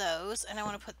one of those, and I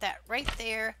want to put that right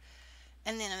there,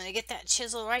 and then I'm going to get that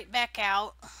chisel right back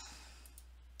out.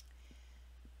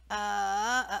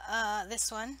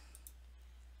 This one.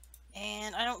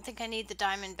 And I don't think I need the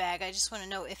diamond bag. I just want to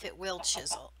know if it will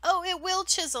chisel. Oh, it will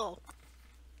chisel!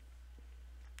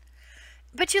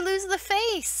 But you lose the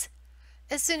face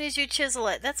as soon as you chisel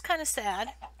it. That's kind of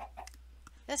sad.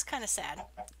 That's kind of sad.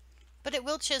 But it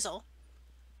will chisel.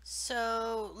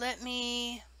 So let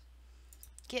me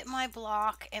get my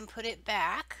block and put it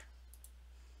back.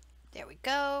 There we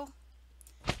go.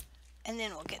 And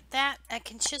then we'll get that. I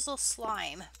can chisel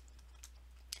slime.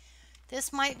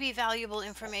 This might be valuable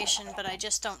information, but I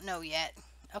just don't know yet.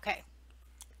 Okay.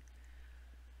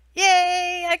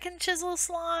 Yay! I can chisel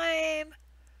slime!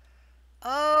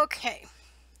 Okay.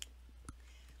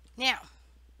 Now.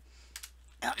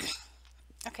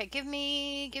 Okay, give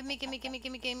me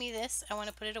this. I want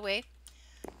to put it away.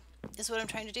 Is what I'm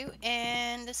trying to do.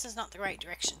 And this is not the right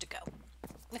direction to go.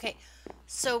 Okay.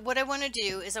 So what I want to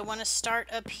do is I want to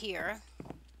start up here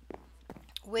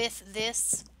with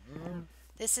this.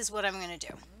 This is what I'm going to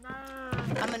do.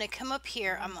 I'm going to come up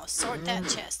here. I'm going to sort that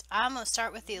chest. I'm going to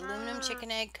start with the aluminum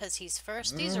chicken egg because he's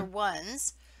first. These are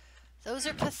ones. Those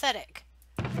are pathetic.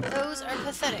 Those are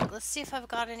pathetic. Let's see if I've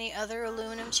got any other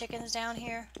aluminum chickens down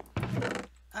here.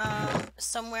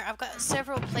 Somewhere. I've got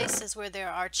several places where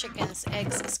there are chickens'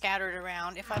 eggs scattered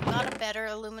around. If I've got a better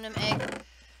aluminum egg,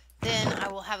 then I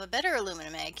will have a better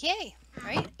aluminum egg. Yay!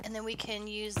 Right? And then we can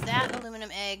use that aluminum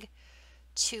egg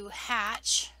to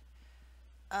hatch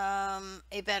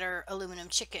a better aluminum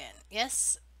chicken.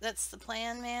 Yes? That's the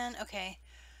plan, man? Okay.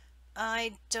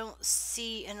 I don't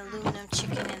see an aluminum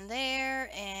chicken in there.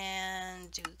 And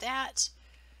do that.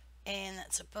 And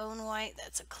that's a bone white.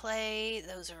 That's a clay.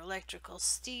 Those are electrical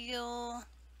steel.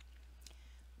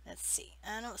 Let's see.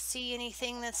 I don't see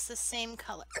anything that's the same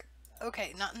color.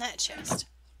 Okay, not in that chest.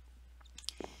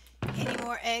 Any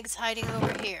more eggs hiding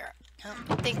over here? I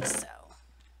don't think so.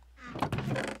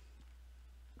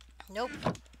 Nope.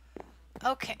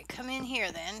 Okay, come in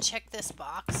here then. Check this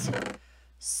box.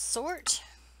 Sort.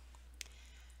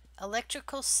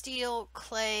 Electrical steel,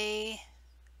 clay,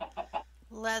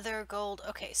 leather, gold.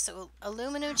 Okay, so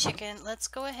aluminum chicken. Let's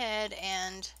go ahead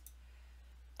and...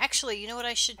 Actually, you know what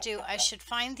I should do? I should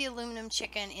find the aluminum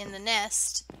chicken in the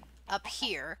nest up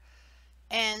here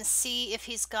and see if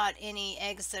he's got any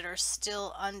eggs that are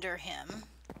still under him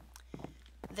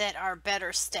that are better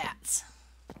stats.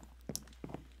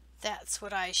 That's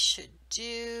what I should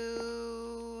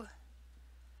do.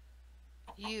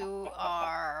 You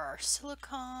are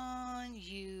silicon,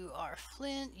 you are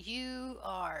flint, you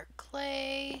are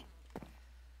clay.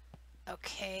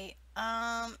 Okay,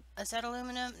 is that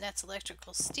aluminum? That's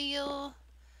electrical steel.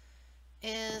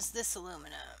 Is this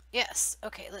aluminum? Yes.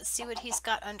 Okay, let's see what he's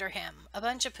got under him. A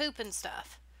bunch of poop and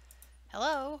stuff.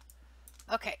 Hello?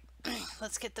 Okay,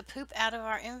 let's get the poop out of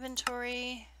our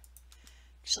inventory.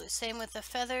 Actually, same with the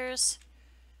feathers.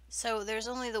 So there's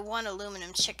only the one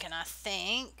aluminum chicken, I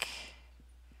think.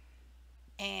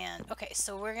 And, okay,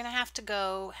 so we're going to have to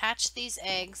go hatch these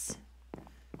eggs.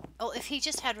 Oh, if he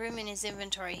just had room in his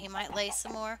inventory, he might lay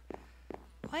some more.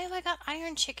 Why have I got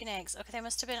iron chicken eggs? Okay, there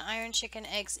must have been iron chicken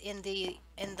eggs in the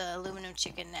aluminum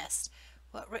chicken nest.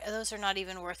 Those are not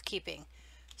even worth keeping.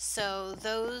 So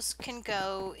those can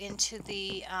go into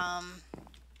the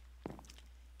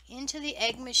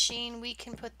egg machine. We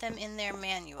can put them in there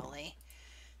manually.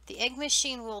 The egg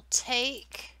machine will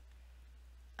take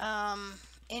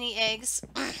any eggs.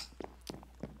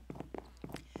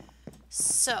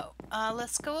 So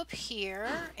let's go up here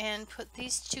and put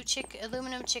these two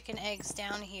aluminum chicken eggs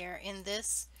down here in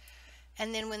this,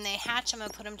 and then when they hatch I'm going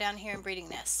to put them down here in breeding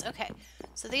nests. Okay,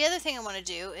 so the other thing I want to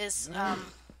do is well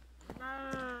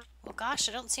gosh,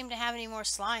 I don't seem to have any more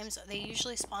slimes. They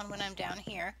usually spawn when I'm down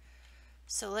here.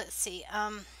 So let's see.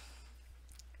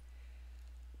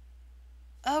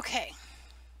 Okay,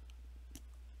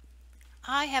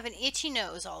 I have an itchy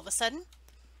nose all of a sudden.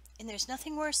 And there's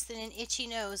nothing worse than an itchy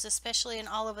nose, especially an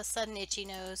all of a sudden itchy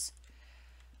nose.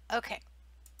 Okay.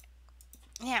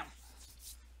 Now,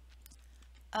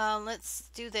 let's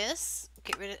do this.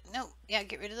 Get rid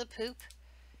of the poop.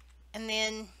 And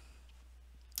then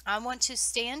I want to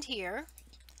stand here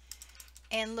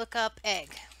and look up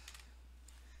egg.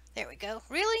 There we go.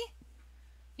 Really?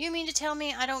 You mean to tell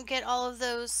me I don't get all of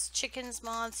those chickens,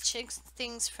 moths, chicks,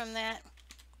 things from that?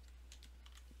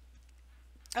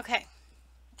 Okay.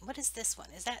 What is this one?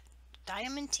 Is that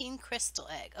diamantine crystal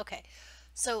egg? Okay,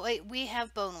 So wait, we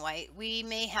have bone white. We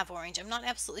may have orange. I'm not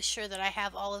absolutely sure that I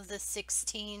have all of the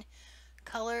 16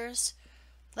 colors.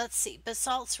 Let's see.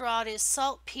 Basalt's rod is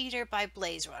saltpeter by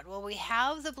blaze rod. Well, we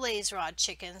have the blaze rod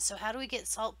chicken, so how do we get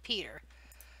saltpeter?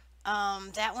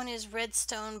 That one is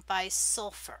redstone by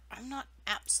sulfur. I'm not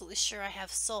absolutely sure I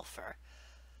have sulfur.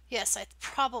 Yes, I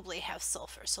probably have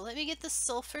sulfur. So let me get the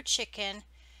sulfur chicken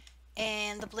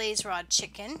and the blaze rod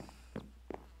chicken.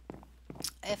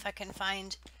 If I can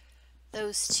find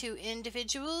those two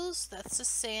individuals. That's a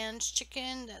sand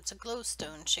chicken. That's a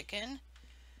glowstone chicken.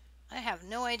 I have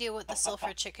no idea what the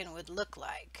sulfur chicken would look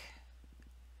like.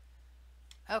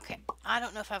 Okay, I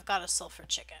don't know if I've got a sulfur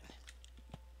chicken.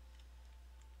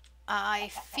 I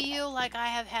feel like I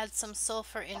have had some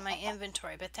sulfur in my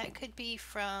inventory, but that could be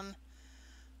from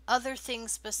other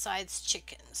things besides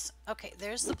chickens. Okay,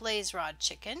 there's the blaze rod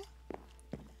chicken.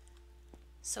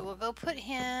 So we'll go put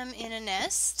him in a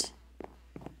nest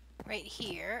right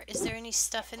here. Is there any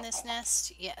stuff in this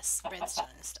nest? Yes, redstone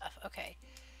and stuff. Okay.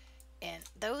 And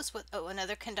those with, oh,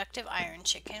 another conductive iron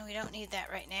chicken. We don't need that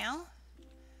right now.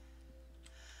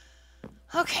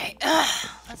 Okay,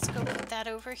 let's go put that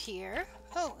over here.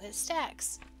 Oh, it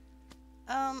stacks.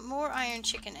 More iron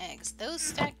chicken eggs. Those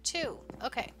stack too.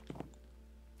 Okay.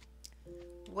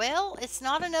 Well, it's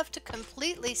not enough to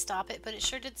completely stop it, but it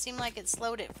sure did seem like it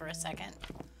slowed it for a second.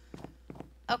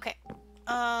 Okay.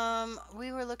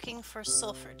 We were looking for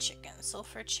sulfur chicken,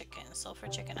 sulfur chicken, sulfur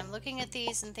chicken. I'm looking at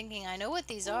these and thinking I know what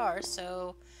these are,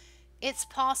 so it's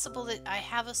possible that I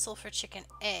have a sulfur chicken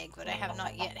egg, but I have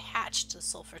not yet hatched the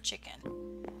sulfur chicken.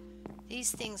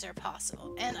 These things are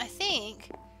possible. And I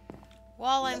think,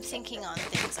 while I'm thinking on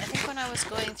things, I think when I was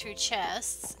going through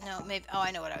chests, no, maybe, oh,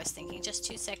 I know what I was thinking. Just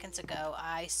 2 seconds ago,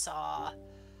 I saw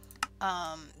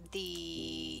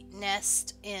the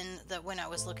nest in the, when I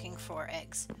was looking for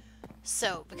eggs.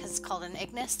 So, because it's called an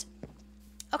egg nest.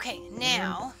 Okay,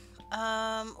 now,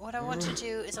 what I want to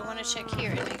do is I want to check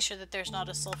here and make sure that there's not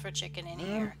a sulfur chicken in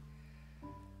here.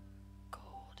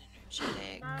 Gold,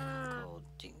 energetic, gold,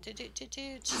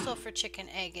 sulfur chicken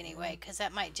egg anyway, because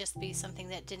that might just be something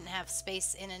that didn't have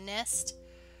space in a nest.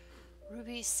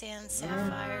 Ruby, sand,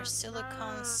 sapphire,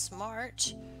 silicon,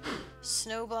 smart,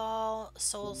 snowball,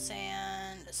 soul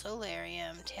sand,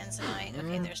 solarium, tanzanite.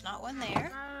 Okay, there's not one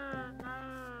there.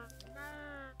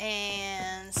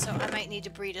 And so I might need to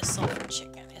breed a sulfur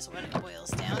chicken is what it boils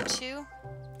down to.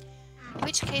 In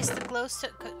which case the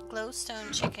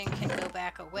glowstone chicken can go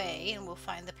back away and we'll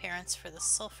find the parents for the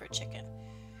sulfur chicken.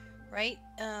 Right?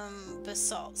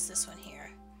 Basalt's this one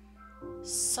here.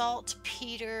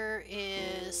 Saltpeter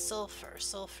is sulfur.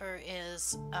 Sulfur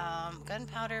is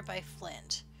gunpowder by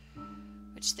flint.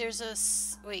 Which there's a...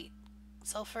 wait.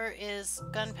 Sulfur is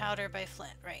gunpowder by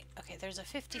flint. Right. Okay, there's a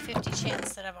 50-50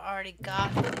 chance that I've already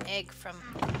got an egg from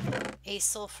a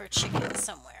sulfur chicken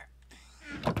somewhere.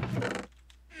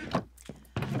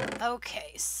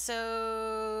 Okay,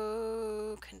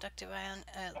 so... conductive ion...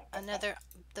 another...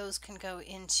 those can go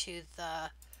into the...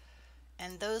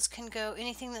 and those can go...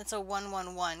 anything that's a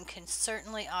 111 can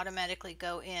certainly automatically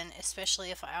go in, especially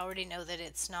if I already know that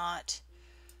it's not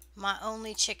my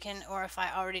only chicken, or if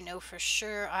I already know for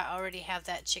sure I already have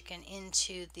that chicken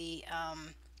into the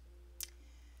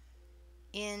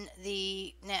in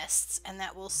the nests, and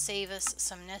that will save us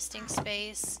some nesting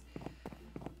space.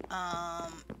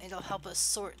 It'll help us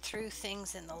sort through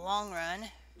things in the long run.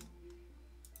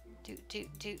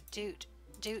 Doot.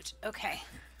 Okay,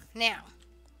 now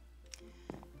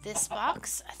this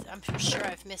box, I'm for sure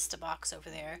I've missed a box over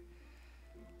there.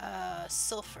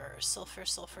 Sulfur, sulfur,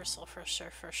 sulfur, sulfur,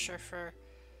 sulfur, sulfur,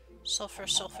 sulfur,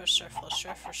 sulfur, sulfur, sulfur,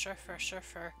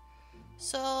 sulfur, sulfur,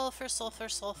 sulfur, sulfur,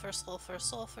 sulfur, sulfur,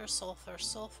 sulfur, sulfur,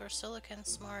 sulfur, silicon,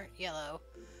 smart, yellow.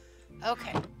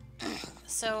 Okay,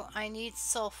 so I need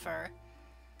sulfur,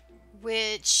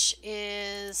 which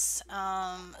is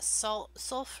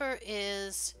sulfur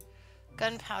is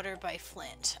gunpowder by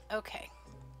flint. Okay.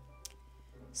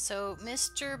 So,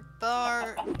 Mr.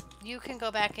 Bar, you can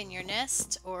go back in your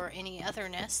nest, or any other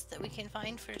nest that we can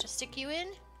find for to stick you in.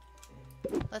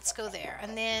 Let's go there.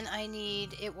 And then I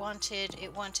need, it wanted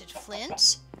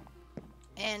flint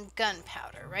and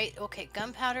gunpowder, right? Okay,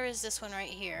 gunpowder is this one right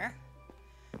here.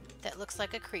 That looks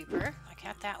like a creeper. I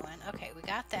got that one. Okay, we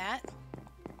got that.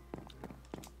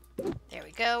 There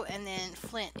we go. And then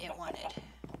flint it wanted.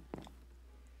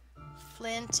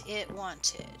 Flint it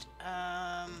wanted.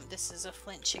 This is a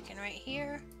flint chicken right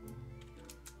here.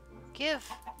 Give.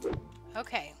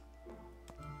 Okay.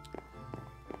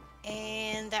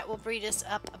 And that will breed us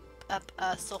up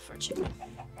a sulfur chicken.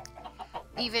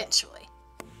 Eventually.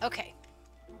 Okay.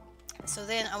 So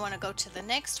then I want to go to the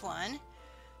next one.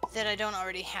 that I don't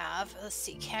already have. Let's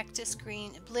see, cactus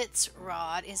green, blitz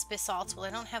rod is basalt. Well, I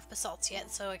don't have basalt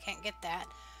yet, so I can't get that.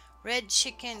 Red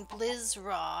chicken blizz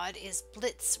rod is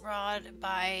blitz rod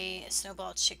by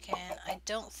snowball chicken. I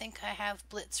don't think I have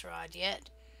blitz rod yet.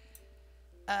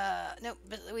 Nope,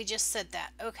 but we just said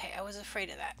that. Okay, I was afraid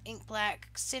of that. Ink black,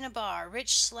 cinnabar,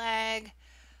 rich slag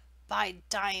by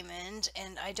diamond,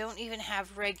 and I don't even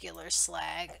have regular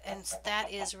slag, and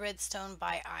that is redstone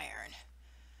by iron.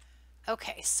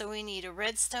 Okay, so we need a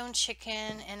redstone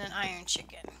chicken and an iron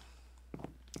chicken.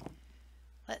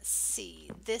 Let's see,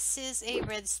 this is a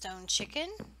redstone chicken.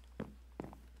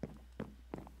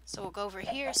 So we'll go over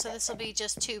here. So this will be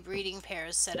just 2 breeding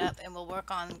pairs set up, and we'll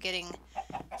work on getting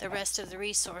the rest of the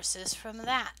resources from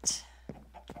that.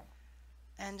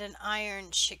 And an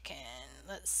iron chicken.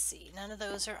 Let's see, none of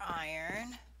those are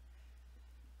iron.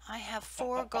 I have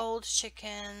 4 gold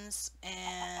chickens,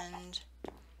 and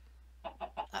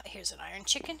here's an iron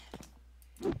chicken.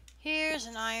 Here's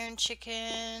an iron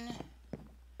chicken.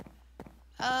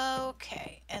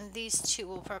 Okay, and these 2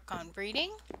 will work on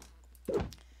breeding.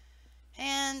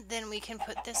 And then we can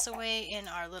put this away in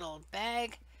our little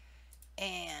bag,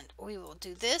 and we will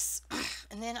do this.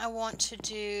 And then I want to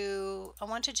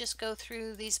just go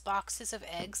through these boxes of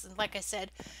eggs, and like I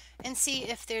said, and see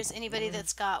if there's anybody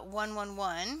that's got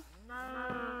 111.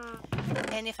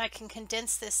 And if I can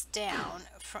condense this down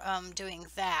from doing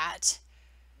that,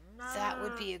 that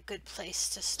would be a good place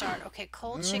to start. Okay,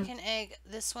 cold chicken egg,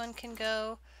 this one can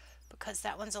go because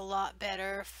that one's a lot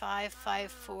better. 5,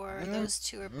 5, 4. Those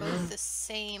 2 are both the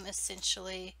same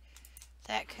essentially.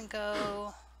 That can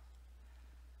go.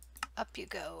 Up you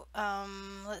go.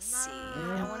 Let's see.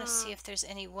 I want to see if there's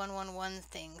any 111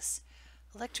 things.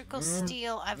 Electrical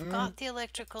steel. I've got the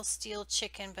electrical steel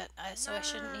chicken, but so I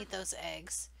shouldn't need those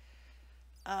eggs.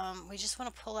 We just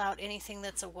want to pull out anything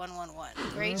that's a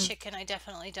 111. Gray chicken I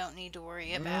definitely don't need to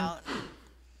worry about.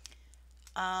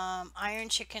 Iron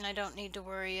chicken I don't need to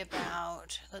worry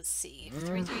about. Let's see.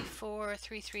 334,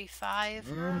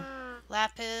 335.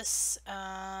 Lapis,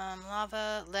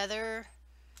 lava, leather.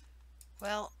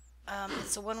 Well,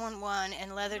 it's a 111,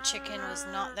 and leather chicken was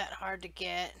not that hard to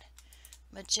get.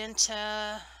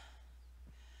 Magenta.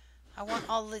 I want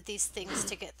all of these things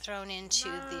to get thrown into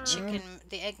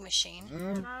the egg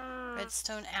machine.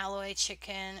 Redstone alloy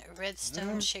chicken,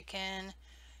 redstone chicken.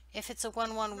 If it's a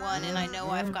 111, and I know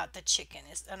I've got the chicken,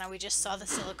 and we just saw the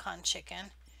silicon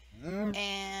chicken.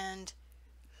 And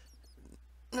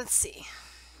let's see.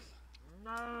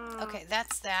 Okay,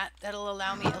 that's that. That'll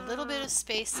allow me a little bit of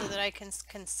space so that I can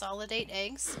consolidate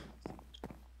eggs,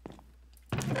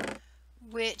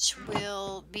 which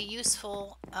will be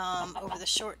useful over the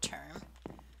short term.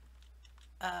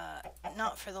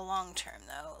 Not for the long term,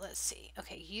 though. Let's see.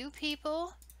 Okay, you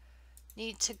people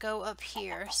need to go up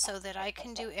here so that I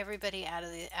can do everybody out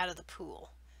of the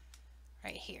pool.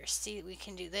 Right here. See, we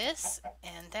can do this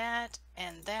and that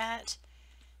and that.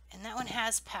 And that one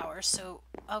has power, so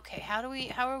okay, how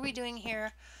are we doing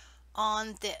here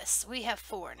on this? We have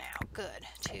 4 now. Good.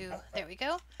 2. There we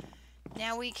go.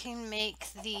 Now we can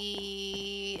make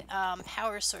the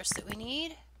power source that we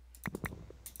need.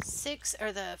 6,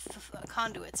 or the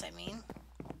conduits, I mean.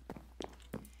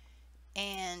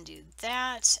 And do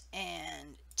that,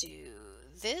 and do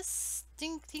this.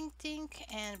 Dink, dink, dink.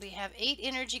 And we have 8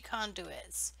 energy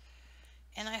conduits.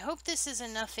 And I hope this is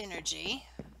enough energy.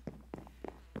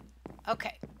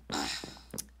 Okay,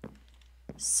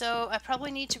 so I probably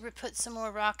need to put some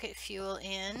more rocket fuel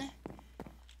in.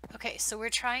 Okay, so we're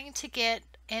trying to get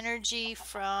energy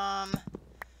from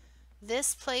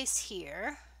this place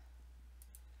here.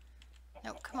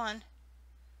 No, come on.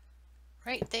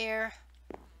 Right there.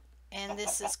 And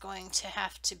this is going to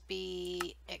have to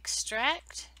be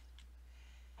extract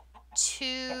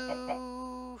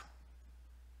to...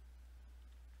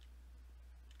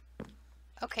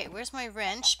 Okay, where's my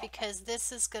wrench? Because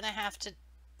this is going to have to...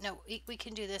 No, we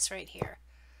can do this right here.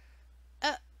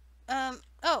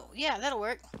 Oh, yeah, that'll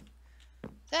work.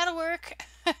 That'll work.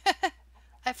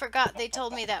 I forgot they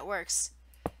told me that works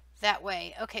that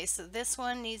way. Okay, so this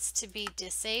one needs to be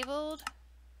disabled.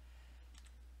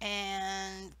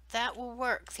 And that will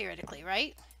work, theoretically,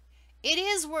 right? It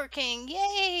is working!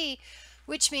 Yay!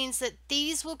 Which means that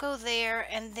these will go there,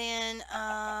 and then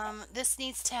this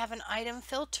needs to have an item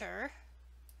filter.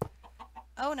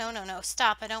 Oh, no, no, no.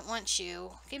 Stop. I don't want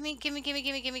you. Give me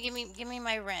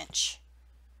my wrench.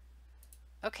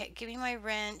 Okay, give me my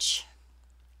wrench.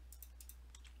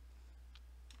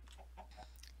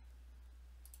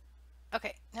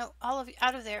 Okay, no, all of you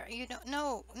out of there. You don't,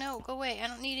 no, go away. I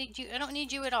don't need you. I don't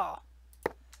need you at all.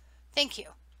 Thank you.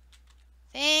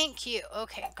 Thank you.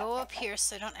 Okay, go up here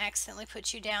so I don't accidentally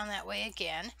put you down that way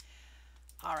again.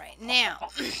 All right, now,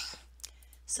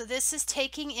 so this is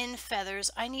taking in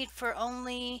feathers. I need for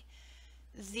only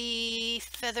the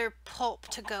feather pulp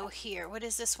to go here. What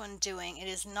is this one doing? It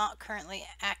is not currently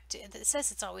active. It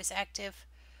says it's always active.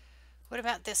 What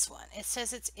about this one? It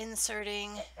says it's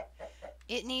inserting.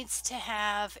 It needs to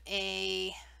have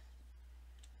a...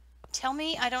 Tell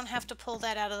me I don't have to pull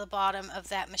that out of the bottom of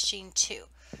that machine too.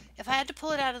 If I had to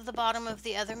pull it out of the bottom of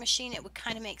the other machine, it would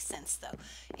kind of make sense though.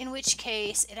 In which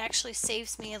case, it actually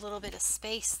saves me a little bit of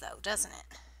space though, doesn't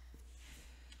it?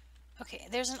 Okay,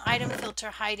 there's an item filter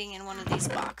hiding in one of these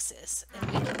boxes.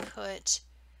 And we can put...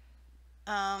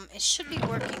 it should be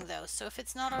working though, so if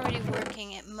it's not already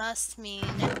working, it must mean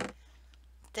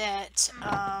that,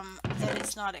 that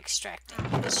it's not extracting.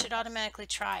 It should automatically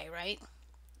try, right?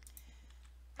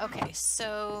 Okay,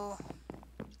 so...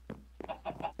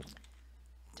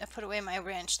 I put away my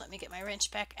wrench. Let me get my wrench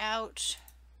back out.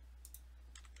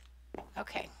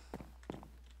 Okay.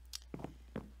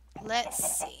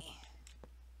 Let's see.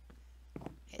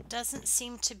 It doesn't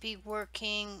seem to be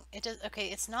working. It does. Okay,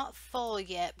 it's not full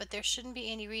yet, but there shouldn't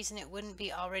be any reason it wouldn't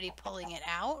be already pulling it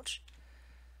out.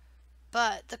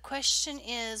 But the question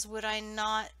is, would I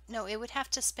not... No, it would have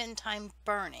to spend time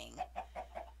burning.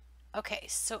 Okay,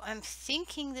 so I'm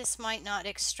thinking this might not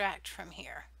extract from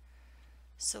here.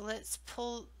 So let's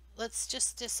pull, let's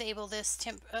just disable this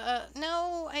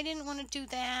no, I didn't want to do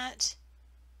that.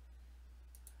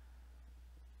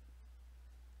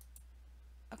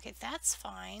 Okay, that's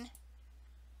fine.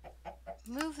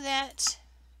 Move that.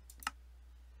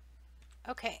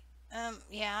 Okay,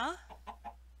 yeah.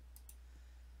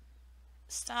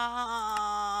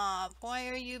 Stop. Why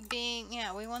are you being,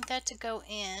 yeah, we want that to go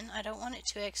in. I don't want it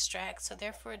to extract, so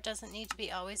therefore it doesn't need to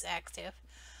be always active.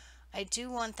 I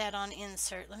do want that on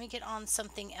insert. Let me get on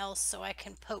something else so I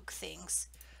can poke things.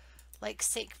 Like,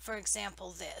 say, for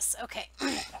example, this. Okay.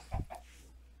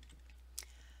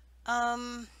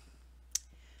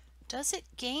 Does it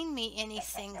gain me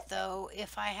anything, though,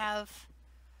 if I have...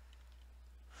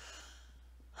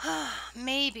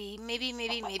 maybe.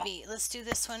 Let's do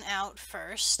this one out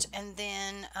first. And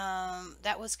then,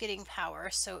 that was getting power,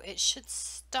 so it should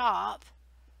stop...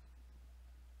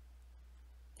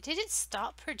 Did it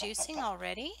stop producing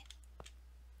already?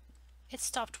 It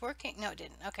stopped working? No, it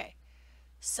didn't. Okay.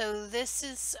 So this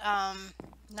is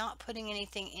not putting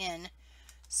anything in.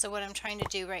 So what I'm trying to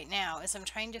do right now is I'm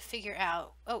trying to figure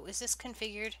out... Oh, is this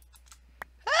configured?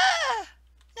 Ah!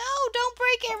 No, don't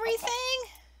break everything!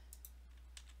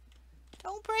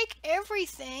 Don't break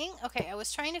everything! Okay, I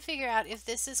was trying to figure out if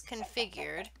this is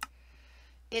configured.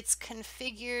 It's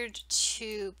configured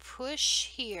to push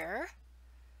here.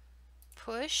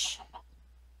 Push.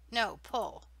 No,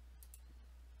 pull.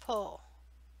 Pull.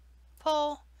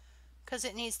 Pull. Because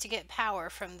it needs to get power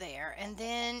from there. And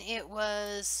then it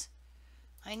was...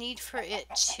 I need for it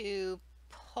to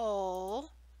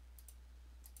pull.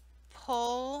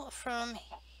 Pull from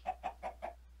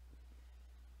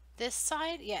this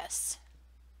side? Yes.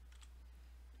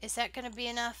 Is that going to be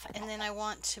enough? And then I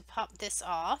want to pop this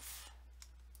off.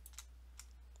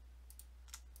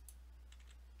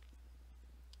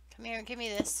 Come here, give me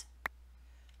this.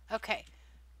 Okay.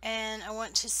 And I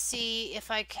want to see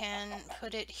if I can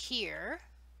put it here.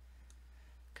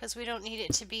 Because we don't need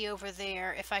it to be over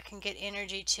there. If I can get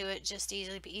energy to it, just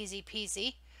easy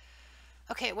peasy.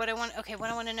 Okay, what I want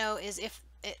to know is if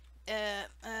it,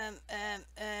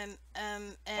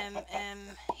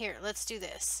 here, let's do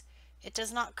this. It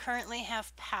does not currently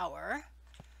have power.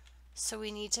 So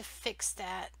we need to fix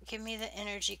that. Give me the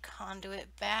energy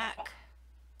conduit back.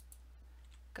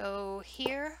 Go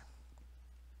here.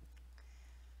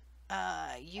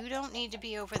 You don't need to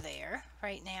be over there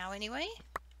right now anyway.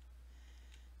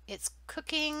 It's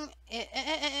cooking.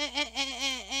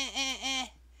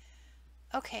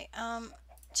 Okay,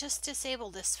 just disable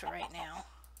this for right now.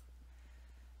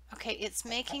 Okay, it's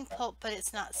making pulp, but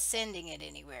it's not sending it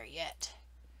anywhere yet.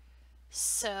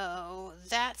 So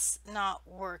that's not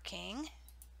working.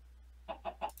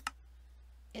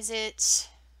 Is it...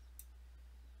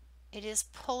 It is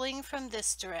pulling from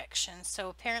this direction, so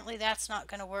apparently that's not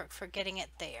going to work for getting it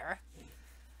there.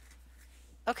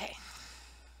 Okay.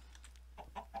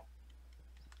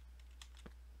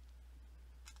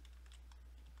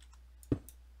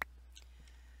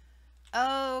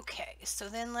 Okay, so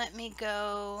then let me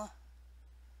go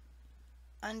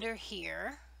under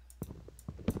here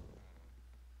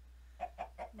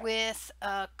with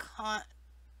a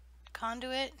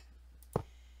conduit.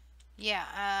 Yeah,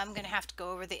 I'm going to have to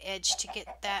go over the edge to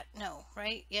get that. No,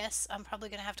 right? Yes, I'm probably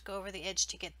going to have to go over the edge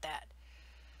to get that.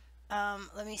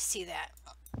 let me see that.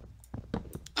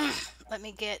 Let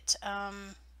me get,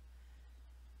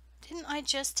 didn't I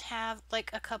just have like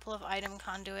a couple of item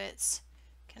conduits?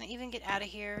 Can I even get out of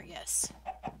here? Yes.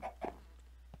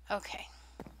 Okay.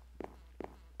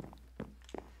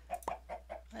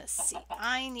 Let's see.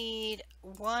 I need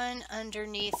one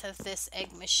underneath of this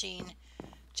egg machine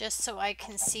just so I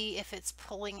can see if it's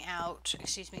pulling out,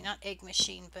 excuse me, not egg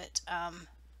machine, but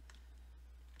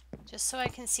just so I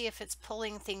can see if it's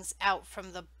pulling things out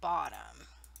from the bottom.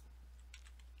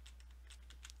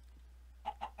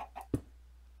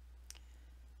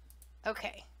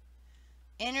 Okay.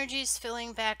 Energy's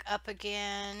filling back up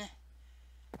again.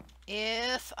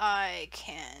 If I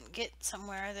can get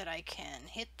somewhere that I can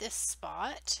hit this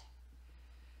spot,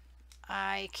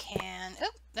 I can,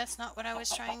 oh, that's not what I was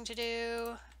trying to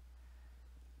do.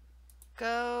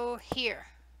 Go here.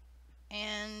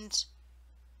 And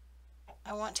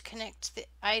I want to connect the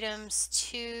items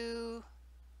to,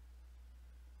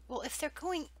 well, if they're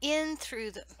going in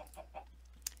through the,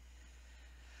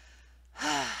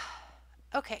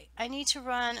 okay, I need to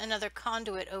run another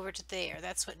conduit over to there.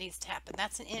 That's what needs to happen.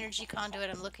 That's an energy conduit.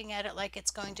 I'm looking at it like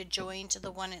it's going to join to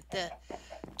the one at the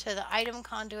item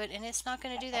conduit, and it's not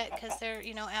going to do that because they're,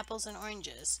 you know, apples and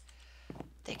oranges.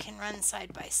 They can run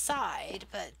side by side,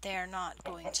 but they're not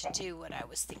going to do what I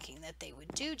was thinking that they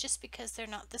would do just because they're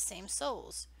not the same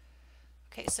souls.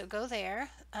 Okay, so go there.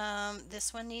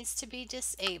 This one needs to be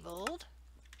disabled.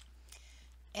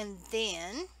 And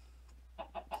then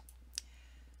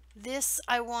this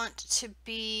I want to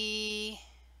be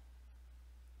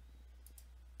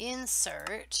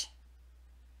insert,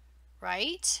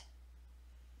 right?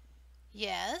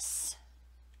 Yes.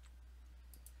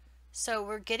 So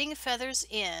we're getting feathers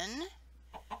in,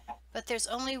 but there's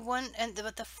only one,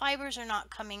 but the fibers are not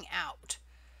coming out.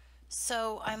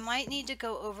 So I might need to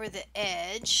go over the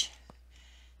edge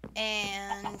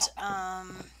and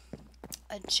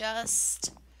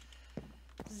adjust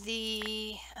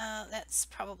the, that's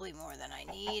probably more than I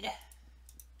need.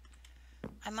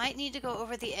 I might need to go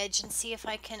over the edge and see if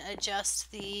I can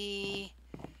adjust the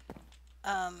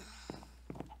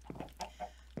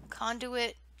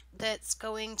conduit that's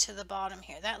going to the bottom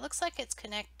here. That looks like it's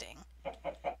connecting.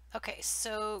 Okay,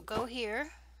 so go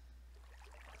here.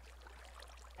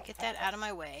 Get that out of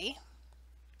my way.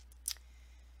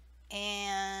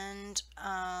 And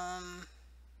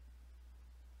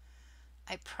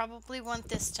I probably want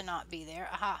this to not be there.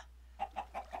 Aha.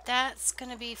 That's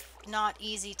going to be not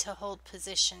easy to hold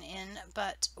position in,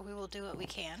 but we will do what we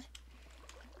can.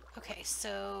 Okay,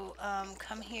 so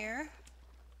come here.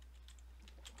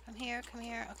 Come here, come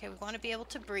here. Okay, we want to be able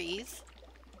to breathe.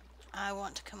 I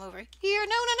want to come over here.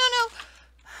 No, no, no, no!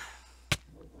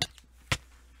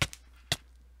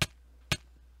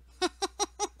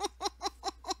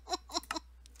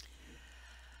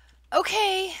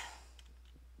 Okay.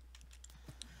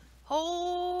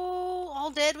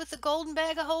 All dead with the golden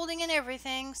bag of holding and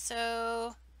everything,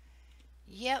 so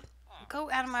yep,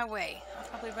 go out of my way. I'll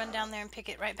probably run down there and pick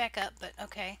it right back up, but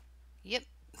okay. Yep,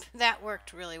 that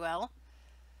worked really well.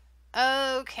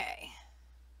 Okay.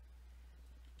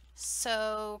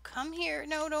 So come here.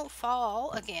 No, don't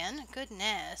fall again.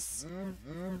 Goodness.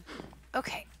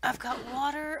 Okay, I've got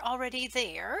water already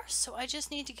there, so I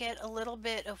just need to get a little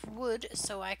bit of wood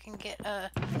so I can get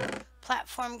a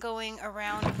platform going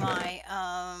around my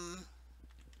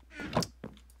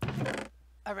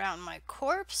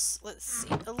corpse. Let's see,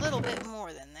 a little bit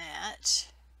more than that.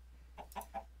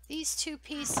 These two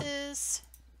pieces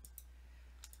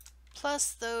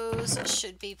plus those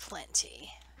should be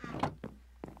plenty.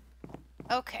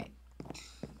 Okay.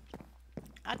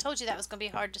 I told you that was going to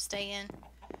be hard to stay in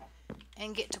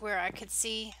and get to where I could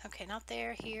see. Okay, not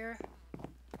there, here.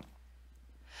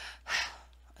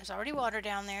 There's already water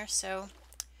down there, so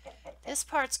this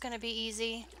part's going to be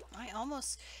easy. I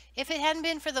almost, if it hadn't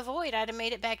been for the void, I'd have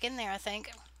made it back in there, I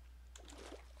think.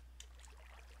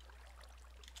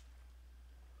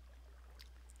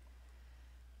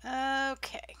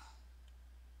 Okay.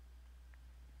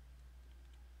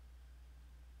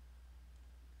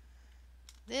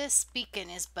 This beacon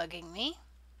is bugging me.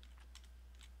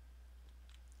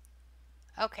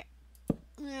 Okay.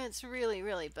 It's really,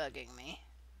 really bugging me.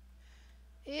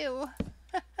 Ew.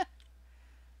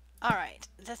 Alright.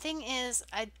 The thing is,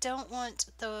 I don't want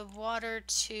the water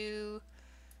to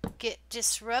get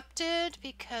disrupted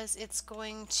because it's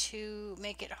going to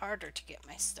make it harder to get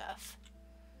my stuff.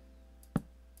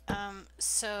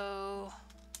 So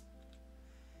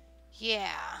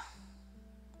yeah.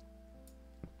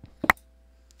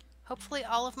 Hopefully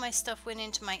all of my stuff went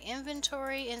into my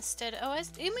inventory instead. Oh,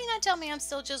 you mean not tell me I'm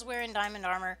still just wearing diamond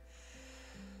armor?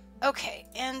 Okay,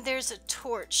 and there's a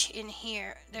torch in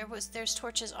here. There's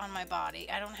torches on my body.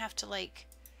 I don't have to like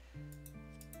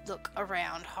look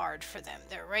around hard for them.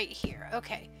 They're right here.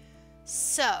 Okay.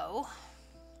 So,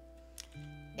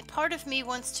 a part of me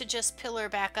wants to just pillar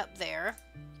back up there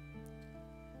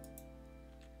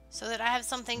so that I have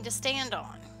something to stand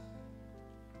on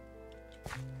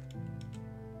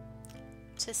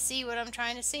to see what I'm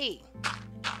trying to see.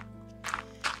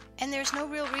 And there's no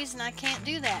real reason I can't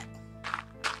do that.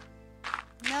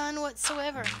 None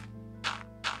whatsoever.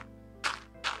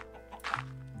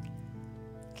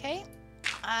 Okay.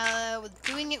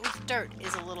 Doing it with dirt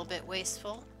is a little bit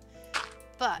wasteful,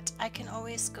 but I can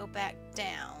always go back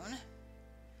down.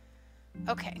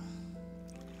 Okay.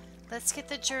 Let's get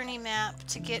the journey map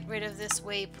to get rid of this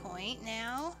waypoint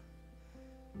now.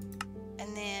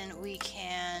 And then we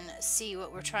can see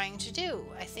what we're trying to do,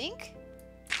 I think.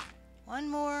 One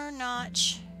more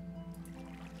notch.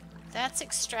 That's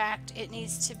extract. It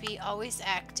needs to be always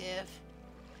active.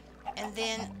 And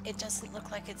then it doesn't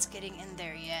look like it's getting in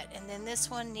there yet. And then this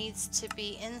one needs to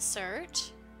be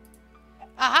insert.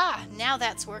 Aha! Now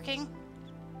that's working.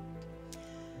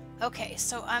 Okay,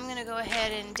 so I'm going to go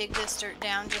ahead and dig this dirt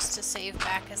down just to save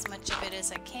back as much of it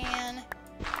as I can.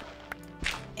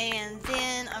 And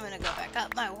then I'm going to go back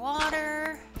up my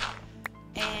water.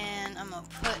 And I'm going to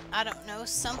put, I don't know,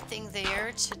 something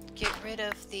there to get rid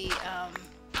of the,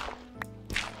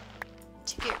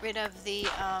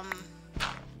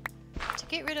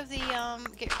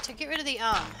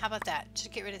 how about that? To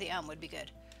get rid of the would be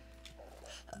good.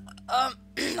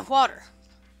 Water.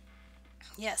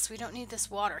 Yes, we don't need this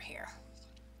water here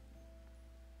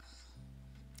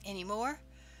anymore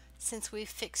since we've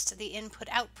fixed the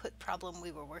input-output problem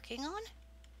we were working on.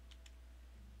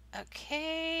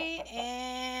 Okay,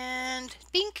 and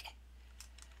bink.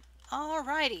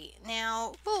 Alrighty,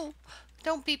 now, whoa,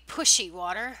 don't be pushy,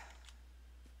 water.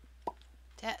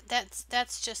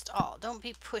 That's just all. Don't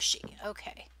be pushy.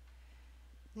 Okay.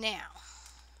 Now.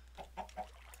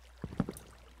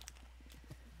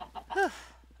 Whew.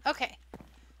 Okay.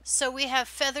 So we have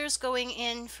feathers going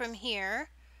in from here.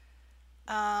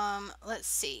 Let's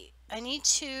see. I need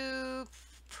to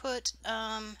put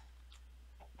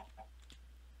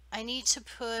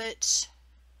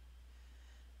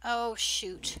oh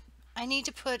shoot. I need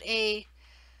to put a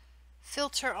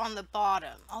filter on the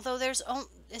bottom. Although is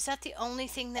that the only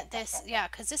thing that this, yeah,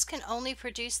 because this can only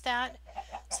produce that.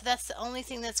 So that's the only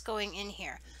thing that's going in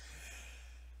here.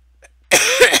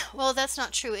 Well, that's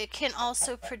not true. It can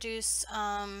also produce,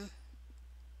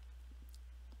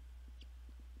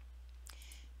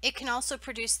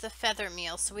 the feather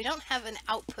meal. So we don't have an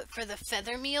output for the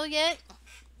feather meal yet.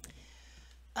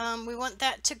 We want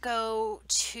that to go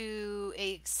to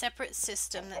a separate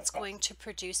system that's going to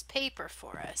produce paper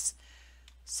for us.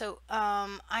 So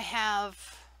I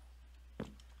have,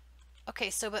 okay,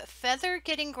 so but feather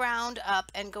getting ground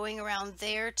up and going around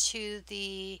there to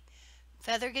the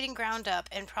feather getting ground up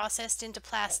and processed into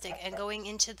plastic and going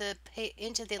into the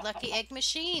lucky egg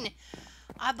machine,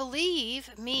 I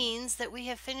believe means that we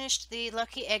have finished the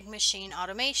lucky egg machine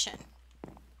automation.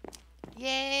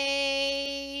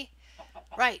 Yay!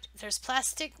 Right, there's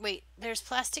plastic. Wait, there's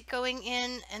plastic going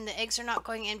in and the eggs are not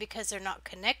going in because they're not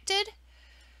connected.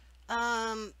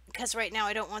 Because right now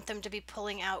I don't want them to be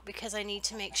pulling out because I need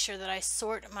to make sure that I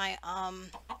sort my,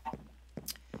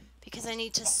 because I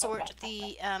need to sort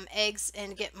the eggs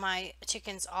and get my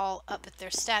chickens all up at their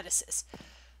statuses,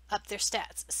 up their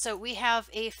stats. So we have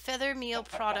a feather meal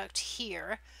product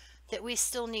here that we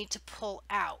still need to pull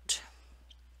out.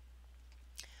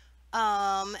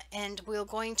 And we're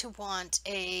going to want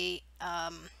a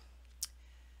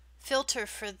filter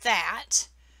for that.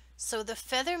 So the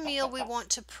feather meal we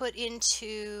want to put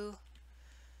into,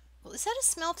 well, is that a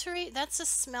smeltery? That's a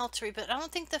smeltery, but I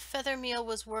don't think the feather meal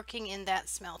was working in that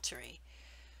smeltery.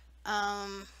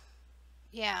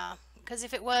 Yeah, because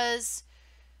if it was,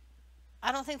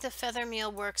 I don't think the feather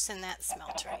meal works in that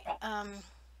smeltery.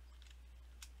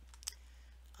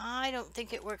 I don't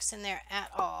think it works in there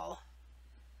at all.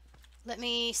 Let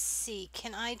me see.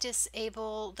 Can I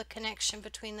disable the connection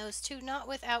between those two? Not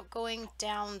without going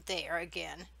down there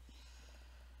again.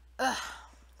 Ugh,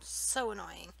 so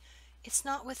annoying. It's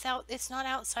not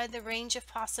outside the range of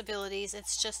possibilities.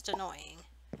 It's just annoying.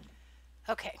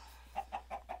 Okay.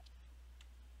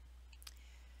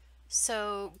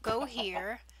 So go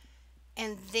here.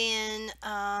 And then,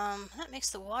 that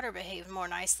makes the water behave more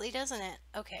nicely, doesn't it?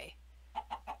 Okay.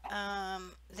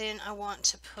 Then I want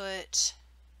to put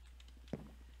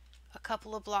a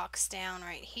couple of blocks down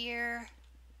right here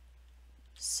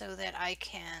so that I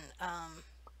can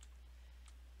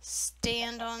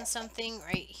stand on something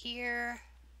right here.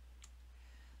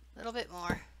 A little bit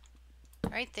more.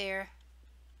 Right there.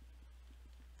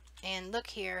 And look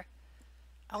here.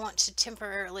 I want to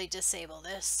temporarily disable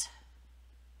this.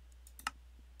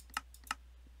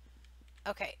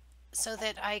 Okay, so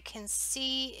that I can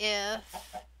see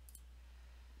if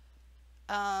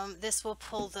this will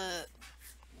pull the...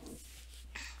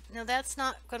 No, that's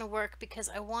not going to work because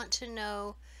I want to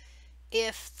know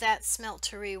if that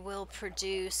smeltery will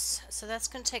produce. So that's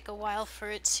going to take a while for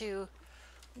it to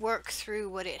work through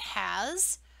what it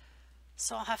has.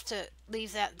 So I'll have to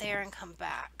leave that there and come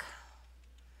back,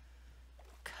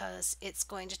 because it's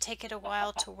going to take it a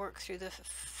while to work through the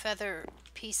feather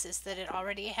pieces that it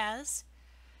already has.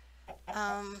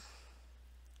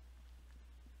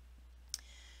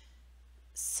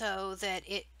 So that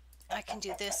I can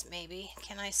do this maybe.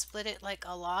 Can I split it like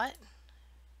a lot?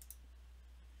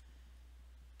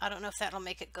 I don't know if that'll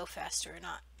make it go faster or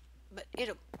not, but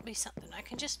it'll be something I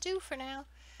can just do for now.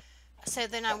 So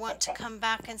then I want to come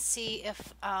back and see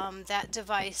if that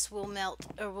device will melt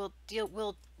or will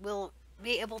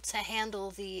be able to handle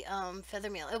the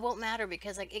feather meal. It won't matter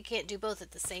because it can't do both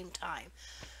at the same time.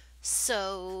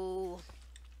 So,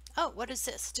 oh, what is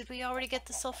this? Did we already get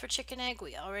the sulfur chicken egg?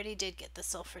 We already did get the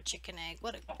sulfur chicken egg.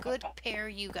 What a good pair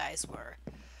you guys were.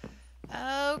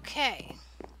 Okay.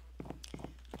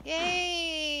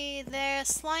 Yay! The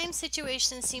slime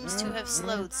situation seems to have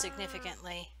slowed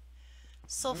significantly.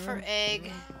 Sulfur egg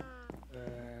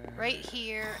right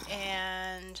here,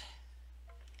 and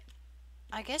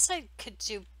I guess I could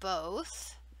do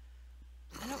both.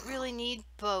 I don't really need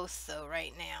both though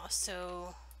right now,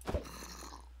 so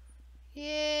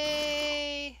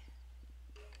yay!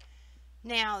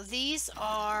 Now these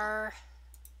are,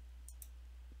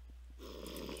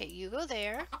 okay, you go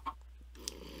there.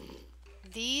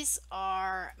 These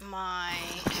are my,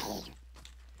 oh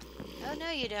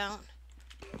no you don't.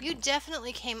 You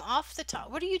definitely came off the top.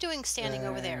 What are you doing standing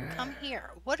over there? Come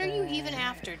here. What are you even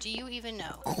after? Do you even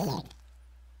know?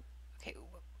 Okay,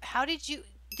 how did you...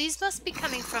 These must be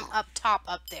coming from up top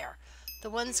up there. The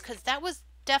ones, because that was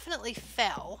definitely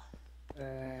fell.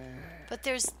 But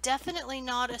there's definitely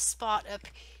not a spot up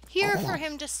here for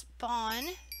him to spawn.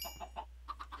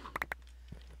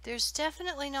 There's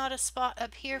definitely not a spot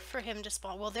up here for him to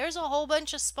spawn. Well, there's a whole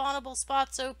bunch of spawnable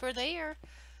spots over there.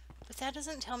 But that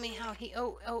doesn't tell me how he...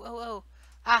 Oh.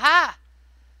 Aha!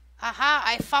 Aha!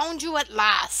 I found you at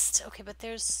last! Okay, but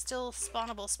there's still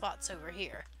spawnable spots over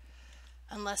here.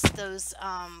 Unless those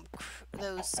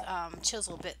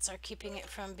chisel bits are keeping it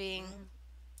from being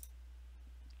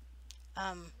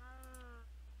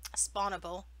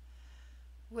spawnable.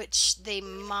 Which they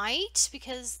might,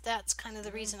 because that's kind of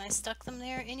the reason I stuck them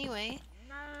there anyway.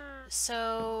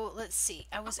 So, let's see.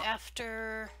 I was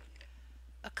after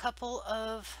a couple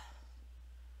of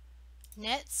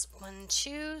nets, 1,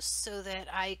 2, so that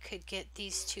I could get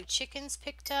these 2 chickens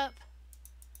picked up.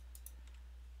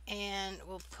 And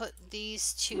we'll put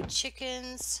these 2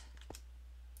 chickens.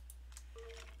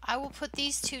 I will put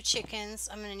these 2 chickens.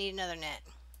 I'm going to need another net.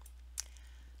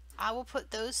 I will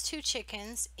put those 2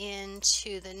 chickens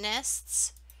into the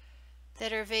nests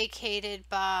that are vacated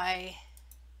by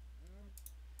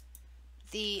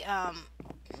the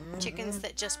chickens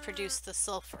that just produce the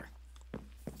sulfur.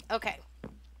 Okay.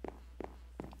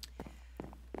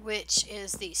 Which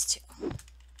is these 2.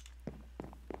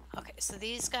 Okay, so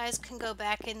these guys can go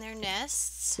back in their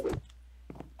nests,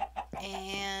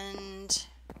 and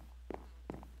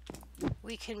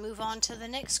we can move on to the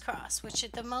next cross, which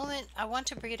at the moment I want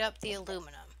to breed up the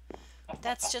aluminum.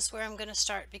 That's just where I'm going to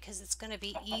start because it's going to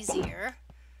be easier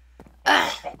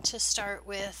to start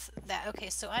with that. Okay,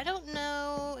 so I don't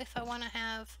know if I want to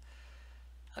have...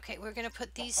 Okay, we're going to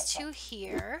put these 2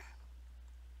 here.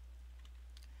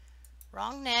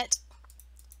 Wrong net.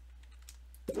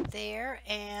 There,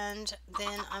 and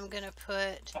then I'm going to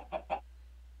put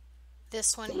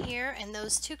this one here, and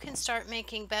those 2 can start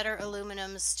making better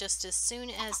aluminums just as soon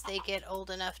as they get old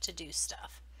enough to do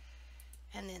stuff.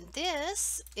 And then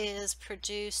this is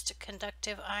produced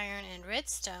conductive iron and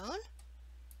redstone,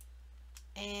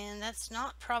 and that's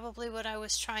not probably what I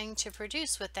was trying to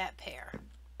produce with that pair.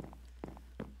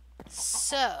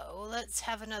 So let's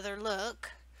have another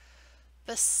look.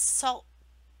 Basalt,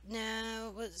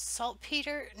 no, was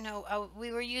saltpeter? No,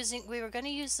 we were going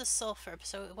to use the sulfur,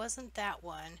 so it wasn't that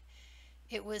one.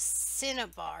 It was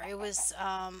cinnabar. It was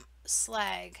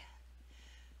slag,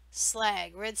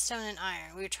 redstone and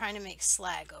iron. We were trying to make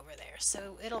slag over there,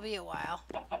 so it'll be a while,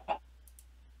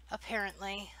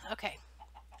 apparently. Okay,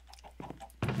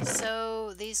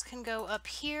 so these can go up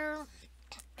here,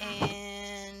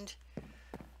 and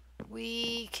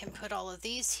We can put all of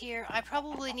these here. I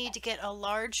probably need to get a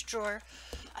large drawer.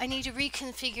 I need to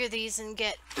reconfigure these and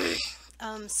get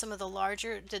some of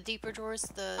the deeper drawers,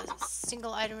 the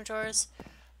single item drawers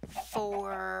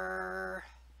for...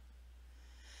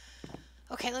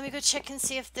 Okay, let me go check and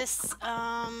see if this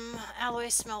alloy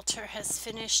smelter has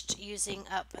finished using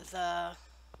up the...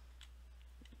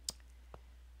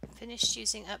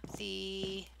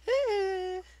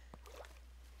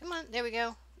 Come on, there we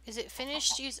go. Is it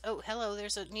finished? Oh, hello,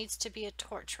 needs to be a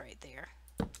torch right there.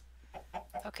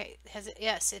 Okay,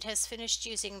 yes, it has finished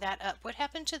using that up. What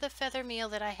happened to the feather meal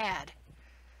that I had?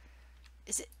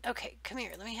 Is it, okay, come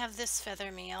here, let me have this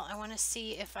feather meal. I want to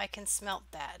see if I can smelt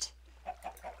that.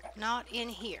 Not in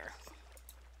here.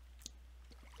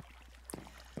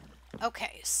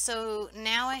 Okay, so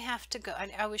now I have to go.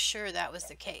 I was sure that was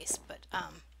the case, but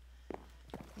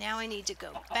now I need to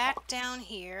go back down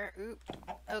here. Oop,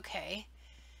 okay.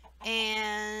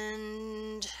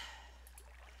 And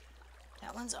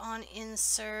that one's on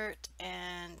insert,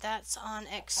 and that's on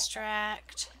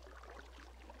extract.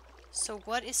 So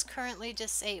what is currently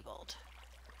disabled?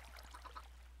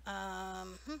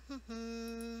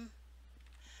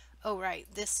 Oh, right,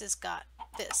 this has got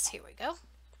this. Here we go.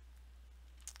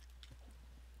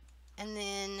 And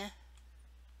then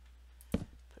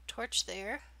put torch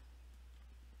there.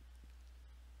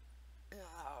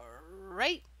 All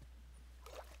right.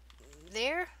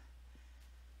 There.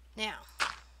 Now,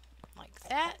 like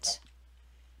that.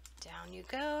 Down you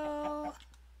go.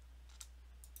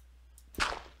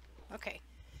 Okay.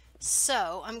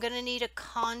 So, I'm going to need a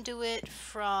conduit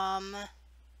from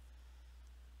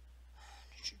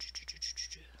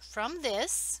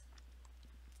this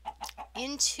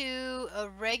into a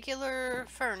regular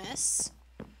furnace.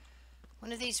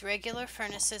 One of these regular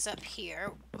furnaces up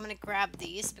here. I'm going to grab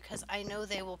these because I know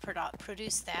they will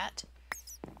produce that.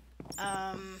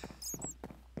 I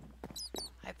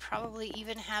probably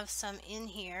even have some in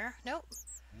here. Nope.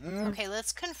 Okay,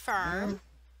 let's confirm.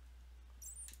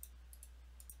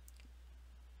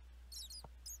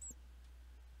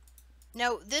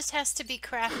 No, this has to be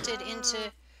crafted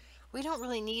into... We don't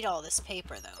really need all this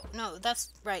paper, though. No, that's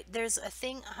right. There's a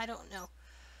thing... I don't know.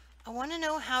 I want to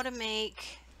know how to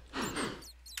make...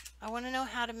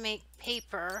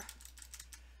 paper.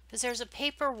 Because there's a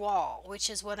paper wall, which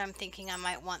is what I'm thinking I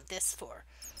might want this for.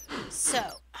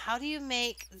 So, how do you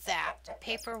make that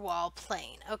paper wall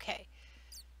plane? Okay.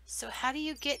 So, how do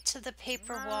you get to the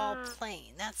paper wall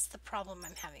plane? That's the problem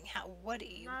I'm having.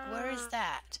 Where is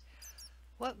that?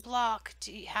 What block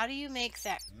how do you make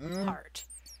that part?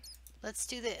 Let's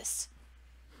do this.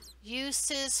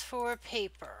 Uses for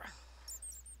paper.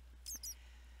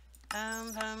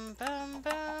 Well,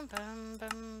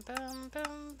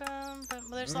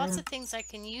 there's lots of things I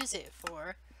can use it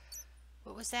for.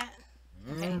 What was that?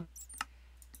 Okay.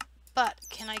 But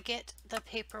can I get the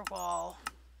paper wall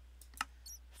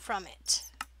from it?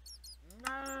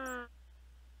 I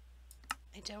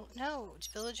don't know.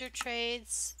 Villager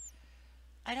trades.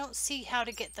 I don't see how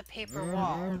to get the paper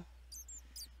wall.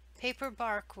 Paper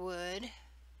bark wood.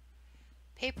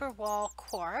 Paper wall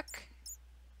quark.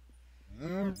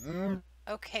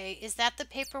 Okay, is that the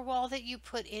paper wall that you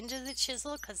put into the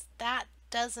chisel? Because that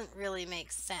doesn't really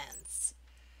make sense.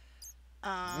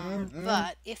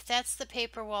 But if that's the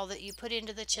paper wall that you put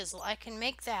into the chisel, I can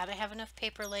make that. I have enough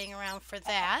paper laying around for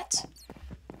that.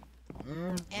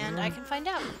 And I can find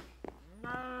out.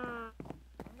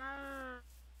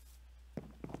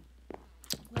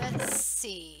 Let's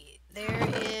see. There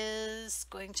is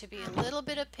going to be a little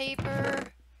bit of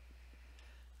paper.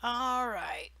 All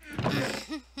right.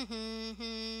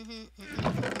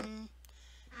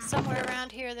 Somewhere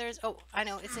around here there's... Oh, I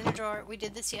know. It's in a drawer. We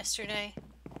did this yesterday.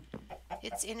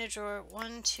 It's in a drawer.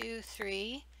 1, 2,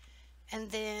 3.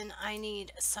 And then I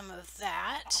need some of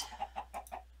that.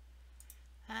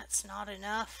 That's not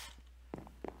enough.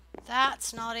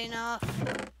 That's not enough.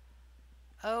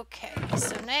 Okay,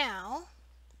 so now...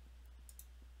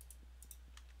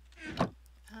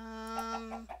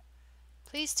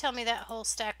 please tell me that whole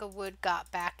stack of wood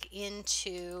got back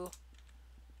into...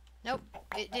 Nope,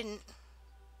 it didn't.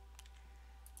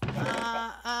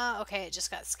 Okay, it just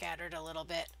got scattered a little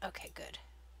bit. Okay, good.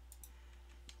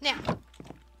 Now,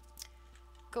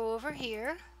 go over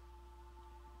here,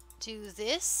 do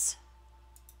this,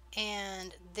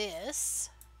 and this,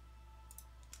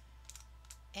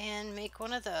 and make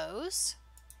one of those.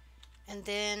 And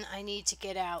then I need to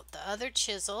get out the other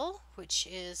chisel, which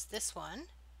is this one,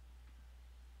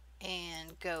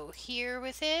 and go here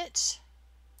with it.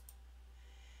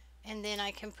 And then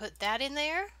I can put that in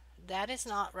there. That is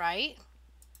not right.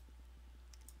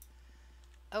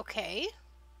 Okay.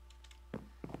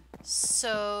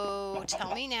 So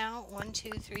tell me now. 1, 2,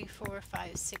 3, 4,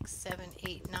 5, 6, 7,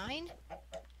 8, 9.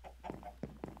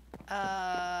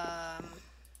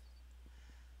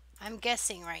 I'm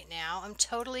guessing right now. I'm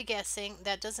totally guessing.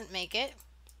 That doesn't make it.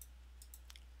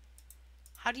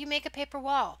 How do you make a paper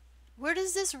wall? Where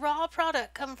does this raw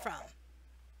product come from?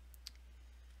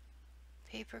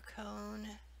 Paper cone.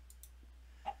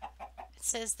 It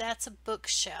says that's a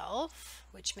bookshelf,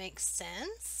 which makes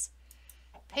sense.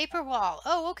 Paper wall.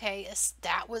 Oh, okay.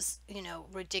 That was, you know,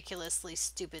 ridiculously,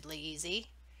 stupidly easy.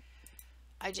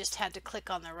 I just had to click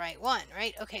on the right one,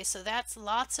 right? Okay, so that's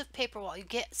lots of paper wall. You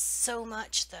get so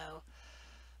much, though.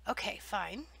 Okay,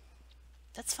 fine.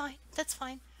 That's fine. That's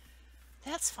fine.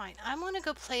 That's fine. I'm going to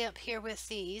go play up here with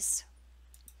these.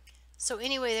 So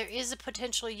anyway, there is a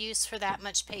potential use for that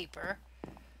much paper.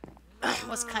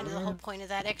 Was kind of the whole point of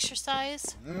that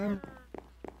exercise.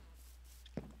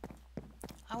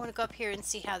 I want to go up here and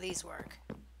see how these work.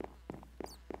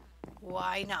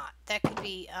 Why not? That could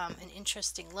be an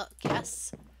interesting look,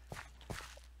 yes?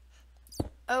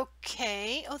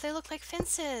 Okay. Oh, they look like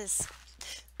fences.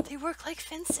 They work like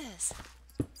fences.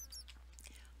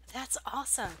 That's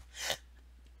awesome.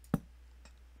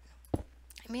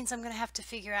 It means I'm going to have to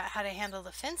figure out how to handle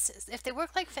the fences. If they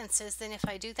work like fences, then if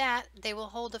I do that, they will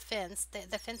hold a fence.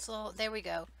 The fence will, there we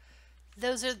go.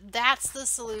 That's the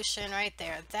solution right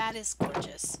there. That is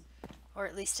gorgeous. Or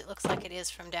at least it looks like it is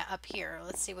from down up here.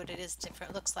 Let's see what it is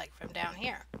different looks like from down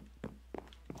here.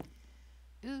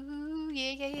 Ooh,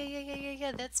 yeah, yeah, yeah, yeah, yeah, yeah,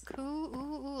 yeah. That's cool.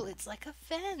 Ooh, it's like a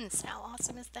fence. How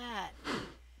awesome is that?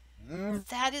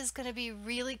 That is going to be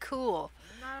really cool.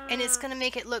 And it's going to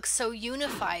make it look so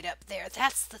unified up there.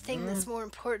 That's the thing that's more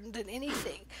important than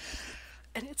anything.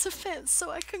 And it's a fence,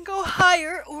 so I can go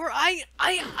higher, or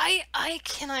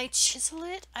can I chisel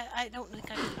it? I don't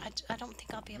think I don't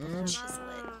think I'll be able to chisel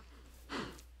it.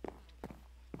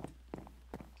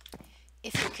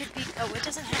 If it could be, oh, it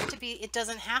doesn't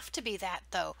have to be that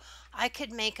though. I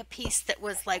could make a piece that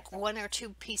was like 1 or 2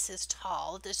 pieces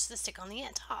tall, just to stick on the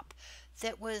top,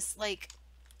 that was like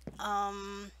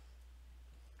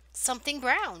something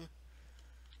brown,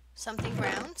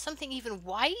 something even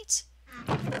white.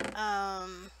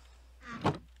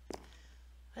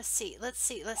 Let's see.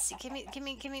 Give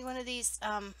me one of these.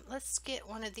 Let's get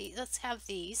one of these. Let's have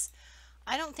these.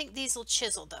 I don't think these will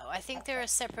chisel though. I think they're a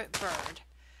separate bird.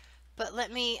 But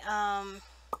let me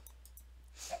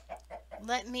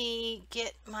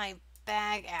get my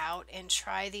bag out and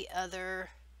try the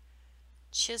other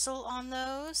chisel on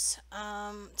those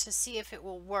to see if it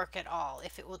will work at all,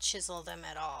 if it will chisel them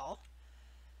at all.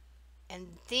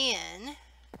 And then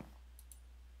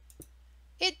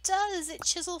it does. It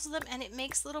chisels them and it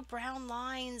makes little brown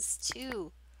lines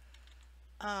too.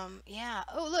 Yeah.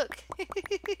 Oh, look.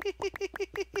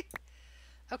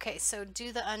 Okay, so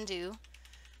do the undo.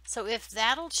 So if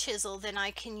that'll chisel, then I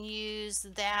can use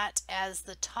that as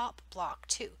the top block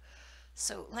too.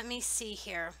 So let me see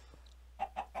here.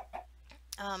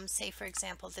 Say for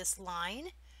example this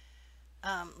line.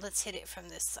 Let's hit it from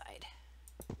this side.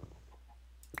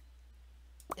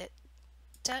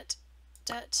 Dut.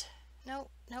 No.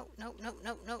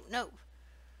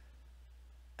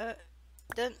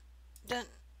 Dun.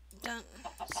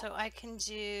 So I can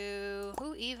do,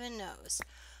 who even knows?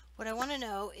 What I want to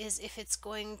know is if it's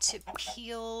going to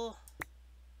peel.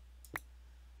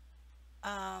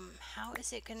 How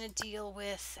is it going to deal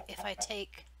with if I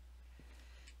take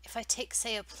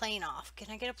say a plane off?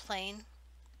 Can I get a plane?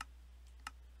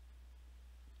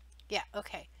 Yeah,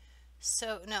 okay.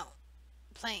 So no,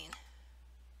 plane.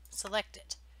 Select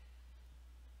it.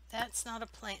 That's not a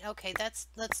plane. Okay, let's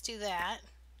do that.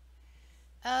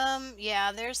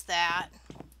 Yeah, there's that.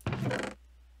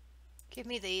 Give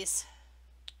me these.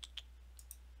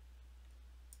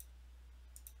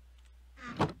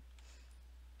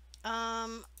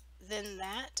 Then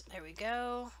that. There we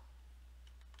go.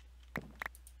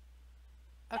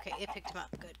 Okay, it picked them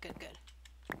up. Good.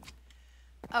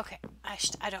 Okay,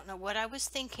 I don't know what I was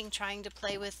thinking trying to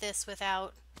play with this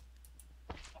without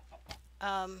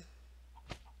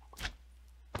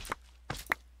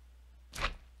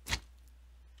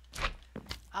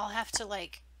I'll have to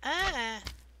like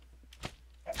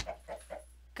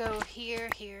go here.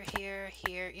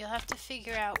 You'll have to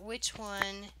figure out which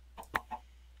one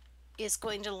is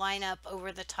going to line up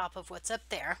over the top of what's up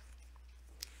there.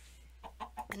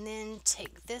 And then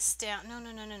take this down. No,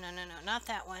 not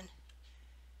that one.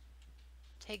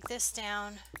 Take this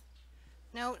down.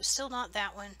 No, still not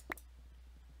that one.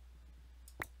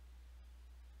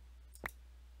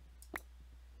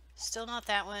 Still not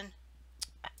that one.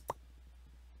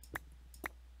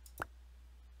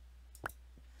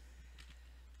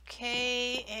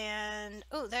 Okay, and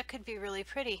Oh, that could be really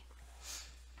pretty.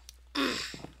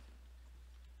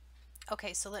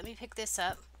 Okay, so let me pick this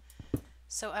up.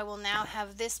 So I will now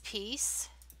have this piece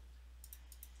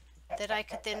that I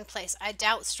could then place. I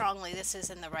doubt strongly this is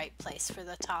in the right place for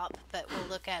the top, but we'll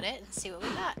look at it and see what we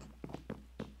got.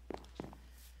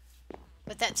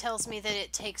 But that tells me that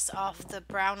it takes off the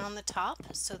brown on the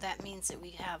top, so that means that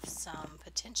we have some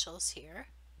potentials here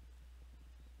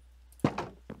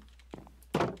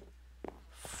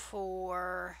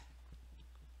for...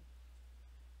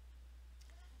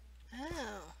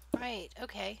 Oh, right,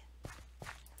 okay.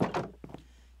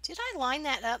 Did I line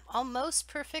that up almost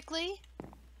perfectly?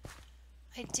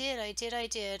 I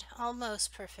did.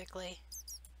 Almost perfectly.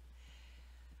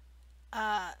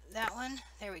 That one.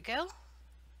 There we go.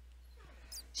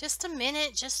 Just a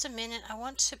minute. I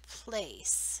want to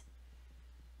place.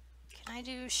 Can I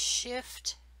do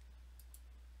shift?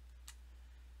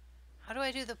 How do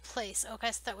I do the place? Oh,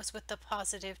 guess that was with the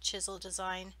positive chisel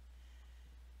design.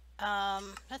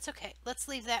 That's okay. Let's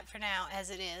leave that for now as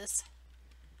it is.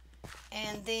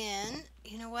 And then,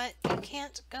 you know what? You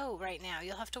can't go right now.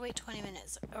 You'll have to wait 20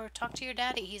 minutes. Or talk to your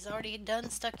daddy. He's already done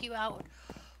stuck you out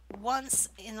once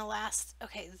in the last...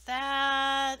 Okay,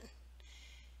 that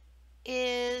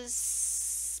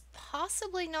is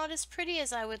possibly not as pretty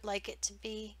as I would like it to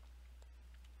be.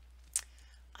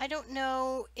 I don't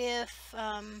know if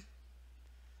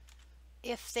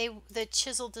the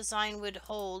chisel design would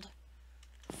hold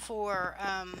for...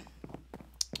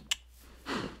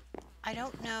 I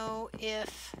don't know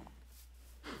if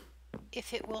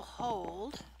it will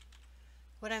hold.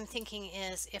 What I'm thinking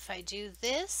is if I do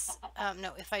this,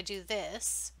 no, if I do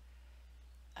this,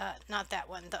 not that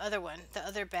one, the other one, the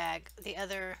other bag, the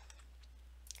other,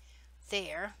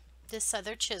 there, this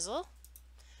other chisel.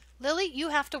 Lily, you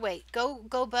have to wait.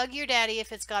 Go bug your daddy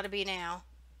if it's got to be now.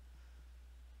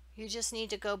 You just need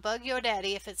to go bug your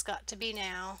daddy if it's got to be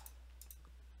now.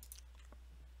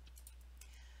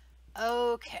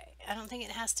 Okay, I don't think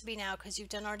it has to be now because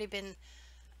you've already been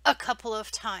a couple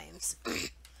of times.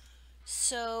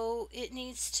 So it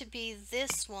needs to be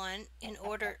this one in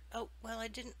order. Oh, well, I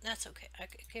didn't. That's okay.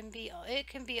 It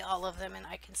can be all of them, and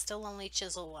I can still only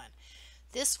chisel one.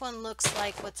 This one looks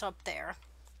like what's up there.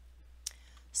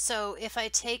 So if I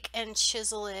take and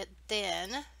chisel it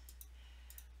then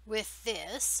with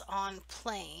this on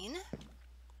plain,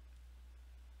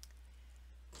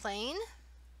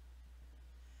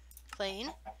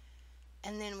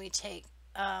 and then we take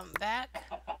back,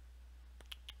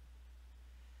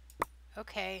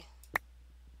 okay,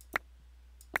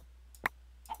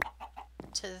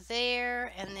 to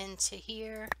there and then to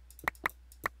here.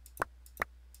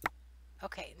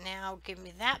 Okay, now give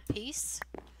me that piece.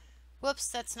 Whoops,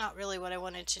 that's not really what I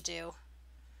wanted to do.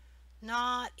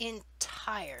 Not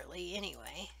entirely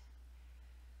anyway.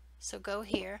 So go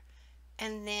here,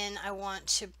 and then I want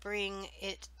to bring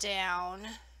it down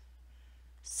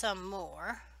some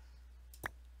more.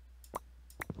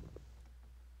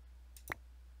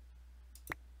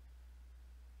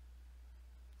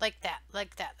 Like that.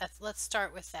 Let's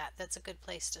start with that. That's a good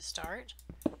place to start.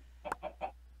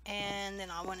 And then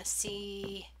I want to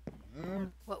see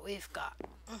what we've got.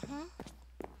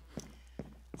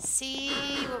 See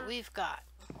what we've got.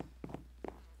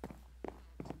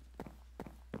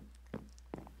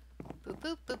 Boop,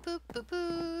 boop, boop, boop,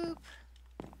 boop,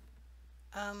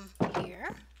 boop.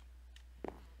 Here.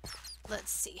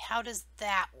 Let's see. How does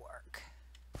that work?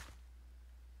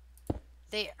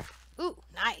 There. Ooh,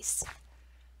 nice.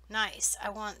 Nice. I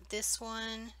want this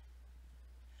one.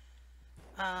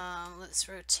 Let's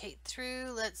rotate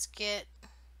through. Let's get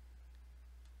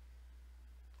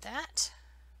that.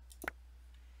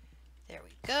 There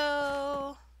we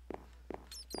go.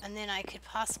 And then I could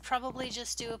probably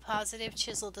just do a positive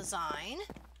chisel design.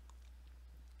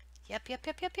 Yep.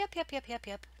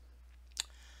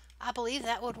 I believe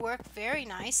that would work very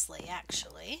nicely,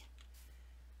 actually.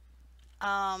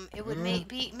 It would make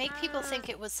people think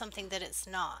it was something that it's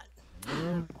not.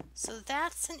 So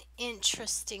that's an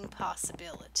interesting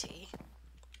possibility.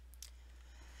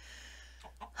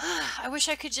 I wish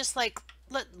I could just like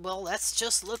let's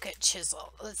just look at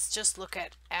chisel. Let's just look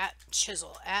at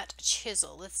chisel.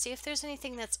 Let's see if there's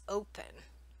anything that's open.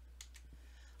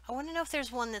 I want to know if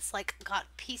there's one that's like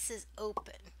got pieces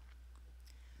open.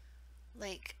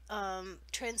 Like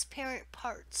transparent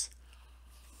parts.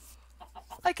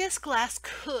 I guess glass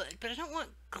could, but I don't want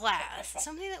glass.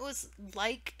 Something that was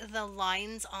like the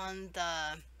lines on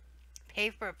the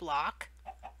paper block,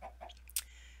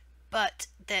 but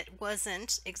that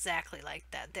wasn't exactly like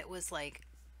that. That was like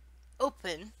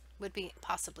open would be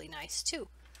possibly nice too.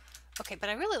 Okay, but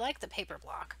I really like the paper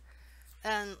block.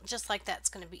 And just like that, it's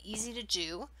going to be easy to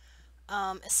do,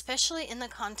 especially in the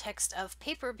context of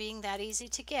paper being that easy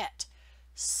to get.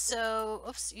 So,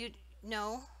 oops,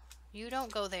 no, you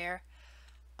don't go there.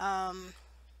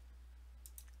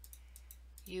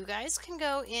 You guys can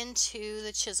go into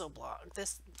the chisel block.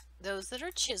 Those that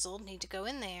are chiseled need to go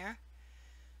in there.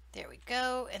 There we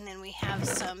go. And then we have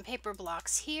some paper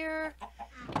blocks here.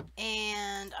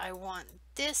 And I want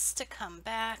this to come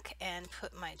back and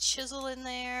put my chisel in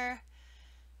there.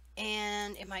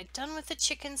 And am I done with the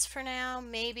chickens for now?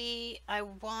 Maybe I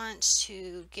want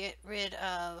to get rid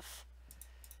of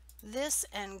this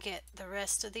and get the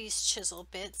rest of these chisel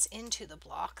bits into the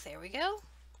block. There we go.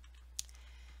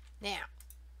 Now,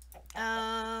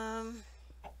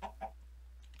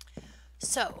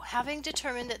 so having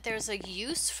determined that there's a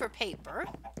use for paper,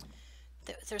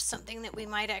 that there's something that we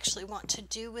might actually want to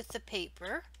do with the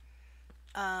paper,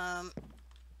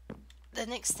 the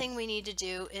next thing we need to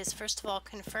do is first of all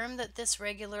confirm that this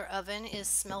regular oven is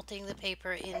smelting the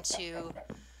paper into,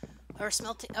 or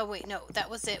smelting, oh wait, no, that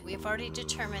was it. We've already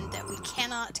determined that we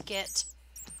cannot get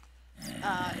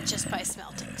just by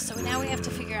smelting. So now we have to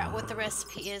figure out what the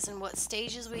recipe is and what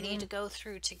stages we need to go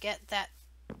through to get that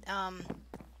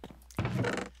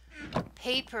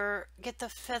paper, get the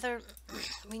feather.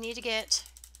 We need to get,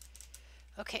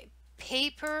 okay,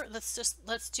 paper.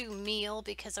 Let's do meal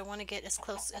because I want to get as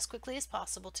close as quickly as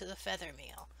possible to the feather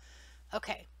meal.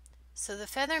 Okay, so the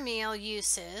feather meal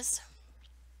uses,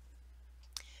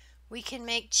 we can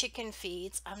make chicken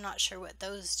feeds. I'm not sure what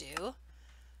those do.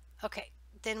 Okay,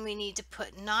 then we need to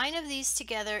put 9 of these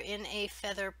together in a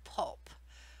feather pulp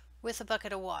with a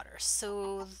bucket of water.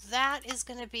 So that is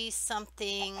going to be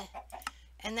something,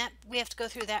 and that we have to go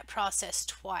through that process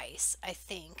twice, I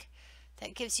think.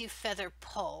 That gives you feather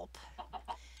pulp.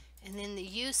 And then the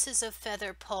uses of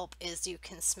feather pulp is you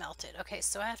can smelt it. Okay,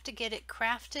 so I have to get it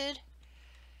crafted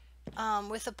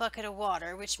with a bucket of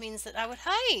water, which means that I would,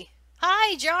 hi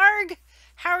Jarg,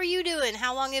 how are you doing?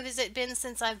 How long has it been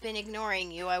since I've been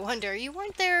ignoring you? I wonder. You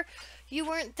weren't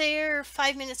there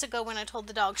 5 minutes ago when I told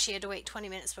the dog she had to wait 20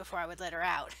 minutes before I would let her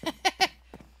out.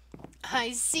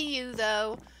 I see you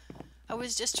though. I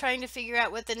was just trying to figure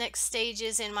out what the next stage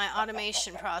is in my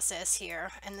automation process here.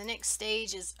 And the next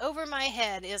stage is over my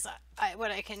head, is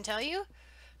what I can tell you.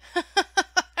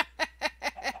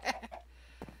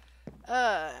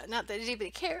 Not that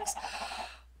anybody cares.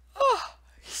 Oh,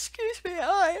 excuse me.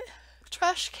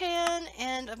 Trash can,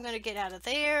 and I'm going to get out of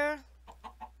there.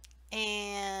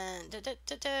 And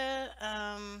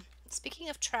speaking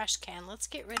of trash can, let's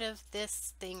get rid of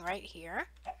this thing right here.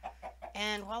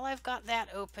 And while I've got that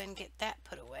open, get that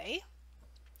put away.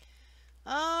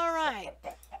 All right.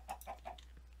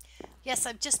 Yes,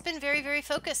 I've just been very, very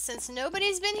focused since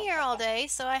nobody's been here all day,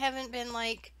 so I haven't been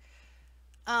like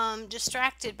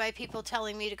distracted by people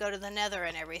telling me to go to the nether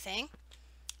and everything.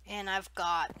 And I've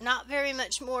got not very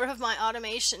much more of my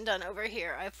automation done over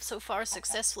here. I've so far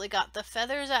successfully got the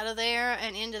feathers out of there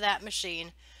and into that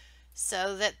machine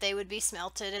so that they would be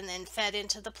smelted and then fed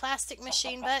into the plastic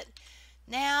machine. But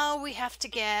now we have to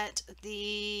get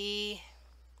the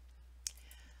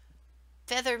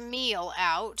feather meal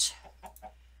out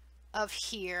of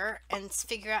here and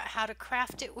figure out how to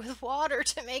craft it with water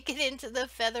to make it into the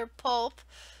feather pulp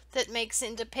that makes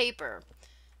into paper.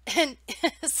 And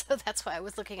so that's why I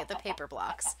was looking at the paper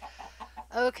blocks.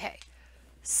 Okay,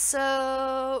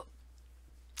 so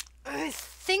I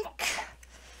think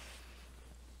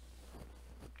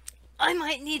I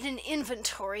might need an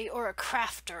inventory or a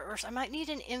crafter, or I might need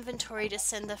an inventory to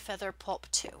send the feather pulp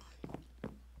to.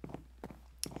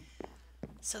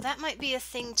 So that might be a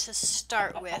thing to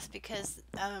start with because,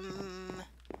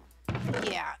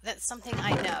 yeah, that's something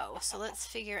I know. So let's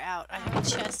figure out. I have a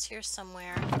chest here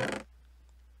somewhere.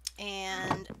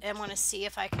 And I want to see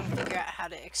if I can figure out how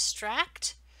to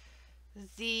extract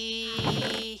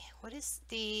the, what is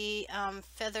the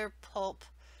feather pulp?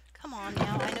 Come on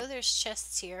now, I know there's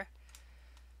chests here.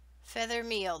 Feather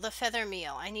meal, the feather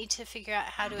meal. I need to figure out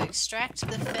how to extract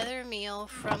the feather meal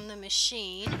from the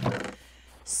machine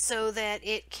so that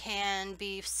it can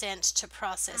be sent to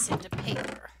process into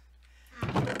paper.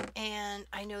 And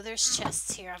I know there's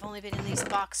chests here. I've only been in these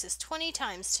boxes 20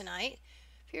 times tonight.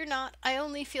 If you're not, I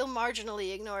only feel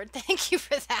marginally ignored. Thank you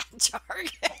for that,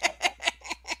 Jarg.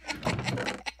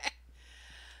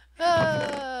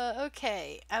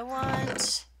 Okay, I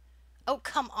want... Oh,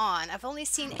 come on. I've only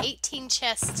seen 18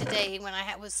 chests today when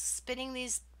I was spinning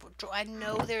these. I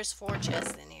know there's 4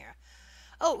 chests in here.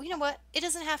 Oh, you know what? It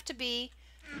doesn't have to be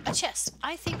a chest.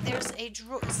 I think there's a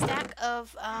stack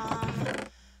of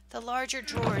the larger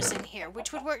drawers in here,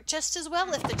 which would work just as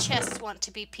well if the chests want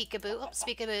to be peekaboo. Oh,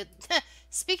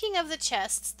 speaking of the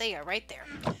chests, they are right there.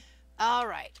 All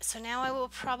right, so now I will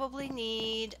probably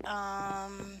need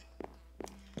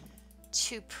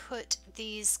to put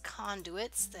these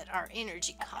conduits that are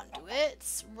energy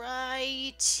conduits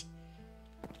right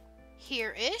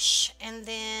here-ish, and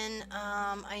then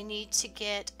I need to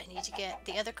get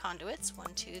the other conduits.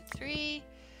 1, 2, 3.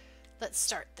 Let's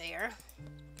start there.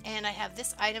 And I have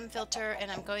this item filter, and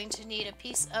I'm going to need a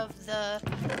piece of the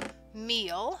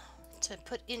meal to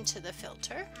put into the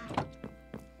filter.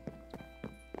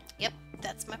 Yep,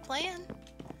 that's my plan.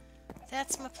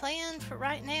 That's my plan for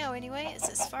right now anyway. It's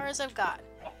as far as I've got.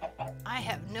 I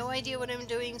have no idea what I'm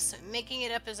doing, so I'm making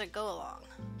it up as I go along.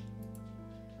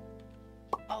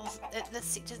 Let's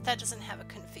see, that doesn't have a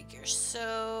configure.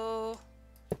 So,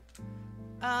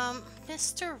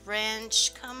 Mr.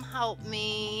 Wrench, come help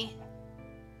me.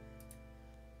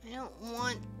 I don't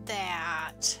want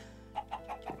that.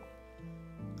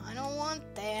 I don't want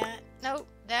that. Nope,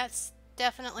 that's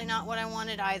definitely not what I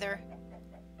wanted either.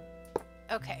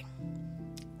 Okay.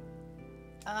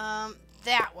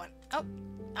 That one. Oh,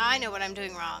 I know what I'm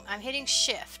doing wrong. I'm hitting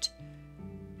shift.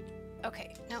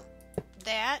 Okay, no.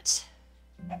 That.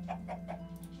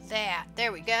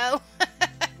 There we go.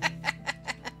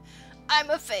 I'm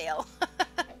a fail.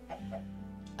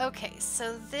 Okay,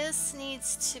 so this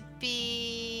needs to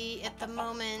be, at the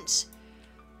moment,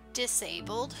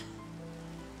 disabled.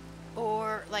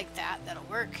 Or like that. That'll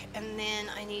work. And then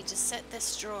I need to set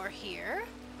this drawer here.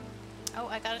 Oh,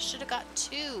 I should have got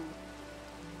 2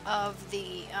 of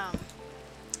the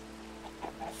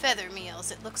feather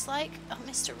meals, it looks like. Oh,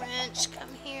 Mr. Wrench, come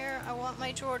here. I want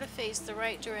my drawer to face the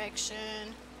right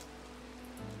direction.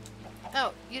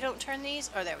 Oh, you don't turn these?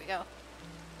 Oh, there we go.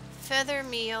 Feather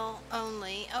meal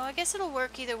only. Oh, I guess it'll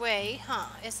work either way, huh?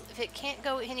 If it can't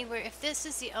go anywhere, if this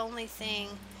is the only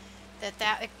thing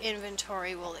that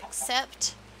inventory will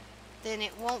accept, then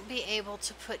it won't be able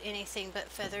to put anything but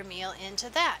feather meal into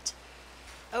that.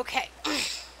 Okay.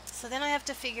 So then I have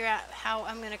to figure out how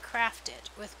I'm going to craft it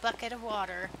with bucket of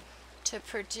water to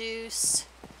produce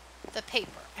the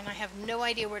paper. And I have no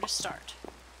idea where to start.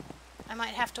 I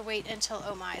might have to wait until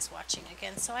Oh My is watching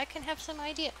again so I can have some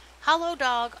idea. Hello,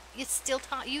 dog. You still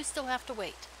have to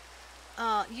wait.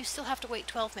 You still have to wait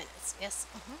 12 minutes. Yes.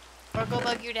 Or go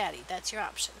bug your daddy. That's your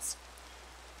options.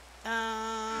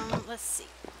 Let's see.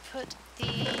 Put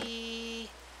the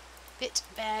bit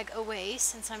bag away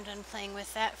since I'm done playing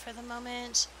with that for the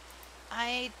moment.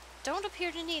 I don't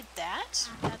appear to need that.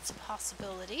 That's a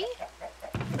possibility.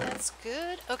 That's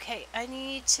good. Okay, I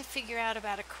need to figure out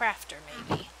about a crafter,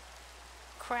 maybe.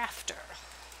 Crafter.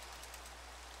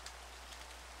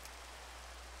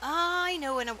 I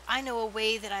know a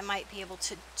way that I might be able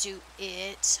to do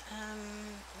it.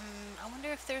 I wonder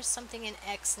if there's something in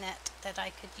XNet that I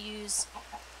could use.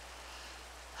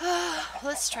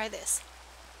 Let's try this.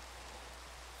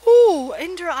 Ooh,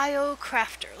 Ender IO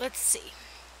Crafter. Let's see.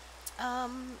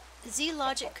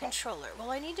 Z-Logic Controller.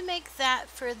 Well, I need to make that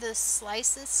for the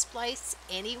slice and splice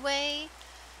anyway,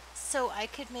 so I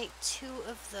could make 2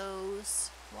 of those.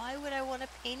 Why would I want a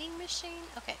painting machine?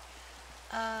 Okay.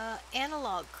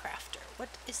 Analog Crafter. What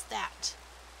is that?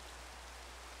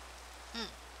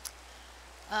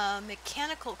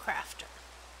 Mechanical Crafter.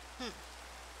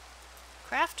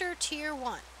 Crafter Tier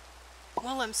 1.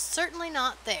 Well, I'm certainly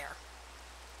not there.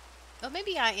 Oh,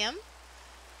 maybe I am.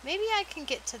 Maybe I can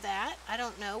get to that. I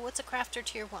don't know. What's a crafter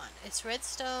tier 1? It's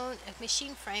redstone, a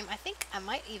machine frame. I think I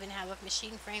might even have a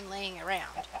machine frame laying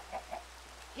around.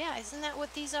 Yeah, isn't that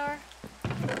what these are?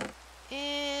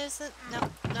 No,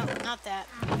 not that.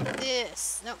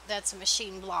 This. Nope, that's a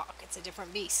machine block. It's a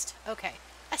different beast. Okay.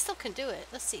 I still can do it.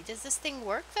 Let's see. Does this thing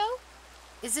work, though?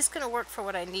 Is this going to work for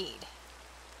what I need?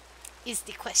 Is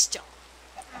the question.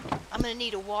 I'm going to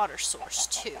need a water source,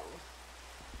 too.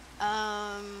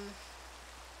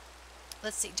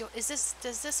 Let's see.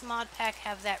 Does this mod pack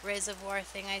have that reservoir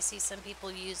thing I see some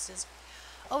people use as...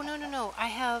 Oh, no. I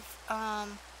have,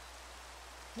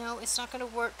 no, it's not going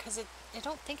to work because I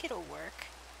don't think it'll work.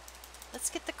 Let's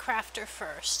get the crafter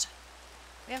first.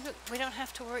 We don't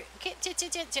have to worry.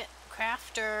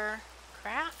 Crafter.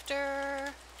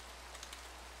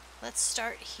 Let's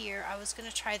start here. I was going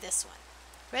to try this one.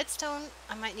 Redstone,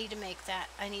 I might need to make that.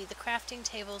 I need the crafting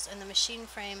tables and the machine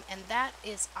frame, and that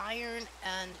is iron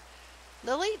and...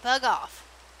 Lily, bug off.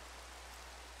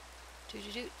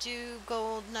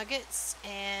 Gold nuggets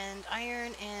and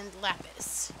iron and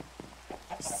lapis.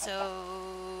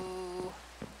 So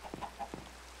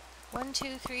 1,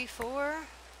 2, 3, 4.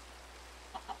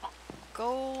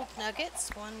 gold nuggets,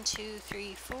 1, 2,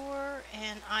 3, 4,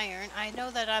 and iron. I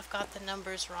know that I've got the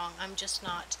numbers wrong. I'm just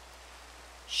not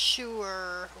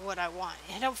sure what I want.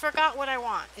 And I forgot what I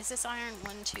want. Is this iron?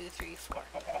 1, 2, 3, 4.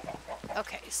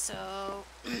 Okay, so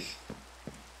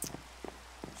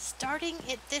starting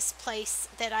at this place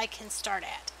that I can start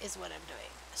at is what I'm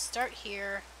doing. Start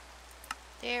here.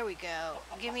 There we go.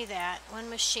 Give me that. One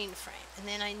machine frame. And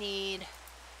then I need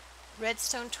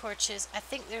redstone torches. I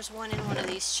think there's one in one of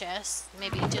these chests.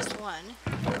 Maybe just one.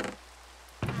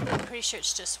 I'm pretty sure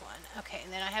it's just one. Okay,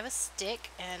 and then I have a stick,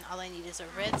 and all I need is a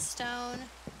redstone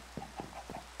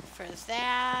for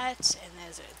that, and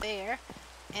those are there.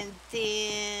 And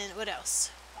then, what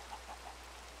else?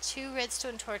 2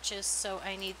 redstone torches, so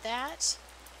I need that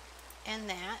and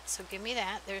that. So give me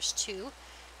that. There's 2.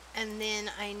 And then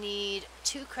I need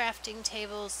 2 crafting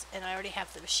tables, and I already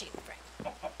have the machine frame.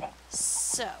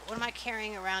 So, what am I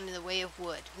carrying around in the way of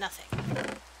wood? Nothing.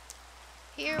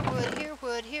 Here wood, here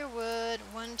wood, here wood.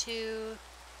 1, 2,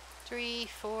 3,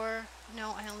 4.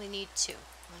 No, I only need 2. 1,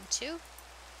 2.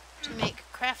 To make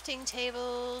crafting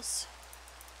tables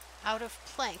out of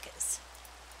plankas.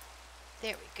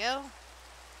 There we go.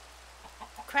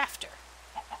 Crafter.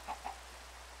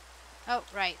 Oh,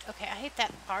 right. Okay, I hate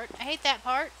that part. I hate that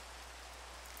part.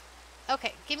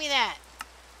 Okay, give me that.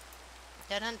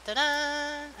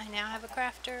 Dun-dun-dun-dun. I now have a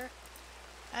crafter.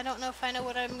 I don't know if I know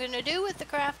what I'm going to do with the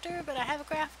crafter, but I have a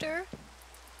crafter.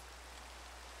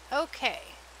 Okay.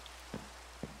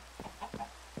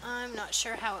 I'm not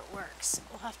sure how it works.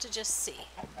 We'll have to just see.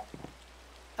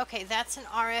 Okay, that's an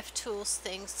RF tools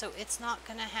thing, so it's not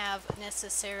going to have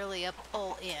necessarily a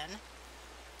pull in.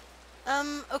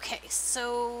 Okay,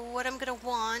 so what I'm going to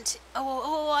want...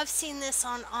 Oh, I've seen this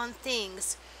on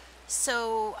things.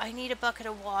 So I need a bucket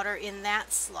of water in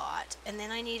that slot, and then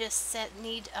I need let's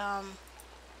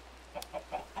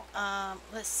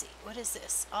see, what is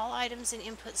this? All items in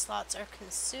input slots are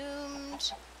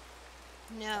consumed.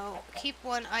 No, keep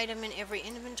 1 item in every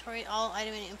inventory. All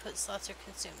item in input slots are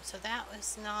consumed. So that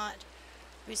was not...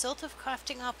 Result of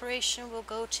crafting operation will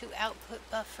go to output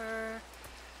buffer.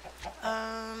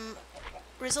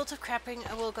 Result of crafting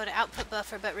will go to output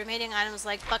buffer, but remaining items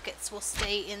like buckets will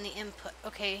stay in the input.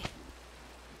 Okay.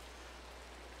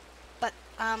 But,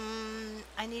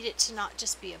 I need it to not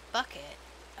just be a bucket.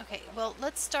 Okay, well,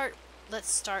 let's start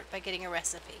by getting a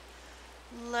recipe.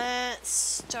 Let's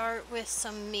start with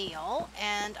some meal,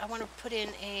 and I want to put in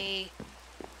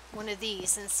one of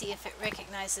these and see if it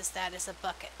recognizes that as a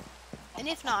bucket. And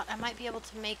if not, I might be able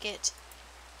to make it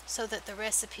so that the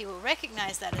recipe will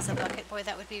recognize that as a bucket. Boy,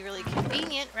 that would be really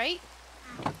convenient, right?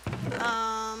 What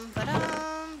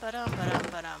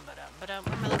am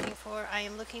I looking for? I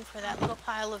am looking for that little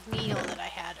pile of meal that I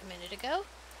had a minute ago.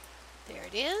 There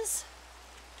it is.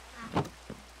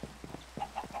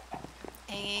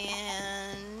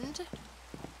 And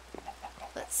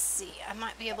let's see, I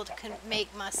might be able to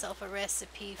make myself a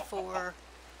recipe for...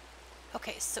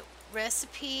 Okay, so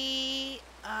recipe,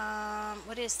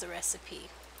 what is the recipe?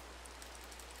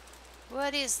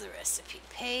 What is the recipe?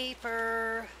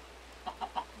 Paper.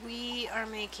 We are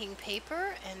making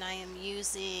paper, and I am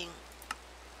using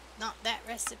not that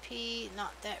recipe,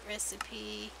 not that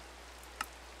recipe.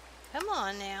 Come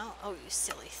on now. Oh, you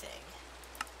silly thing.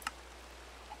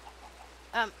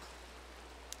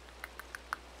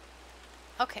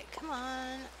 Okay, come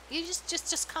on. You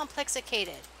just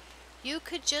complexicated. You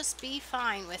could just be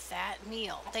fine with that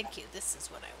meal. Thank you. This is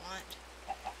what I want.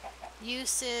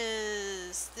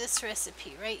 Uses this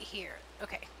recipe right here.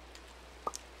 Okay.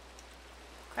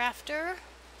 Crafter.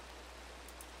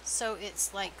 So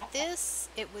it's like this,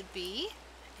 it would be.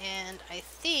 And I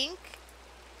think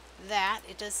that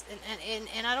it does,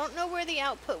 and I don't know where the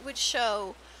output would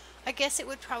show. I guess it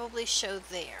would probably show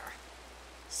there.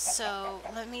 So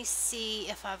let me see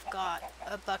if I've got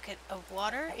a bucket of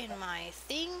water in my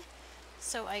thing,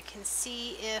 so I can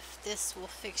see if this will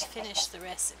finish the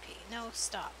recipe. No,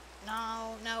 stop.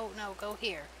 No, go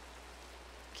here.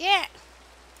 Get!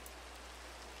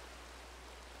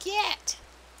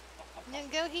 Now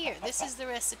go here. This is the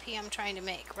recipe I'm trying to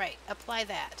make. Right, apply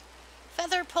that.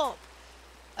 Feather pulp.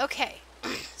 Okay,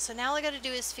 so now all I gotta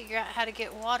do is figure out how to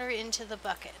get water into the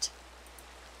bucket.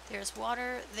 There's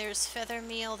water, there's feather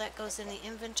meal that goes in the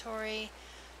inventory,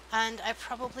 and I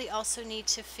probably also need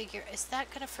to figure, is that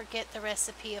going to forget the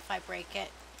recipe if I break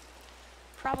it?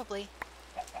 Probably.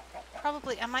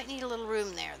 I might need a little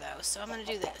room there though, so I'm going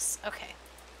to do this. Okay.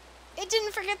 It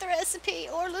didn't forget the recipe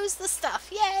or lose the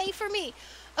stuff. Yay for me.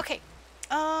 Okay.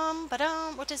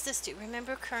 What does this do?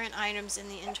 Remember current items in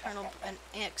the internal and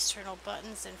external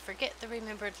buttons and forget the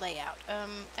remembered layout.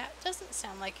 That doesn't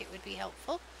sound like it would be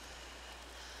helpful.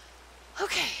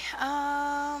 Okay,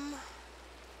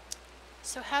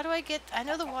 so how do I get, I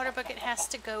know the water bucket has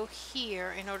to go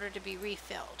here in order to be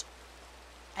refilled.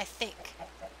 I think.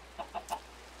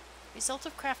 Result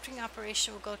of crafting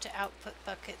operation will go to output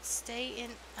bucket. Stay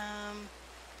in,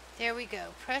 there we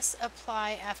go. Press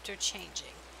apply after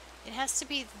changing. It has to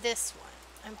be this one.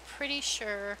 I'm pretty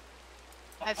sure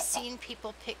I've seen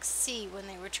people pick C when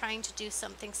they were trying to do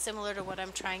something similar to what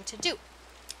I'm trying to do.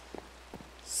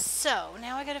 So,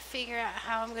 now I gotta figure out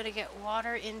how I'm gonna get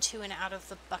water into and out of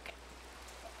the bucket.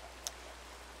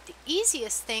 The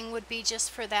easiest thing would be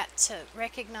just for that to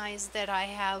recognize that I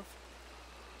have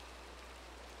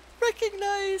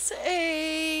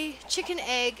a chicken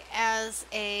egg as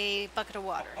a bucket of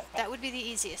water. That would be the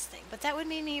easiest thing. But that would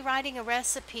mean me writing a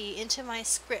recipe into my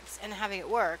scripts and having it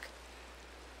work.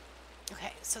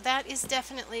 Okay, so that is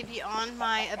definitely beyond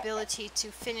my ability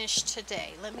to finish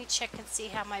today. Let me check and see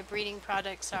how my breeding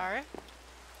products are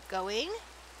going.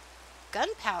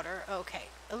 Gunpowder, okay.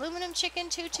 Aluminum chicken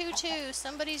 222.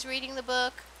 Somebody's reading the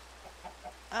book.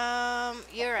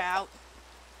 You're out.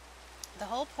 The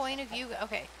whole point of you,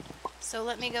 okay. So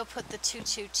let me go put the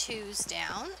 222s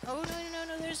down. Oh,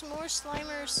 no, there's more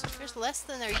Slimers. There's less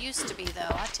than there used to be, though.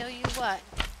 I tell you what.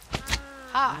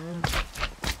 Ha!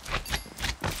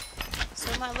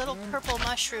 So my little purple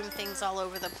mushroom things all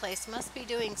over the place must be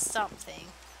doing something.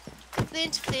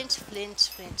 Flint, flint, flint,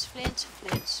 flint, flint,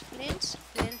 flint, flint,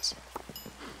 flint,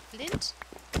 flint,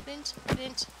 flint,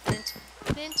 flint, flint,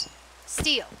 flint,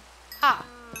 steel. Ha!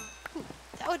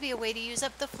 That would be a way to use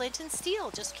up the flint and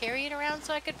steel. Just carry it around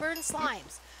so I could burn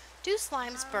slimes. Do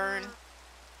slimes burn?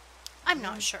 I'm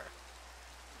not sure.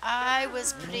 I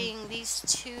was putting these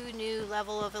two new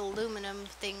level of aluminum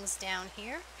things down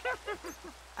here.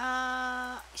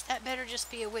 That better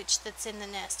just be a witch that's in the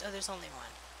nest. Oh, there's only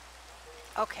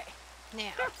one. Okay,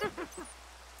 now.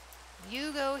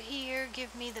 You go here,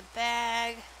 give me the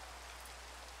bag.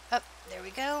 Up, there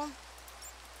we go.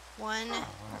 1,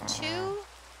 2.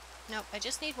 Nope, I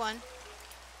just need one.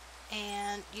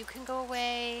 And you can go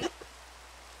away.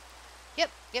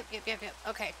 Yep.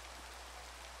 Okay.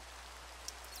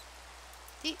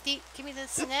 Deep, give me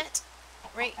this net.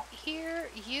 Right here,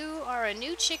 you are a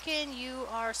new chicken, you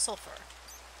are sulfur.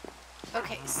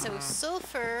 Okay, so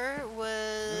sulfur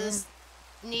was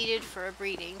needed for a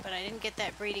breeding, but I didn't get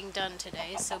that breeding done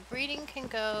today. So breeding can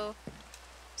go,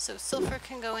 so sulfur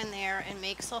can go in there and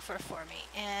make sulfur for me.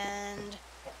 And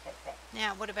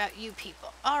now, what about you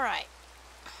people? Alright.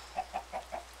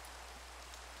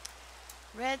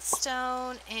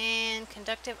 Redstone and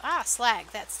conductive, slag,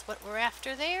 that's what we're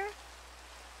after there.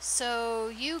 So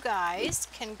you guys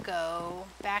can go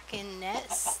back in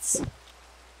nests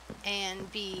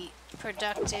and be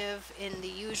productive in the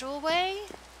usual way.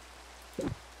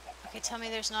 Okay, tell me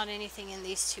there's not anything in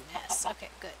these two nests. Okay,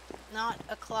 good. Not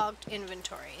a clogged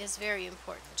inventory is very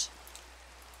important.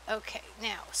 Okay,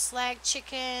 now slag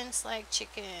chicken.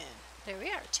 There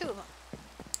we are, 2 of them.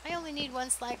 I only need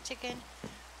 1 slag chicken,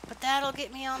 but that'll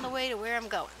get me on the way to where I'm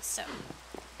going, so.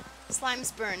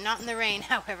 Slimes burn, not in the rain,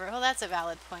 however. Well, that's a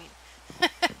valid point.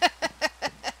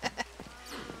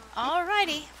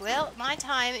 Alrighty, well, my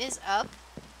time is up.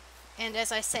 And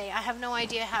as I say, I have no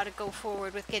idea how to go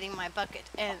forward with getting my bucket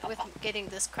and with getting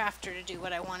this crafter to do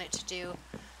what I want it to do.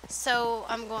 So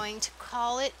I'm going to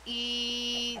call it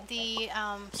the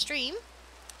stream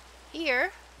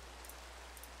here.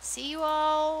 See you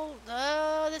all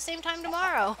the same time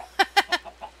tomorrow.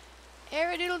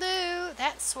 Eridoodle-doo.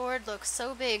 That sword looks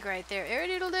so big right there.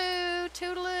 Eridoodle-doo.